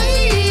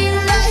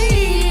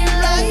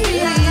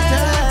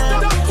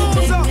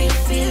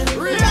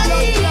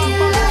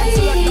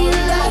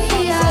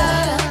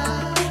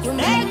You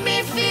make me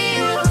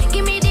feel.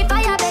 Give me the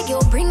fire, beg you,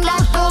 bring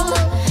that home.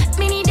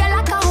 Me need you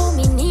like a home,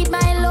 me need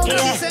my love.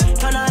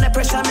 Turn on the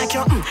pressure, make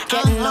you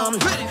get numb.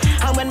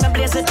 And when me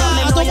blaze it up,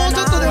 me know you're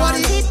not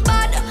It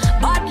bad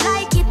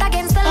like it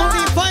against the law.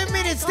 Only 5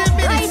 minutes, 10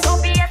 minutes.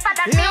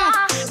 Yeah.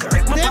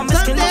 Correct my promise,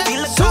 still I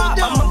feel the top.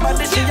 I'm a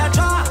body, she a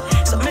draw.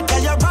 So me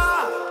tell you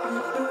raw.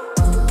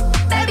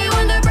 Baby,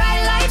 when the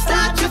bright lights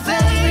start to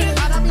fade,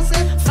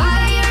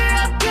 fire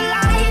up your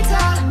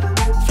lighter,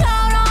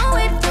 float on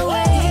with the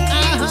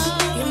waves.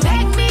 You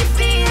make me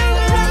feel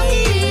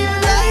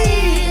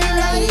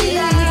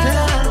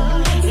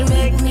You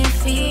make me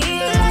feel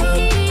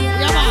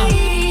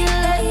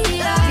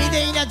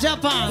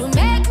Japan. You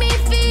make me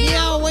feel.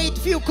 Yeah, wait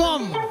if you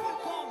come.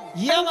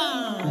 Yeah,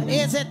 man.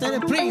 AZ&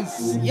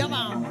 Prince. Yeah,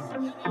 man.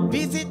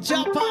 Visit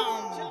Japan.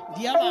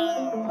 Yeah,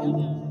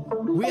 man.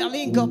 We'll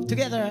link up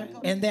together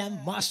and then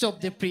mash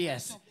up the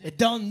place.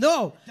 Don't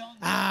know.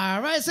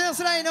 Alright, so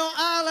right now,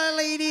 all our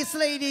ladies,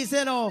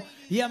 you know.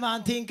 Yeah,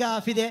 man. Think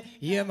of it.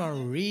 Yeah,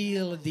 man.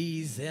 Real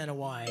D's and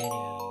wine.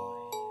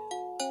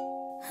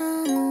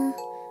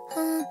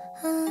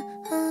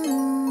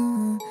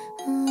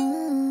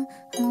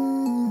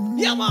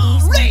 Yeah,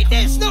 man, read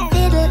this now.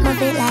 Did it, my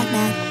feet like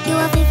that. You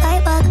have to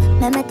fight back,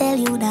 let me tell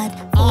you that.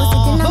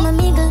 Sitting on my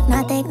mingle,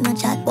 not take no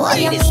chat. Boy,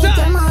 you mean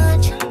too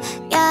much.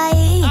 Yeah,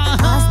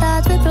 I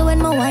start ripple when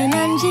my wine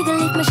and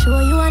jiggle. If me show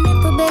you a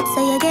nipple bed,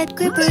 so you get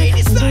crippled.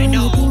 Do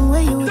anything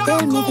where you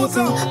tell me to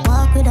do.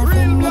 Walk with a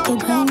friend, make you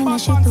grind in a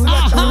shit to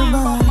that old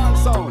boy.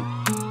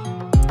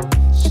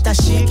 It a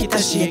shake, it a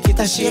shake, it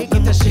a shake,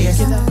 it a shake.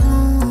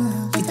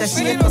 It a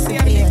shake, it a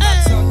shake.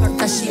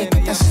 It a shake,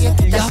 it a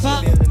shake, it a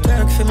shake.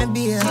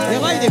 や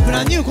ばいで、ブ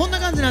ランニューこんな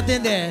感じになって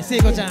んで、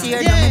聖子ちゃん。イエ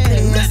ーイ。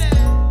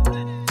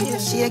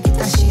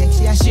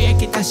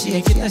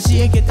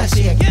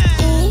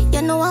You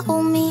know what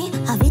on me,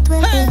 have it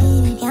well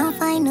ready. Can't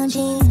find no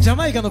jeans. ジャ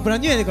マイカのブラ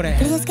ンニューやでこれ。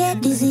 Please get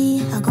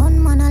dizzy. A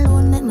gunman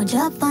alone make my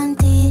job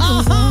panties.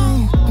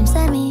 Them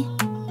say me.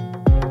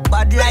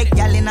 Bad like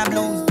gal in a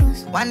blue.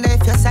 One day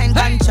if you sign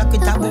contract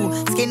with a boo.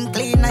 Skin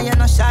clean and you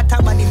no short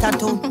a body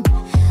tattoo.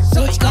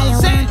 Which guy you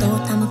want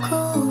out? I'm a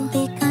cool,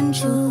 pick and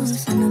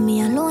choose. I know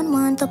me alone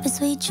want up a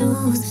sweet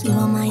juice. You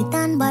are my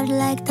tan bad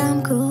like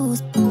Tom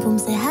Cruise. Boom boom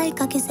say hi,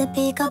 cocky say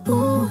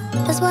peekaboo.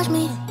 Just watch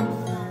me.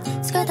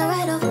 Skirt a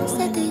ride up,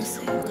 set this.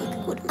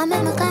 I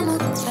make my climb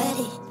up, it's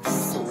ready.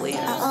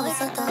 I always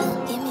so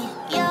tough, give me.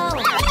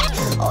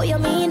 Yo. What you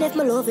mean if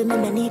me love him,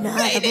 me need no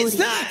other booty.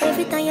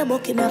 Every time you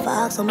book him, I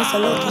ask, so me so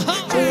lucky.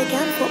 So you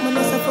can put me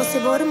no so fussy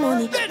about the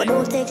money, but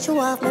don't take you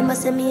off. Me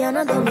must say me and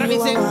a dummy.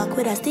 You a walk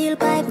with a steel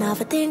pipe, now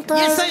for think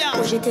twice.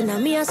 Push it in a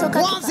me and so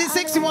cocky. Once it's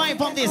sexy wipe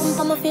on this.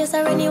 Put my face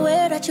or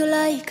anywhere that you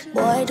like.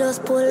 Boy,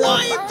 just pull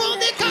up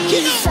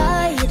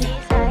inside.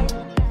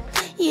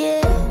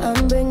 Yeah,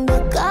 and bring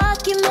the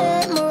cocky,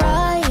 make me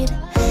ride.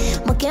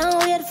 I can't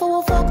wait for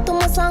a fuck to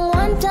my song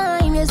one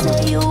time. You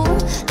say you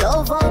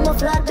love how my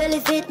flat belly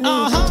fit me.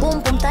 Boom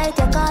boom tight,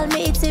 you call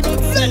me itsy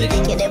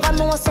bitsy. You never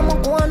know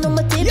someone go on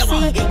my tipsy.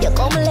 You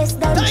come less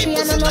than 3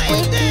 and I'm not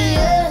quick.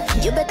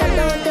 Yeah, you better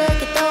don't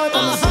take it out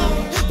on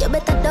me. You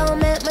better don't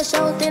make me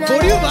shout in a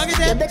race.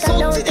 You better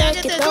don't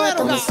take it out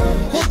on me.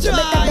 You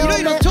better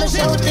don't make me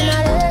shout in a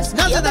race.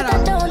 You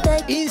better don't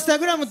take インスタ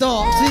グラム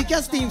とツイキ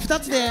ャスティン2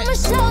つで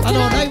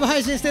ライブ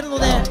配信してるの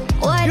で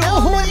両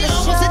方に合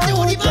わせて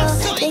おりま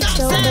す。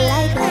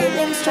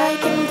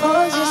Striking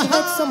poses, she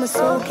gets so much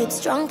soak it.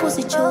 Strong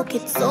pussy choke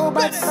it, so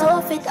bad,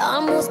 so fit,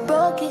 almost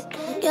broke it.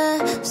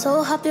 Yeah,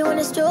 so happy when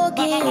it's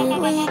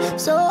stroking. We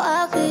so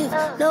active,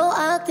 no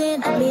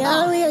acting. Me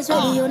always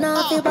ready, you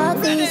not feel back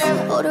this.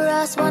 Oh, the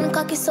last one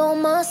cocky so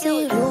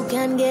massive. You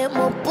can get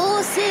more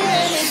pussy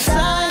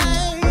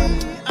anytime.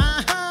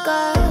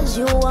 Cause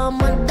you are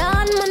my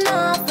dad, my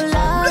not for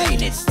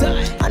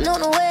life. I don't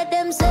know where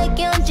them say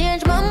can't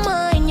change my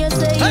mind. You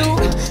say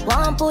you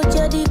want put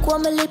your dick where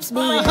my lips be.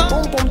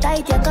 Boom boom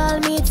tight, you call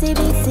me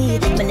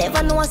TBC. Me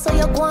never know I saw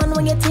you go on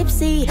when you're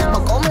tipsy. I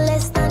come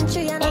less than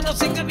 3 and I'm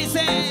think of me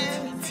say.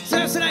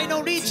 So tonight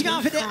no reach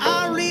out for the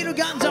all little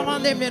ganja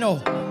man them, you know.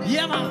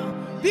 Yeah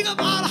man. Big up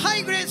all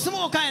high grade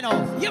smoke, I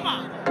know. Yeah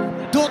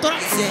man. Don't run.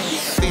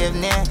 Fave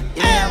near,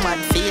 you know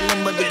I'm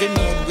feeling, but the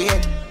grenade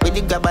great. With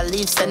the grab a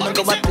leaf, send me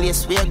go a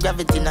place where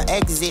gravity no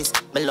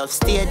exist. My love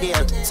stay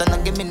there, so no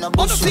give me no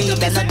bush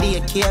weed and no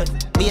daycare.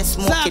 Be a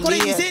smoky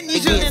day, the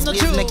gates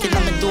leave making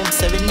on me doom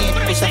serenade.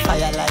 Push a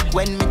fire like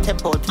when me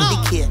tap out with the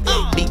care.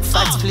 Big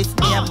fat split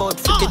me about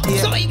 50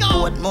 days.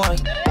 Boat more,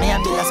 me a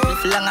bill a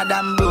split longer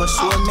than bro.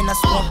 Show me no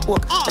smoke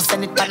pork, I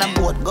send it on a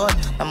boat gun.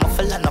 I'm a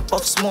fella no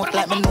puff smoke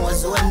like me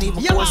nose zone.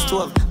 Even cold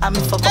stove, I'm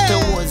in fuck up the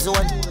war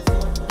zone.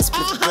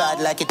 Split broad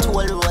like a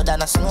toll road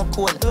and a snow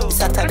cone. It's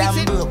hotter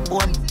than broke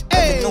bone.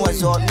 Every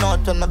nose out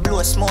north when me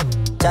blow smoke.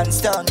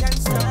 Johnstown.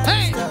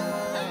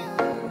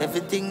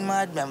 Everything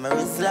mad,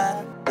 memories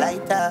like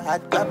lighter,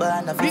 hot grabber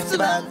and a 50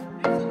 bag.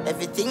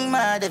 Everything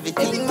mad,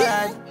 everything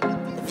mad.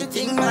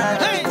 Everything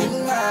mad,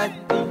 everything mad.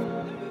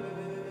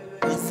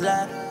 It's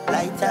like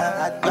lighter,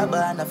 hot grabber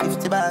and a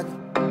 50 bag.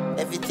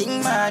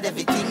 Everything mad,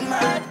 everything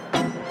mad.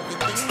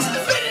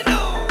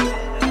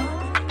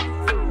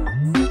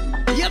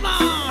 Yeah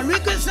man,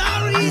 request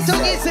already to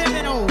get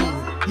seven.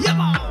 Yeah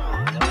man,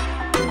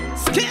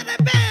 scare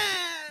the band.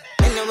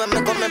 Anyway,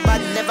 me come me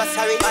bad, never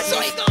sorry.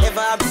 Never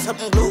have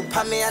something glue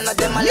pa me and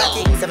them a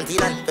lucky.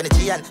 17 and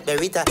 23 and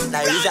Berita, na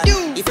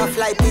reason. If I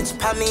fly pitch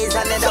pa me is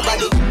another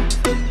body.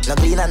 No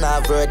clean and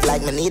no word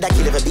like me need a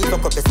kill if a beat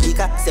fuck up a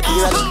speaker. Say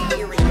period.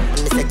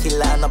 Me say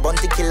killer, no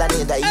bounty killer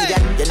need a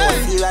idiot. You know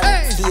serial,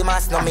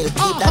 famous no milk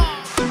keep that.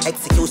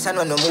 Execution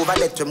when we move a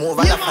let remove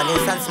and a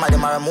nuisance,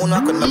 madam or a moon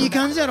walk on me. いい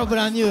感じやろブ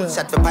ランニュー。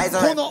 Shot for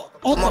poison.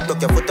 Come up,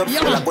 look your foot up,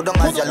 full of good on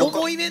as you look.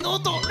 重いめの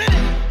音。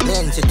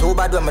 Man, she too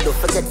bad when me do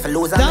forget for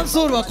losing. ダンス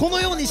ホールはこの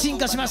ように進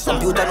化しました。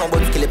 Computer no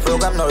but skill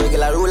program, no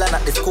regular ruler,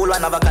 not the school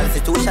one have a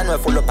constitution, we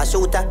full up a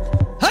shooter.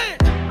 Hey!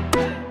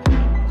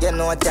 You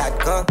know what that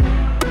go?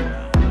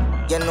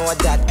 You know what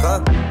that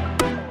go?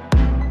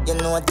 You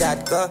know what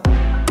that go?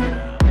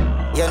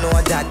 You know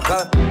what that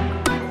go?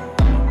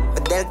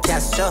 Del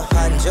Castro,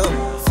 Hanjo,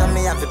 so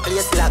me have a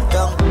place locked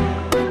down.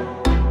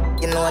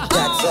 You know what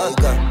that's all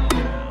go.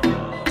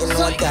 You know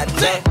what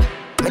that's all.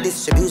 My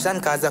distribution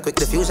cause a quick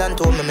diffusion.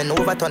 Told me no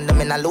overturn them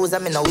in a loser.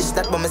 Me no wish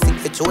that but me sick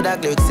for true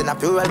dog. Lyrics in a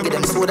plural, give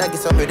them soda, give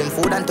some rhythm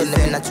food and turn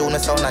them in a tune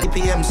sound and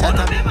PM shut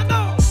up.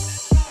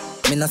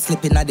 Me no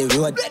slipping at the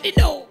road.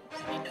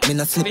 Me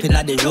no slipping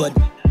at the road.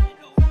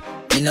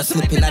 Me no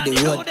slipping at the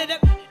road.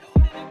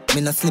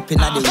 Me no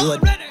slipping at the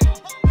road.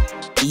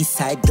 East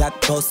side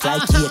black post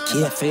like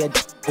KK afraid.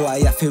 Boy, I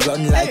have to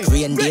run like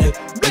reindeer.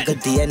 Bigger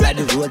day in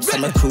the road, so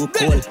my crew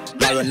cold.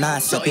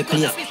 Maronas up your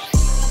place.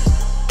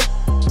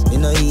 You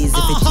know easy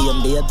if it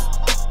came, babe.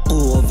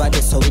 Who over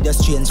there so with your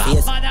strange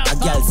face. A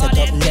girl set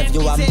up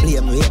nephew and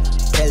blame rape.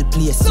 Tell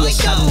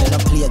PlayStation when I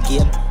play a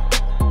game.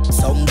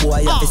 Some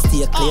boy have to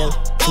stay clear.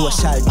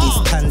 Social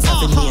distance have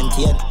to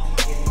maintain.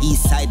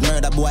 East side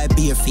murder boy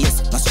bare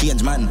face. No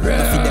strange man, no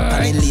fit them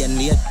on the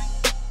lane.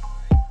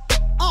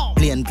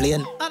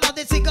 Plain.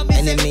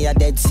 Enemy are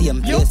dead,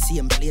 same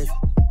place.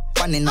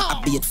 One in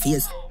a beat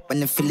face. When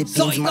the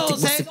Philippines matic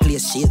was the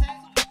place shit.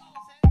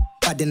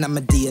 Bad in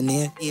my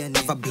DNA.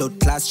 Have a blood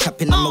class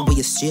chopping on my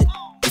waist straight.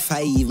 If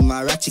I even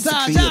my ratchet to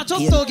create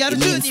pain, it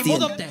means stain.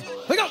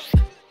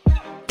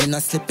 Me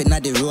not slipping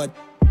at the road.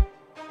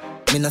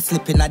 Me not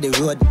slipping at the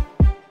road.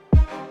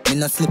 Me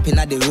not slipping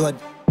at the road.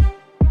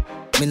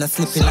 Me not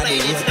slipping at the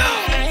road.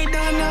 I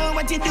don't know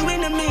what you're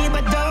doing to me,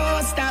 but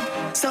don't stop.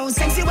 So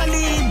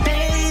sexually,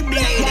 baby,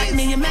 got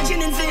me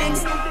imagining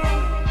things.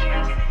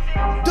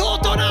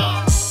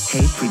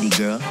 Hey pretty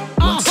girl,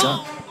 what's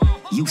up?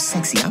 You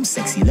sexy, I'm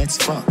sexy, let's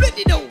fuck.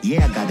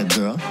 Yeah, I got a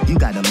girl, you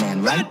got a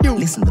man, right?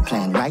 Listen to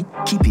plan, right?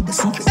 Keep it a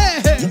secret.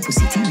 Your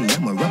pussy teeny,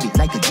 I'ma rub it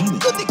like a genie.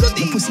 Your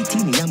pussy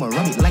teeny, I'ma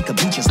rub it like a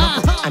bleacher's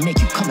knuckle. I make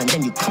you come and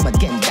then you come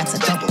again, that's a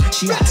double.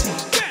 She asked me,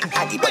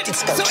 Addy, but it's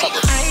spelled trouble.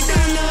 I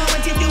don't know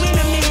what you're doing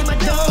to me, but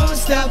don't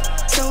stop.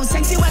 So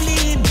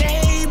sexually,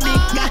 baby,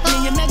 got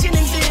me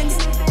imagining things.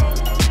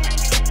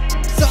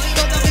 So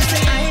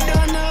I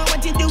don't know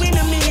what you're doing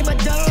to me, but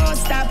don't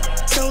stop.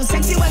 So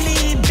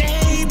sexually,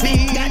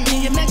 baby, got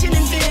me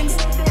imagining things.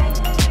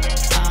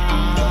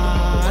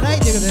 はい、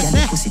ということです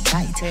ね。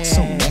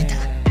 So wet.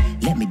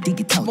 Let me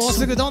dig it out. もう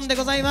すぐドンで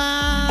ござい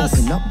ま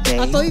す。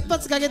あと一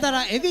発かけた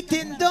らエビ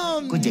天ド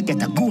ン。 Could you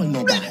get a gold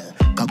medal?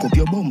 Cock up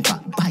your bumper,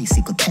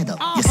 bicycle pedal.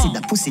 You see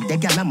that pussy, that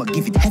girl, I'ma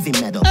give it heavy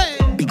metal.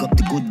 Big up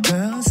the good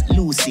girls,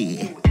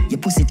 Lucy. Your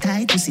pussy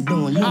tight, pussy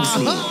don't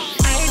loosely.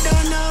 I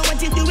don't know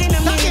what you're doing to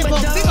me,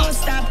 but don't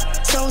stop.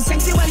 So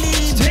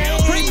sexually,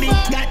 baby,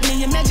 got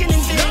me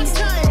imagining things.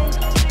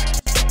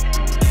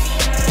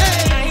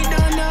 I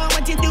don't know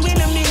what you're doing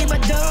to me,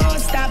 but don't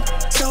stop.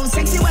 So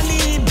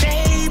sexually,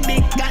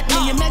 baby, got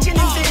me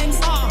imagining things.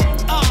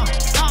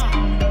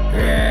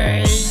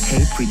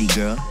 Hey pretty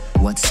girl,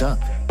 what's up?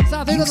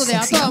 さあということで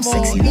あとはもう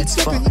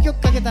1曲2曲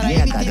かけたら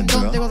エビ天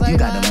ドンでござい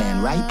ます。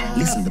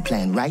 Listen to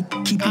plan, right?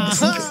 Keep it a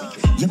secret.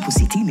 Your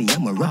pussy teeny,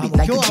 I'ma rub it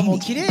like a genie.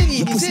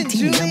 Your pussy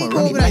teeny, I'ma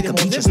rub it like a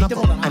bleacher's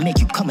knuckle. I make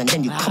you come and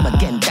then you come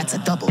again, that's a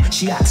double.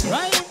 She asked me,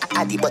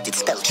 Addy, but it's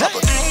spelled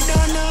trouble. I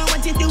don't know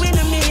what you're doing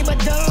to me, but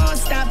don't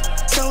stop.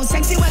 So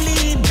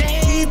sexually,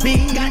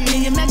 baby, got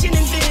me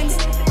imagining things.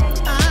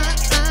 I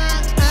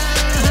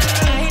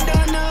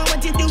don't know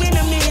what you're doing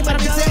to me, but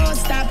don't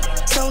stop.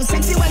 So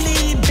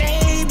sexually,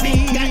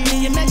 baby, got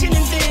me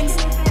imagining things.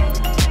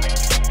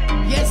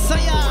 Yes,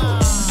 I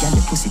am.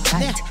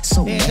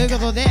 というこ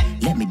とで、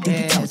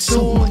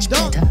so much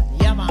better.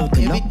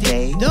 Open up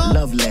day,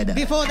 love letter.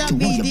 Before that, To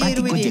we move your body,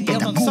 deal with could you it. get a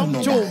Yaman, gold some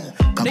medal? Joe.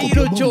 Cock up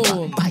Little your Joe.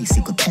 bumper,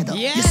 bicycle pedal.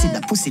 Yeah. You see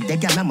that pussy, that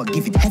girl, I'ma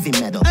give it heavy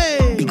metal.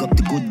 Big up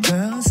the good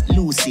girls,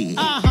 Lucy.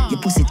 Your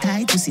pussy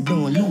tight, pussy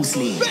don't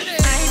loosely. I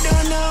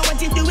don't know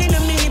what you're doing to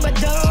me, but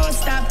don't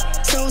stop.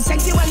 So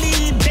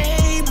sexually,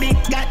 baby,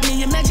 got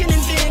me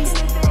imagining things.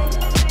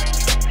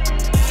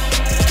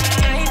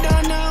 I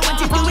don't know what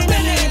you're doing to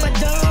me, but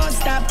don't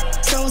stop.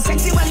 So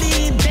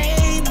sexually,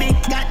 baby,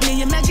 got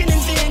me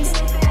imagining things.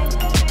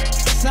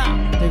 さあ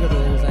というこ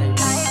とでございま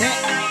して、い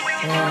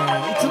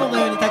つもの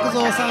ように拓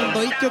蔵サウン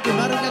ド1曲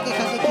丸掛け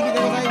かけきりで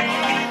ございます。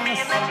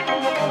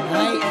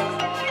はい、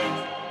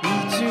B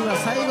中は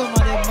最後ま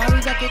で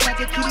丸掛けか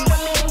けきり。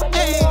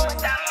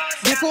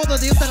レコード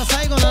で言ったら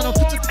最後のプ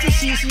ツプツ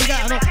CC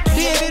がレ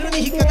ーベル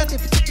に引っかかって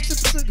プツプツプ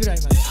ツぐら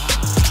いまで。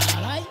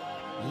はい、イ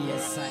エ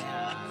スサイヤー。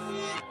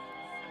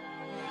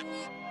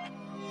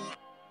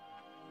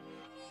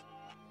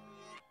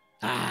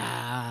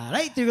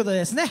はい、ということで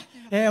ですね、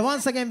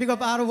Once again, big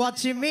up all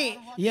watching me.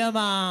 Yeah,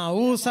 man,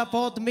 who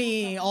support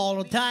me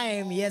all the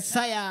time. Yes,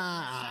 sir.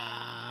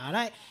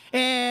 はい、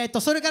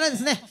それからで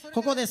すね、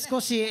ここで少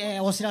し、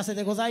お知らせ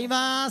でござい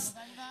ます。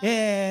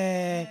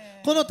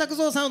この拓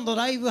蔵サウンド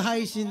ライブ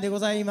配信でご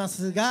ざいま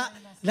すが、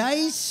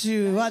来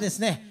週はです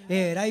ね、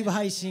ライブ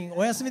配信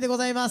お休みでご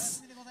ざいま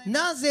す。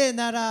なぜ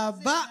なら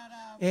ば、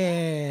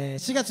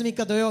4月3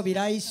日土曜日、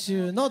来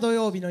週の土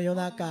曜日の夜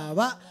中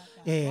は、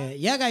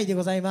野外で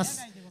ございま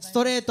す。ス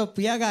トレートッ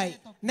プ野外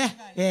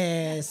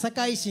ね、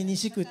堺市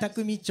西区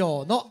匠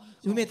町の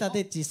埋め立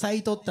て地サ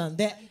イトったん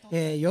で、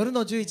夜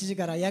の11時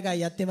から野外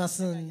やってま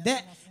すん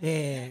で、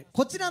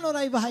こちらの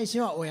ライブ配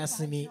信はお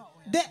休み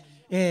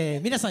で、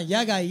皆さん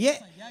野外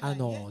へ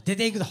出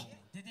ていくと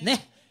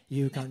ね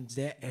いう感じ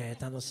で、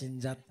楽しん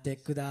じゃって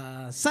く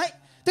ださい。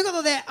というこ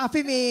とで、アフ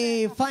ィ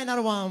ミファイナ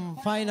ルワン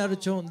ファイナル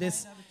チューンで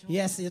す。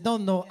Yes, you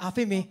don't know ア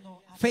フィミ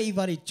フェイ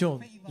バリッチュー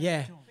ン。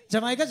Yeah。ジ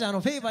ャマイカじゃフ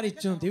ェイバリッ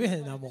チューンって言えへ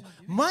んな、もう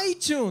マイ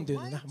チューンって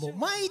言うのな、もう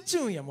マイチ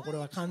ューンや、もうこれ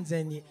は完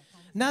全に。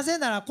なぜ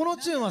ならこの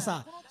チューンは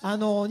さ、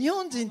日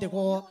本人って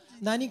こう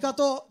何か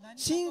と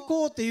信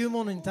仰っていう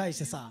ものに対し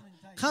てさ、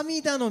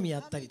神頼み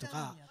やったりと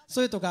か、そ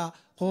れとか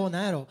こう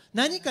なんやろ、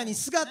何かに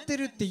すがって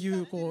るってい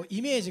うこう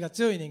イメージが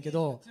強いねんけ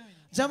ど、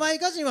ジャマイ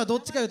カ人はど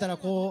っちか言うたら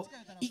こう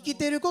生き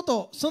てるこ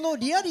と、その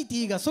リアリテ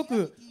ィが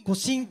即こう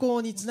信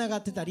仰につなが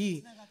ってた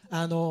り、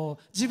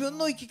自分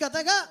の生き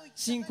方が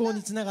信仰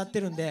につながっ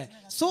てるんで、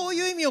そう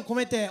いう意味を込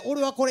めて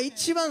俺はこれ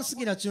一番好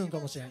きなチューンか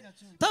もしれん。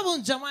多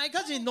分ジャマイ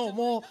カ人の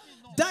もう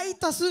大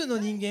多数の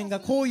人間が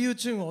こういう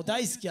チューンを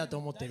大好きやと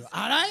思ってる。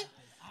Alright?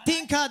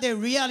 Think of the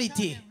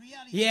reality,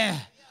 yeah,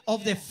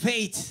 of the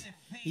faith,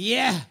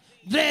 yeah,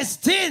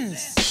 blessed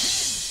things.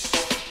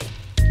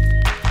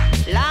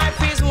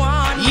 Life is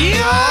one big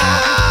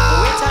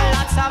road with a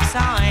lots of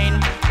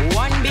sign.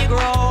 One big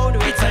road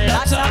with a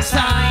lots of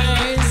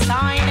signs.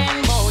 Sign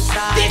and both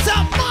sides. These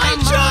are my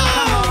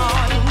come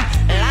on.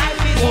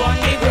 Life is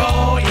one big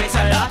road with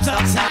a lots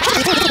of signs.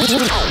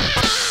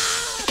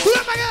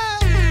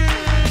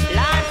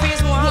 Life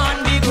is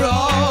one big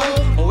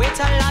road with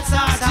a lots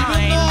of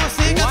signs.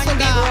 One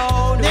big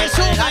road with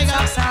a lots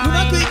of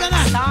signs.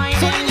 Sign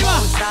and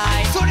both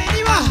sides.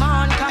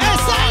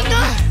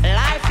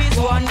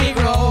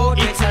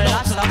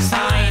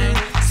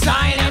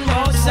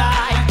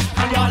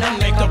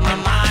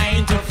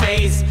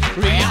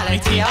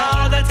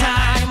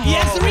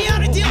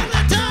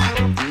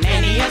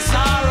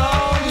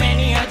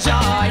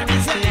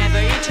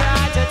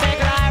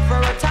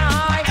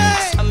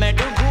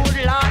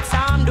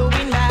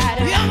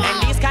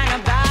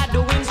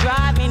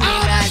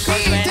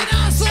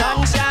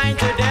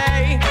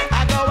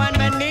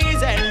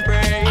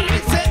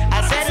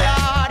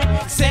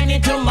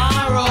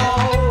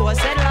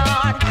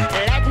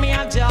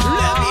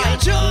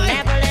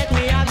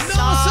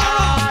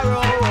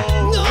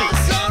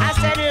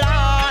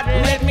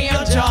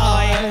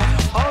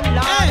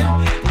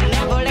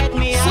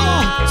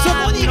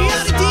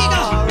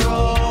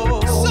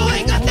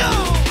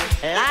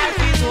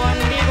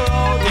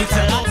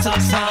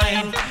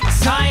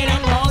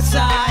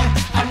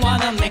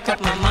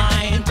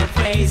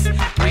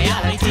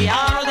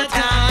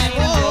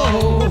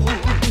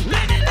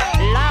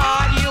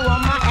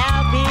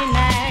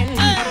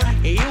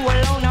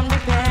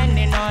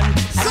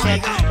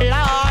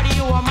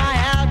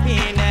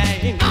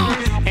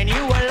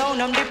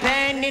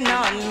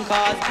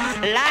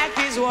 Life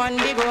is one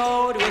big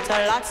road with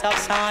a lots of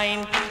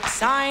sign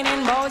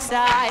in both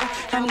sides.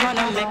 I'm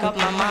gonna make up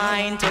my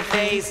mind to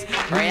face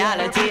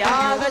reality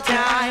all the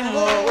time.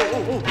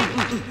 Whoa.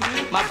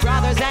 My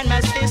brothers and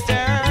my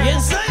sisters,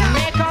 yes,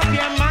 make up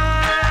your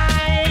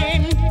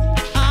mind.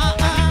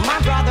 My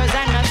brothers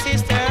and my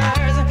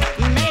sisters,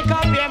 make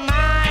up your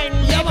mind.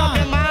 Make up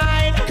your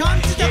mind.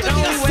 You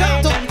don't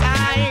wait on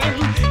time.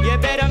 You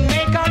better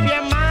make up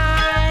your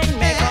mind.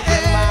 Make up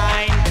your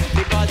mind.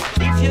 Because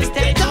if you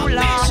stay too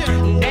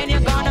long, then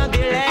you're gonna be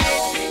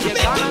late. You're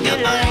gonna be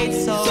late.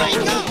 So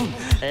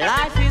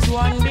life is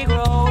one big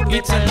road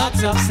with a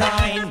lots of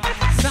sign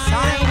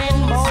in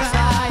both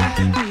sides.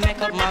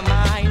 Make up my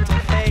mind to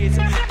face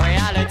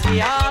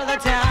reality all the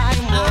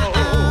time.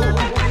 Whoa.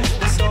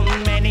 So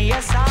many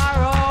a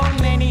sorrow,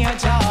 many a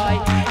joy.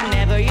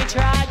 Never you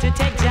try to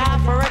take joy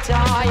for a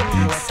toy.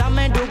 Some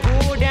may do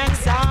good and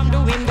some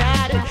doing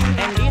bad,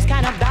 and these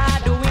kind of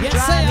bad doing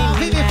driving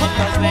me mad.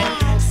 'Cause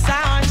when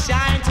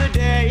sunshine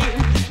today,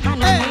 on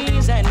my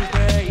knees and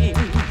pray.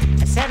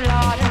 I said,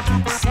 Lord,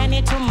 send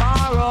it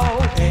tomorrow.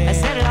 I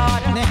said,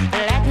 Lord,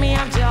 let me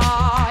have joy.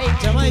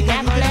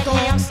 Never let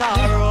me have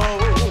sorrow.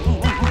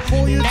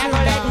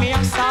 Never let me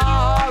have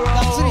sorrow.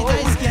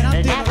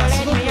 Never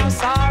let me have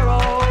sorrow.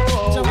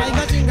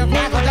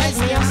 Never let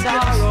me have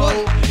sorrow.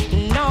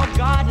 No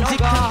God, no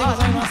God.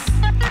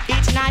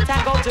 Each night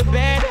I go to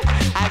bed,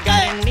 I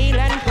gotta kneel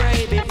and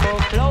pray before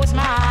close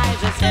my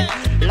eyes. I said,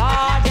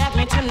 Lord, help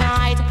me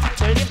tonight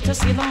to live to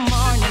see the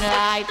morning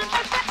light.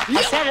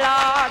 I said,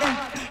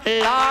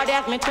 Lord,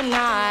 help me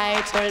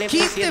tonight to live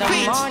to see the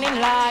morning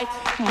light.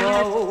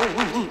 Whoa.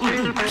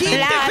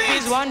 Life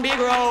is one big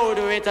road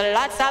with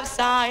lots of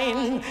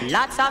sign.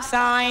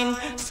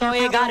 So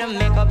you gotta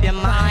make up your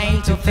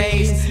mind to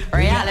face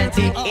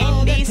reality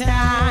in this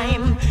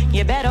time.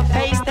 You better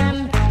face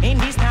them in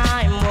this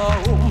time.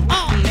 Whoa.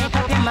 Make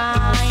up your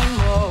mind.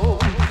 Whoa.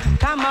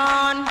 Come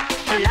on.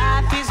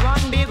 Life is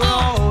one big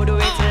road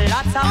with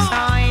lots of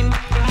sign,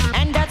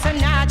 and that's a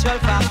natural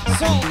fact.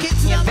 So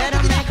you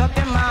better make up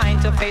your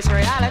mind to face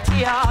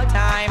reality all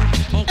time.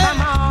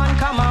 Come on,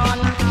 come on.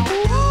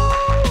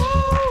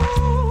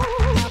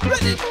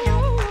 Ready?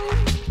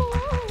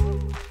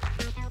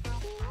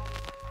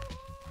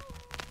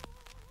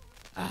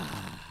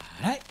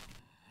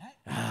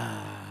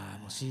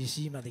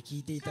 CC まで聞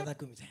いていただ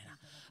くみたいな。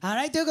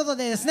はい、ということ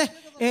でですね、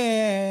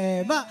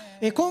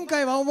今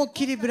回は思いっ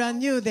きりブラン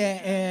ニュー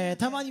で、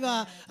たまに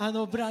は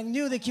ブランニ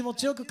ューで気持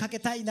ちよくかけ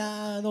たい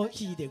なの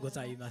日でご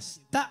ざいまし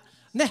た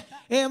ね。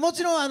も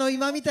ちろん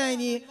今みたい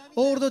に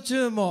オールドチ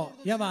ューンも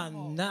ヤマ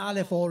ンナー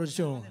レフォール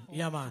チューン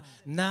ヤマ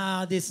ン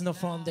ナーディスの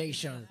ファンデー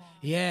ション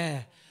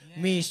Yeah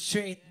me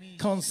straight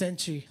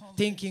concentrate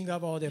thinking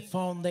about the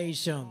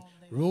foundation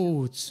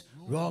roots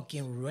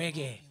rocking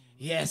reggae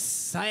Yes,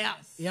 saya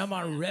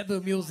Yaman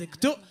Rev Music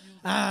too.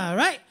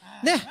 Alright.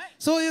 ね、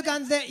そういう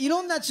感じでい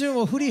ろんなチューン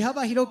を振り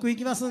幅広くい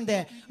きますん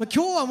で、今日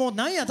はもう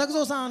なんや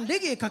TAKU-ZOさんレ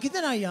ゲエかけ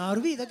てないやん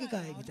RB だけか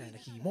いみたいな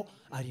日も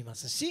ありま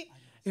すし、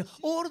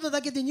オールド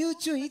だけでニュー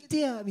チューンいっ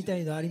てやみた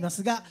いのありま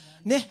すが、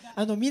ね、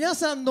皆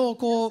さんの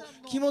こう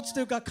気持ち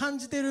というか感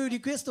じてる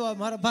リクエストは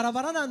バラ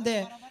バラなん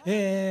で、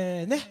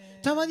ね、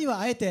たまに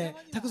はあえて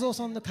TAKU-ZO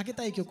さんのかけ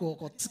たい曲を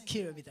こう突っ切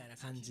るみたいな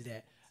感じ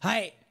で、は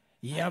い。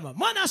いや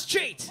マナスト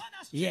レート、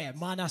いや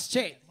マナスト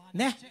レート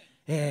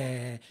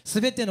ね、す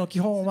べての基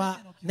本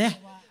は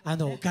ね、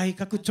外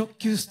角直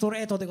球スト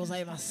レートでござ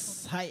いま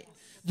す。はい、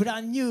ブラ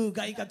ンニュー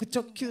外角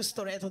直球ス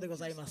トレートでご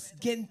ざいます。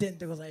原点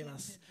でございま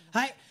す。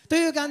はい、と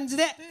いう感じ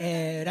で、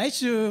来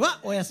週は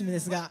お休みで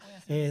すが、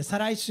再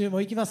来週も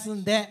行きます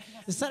んで、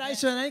再来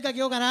週は何かけ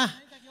ようかな。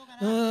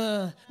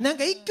なん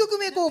か1曲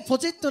目こうポ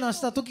チッとな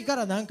した時か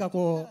らなんか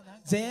こう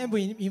全部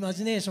イマ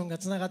ジネーションが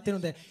つながってる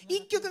んで、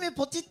1曲目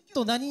ポチッ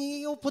と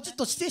何をポチッ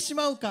としてし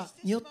まうか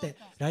によって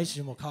来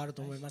週も変わる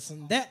と思います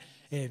んで、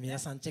皆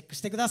さんチェック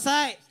してくだ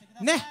さい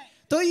ね。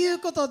という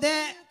ことで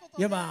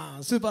ヤマ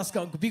ンスーパース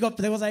カンクビッグアッ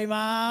プでござい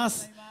ま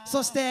す。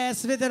そして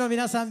全ての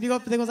皆さんビッグアッ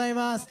プでござい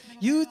ます。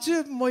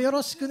 YouTube もよ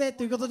ろしくね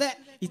ということで、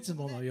いつ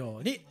ものよ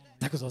うに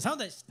TAKU-ZOサウン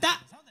ドでし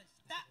た。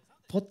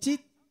ポチッ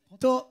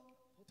と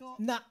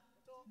な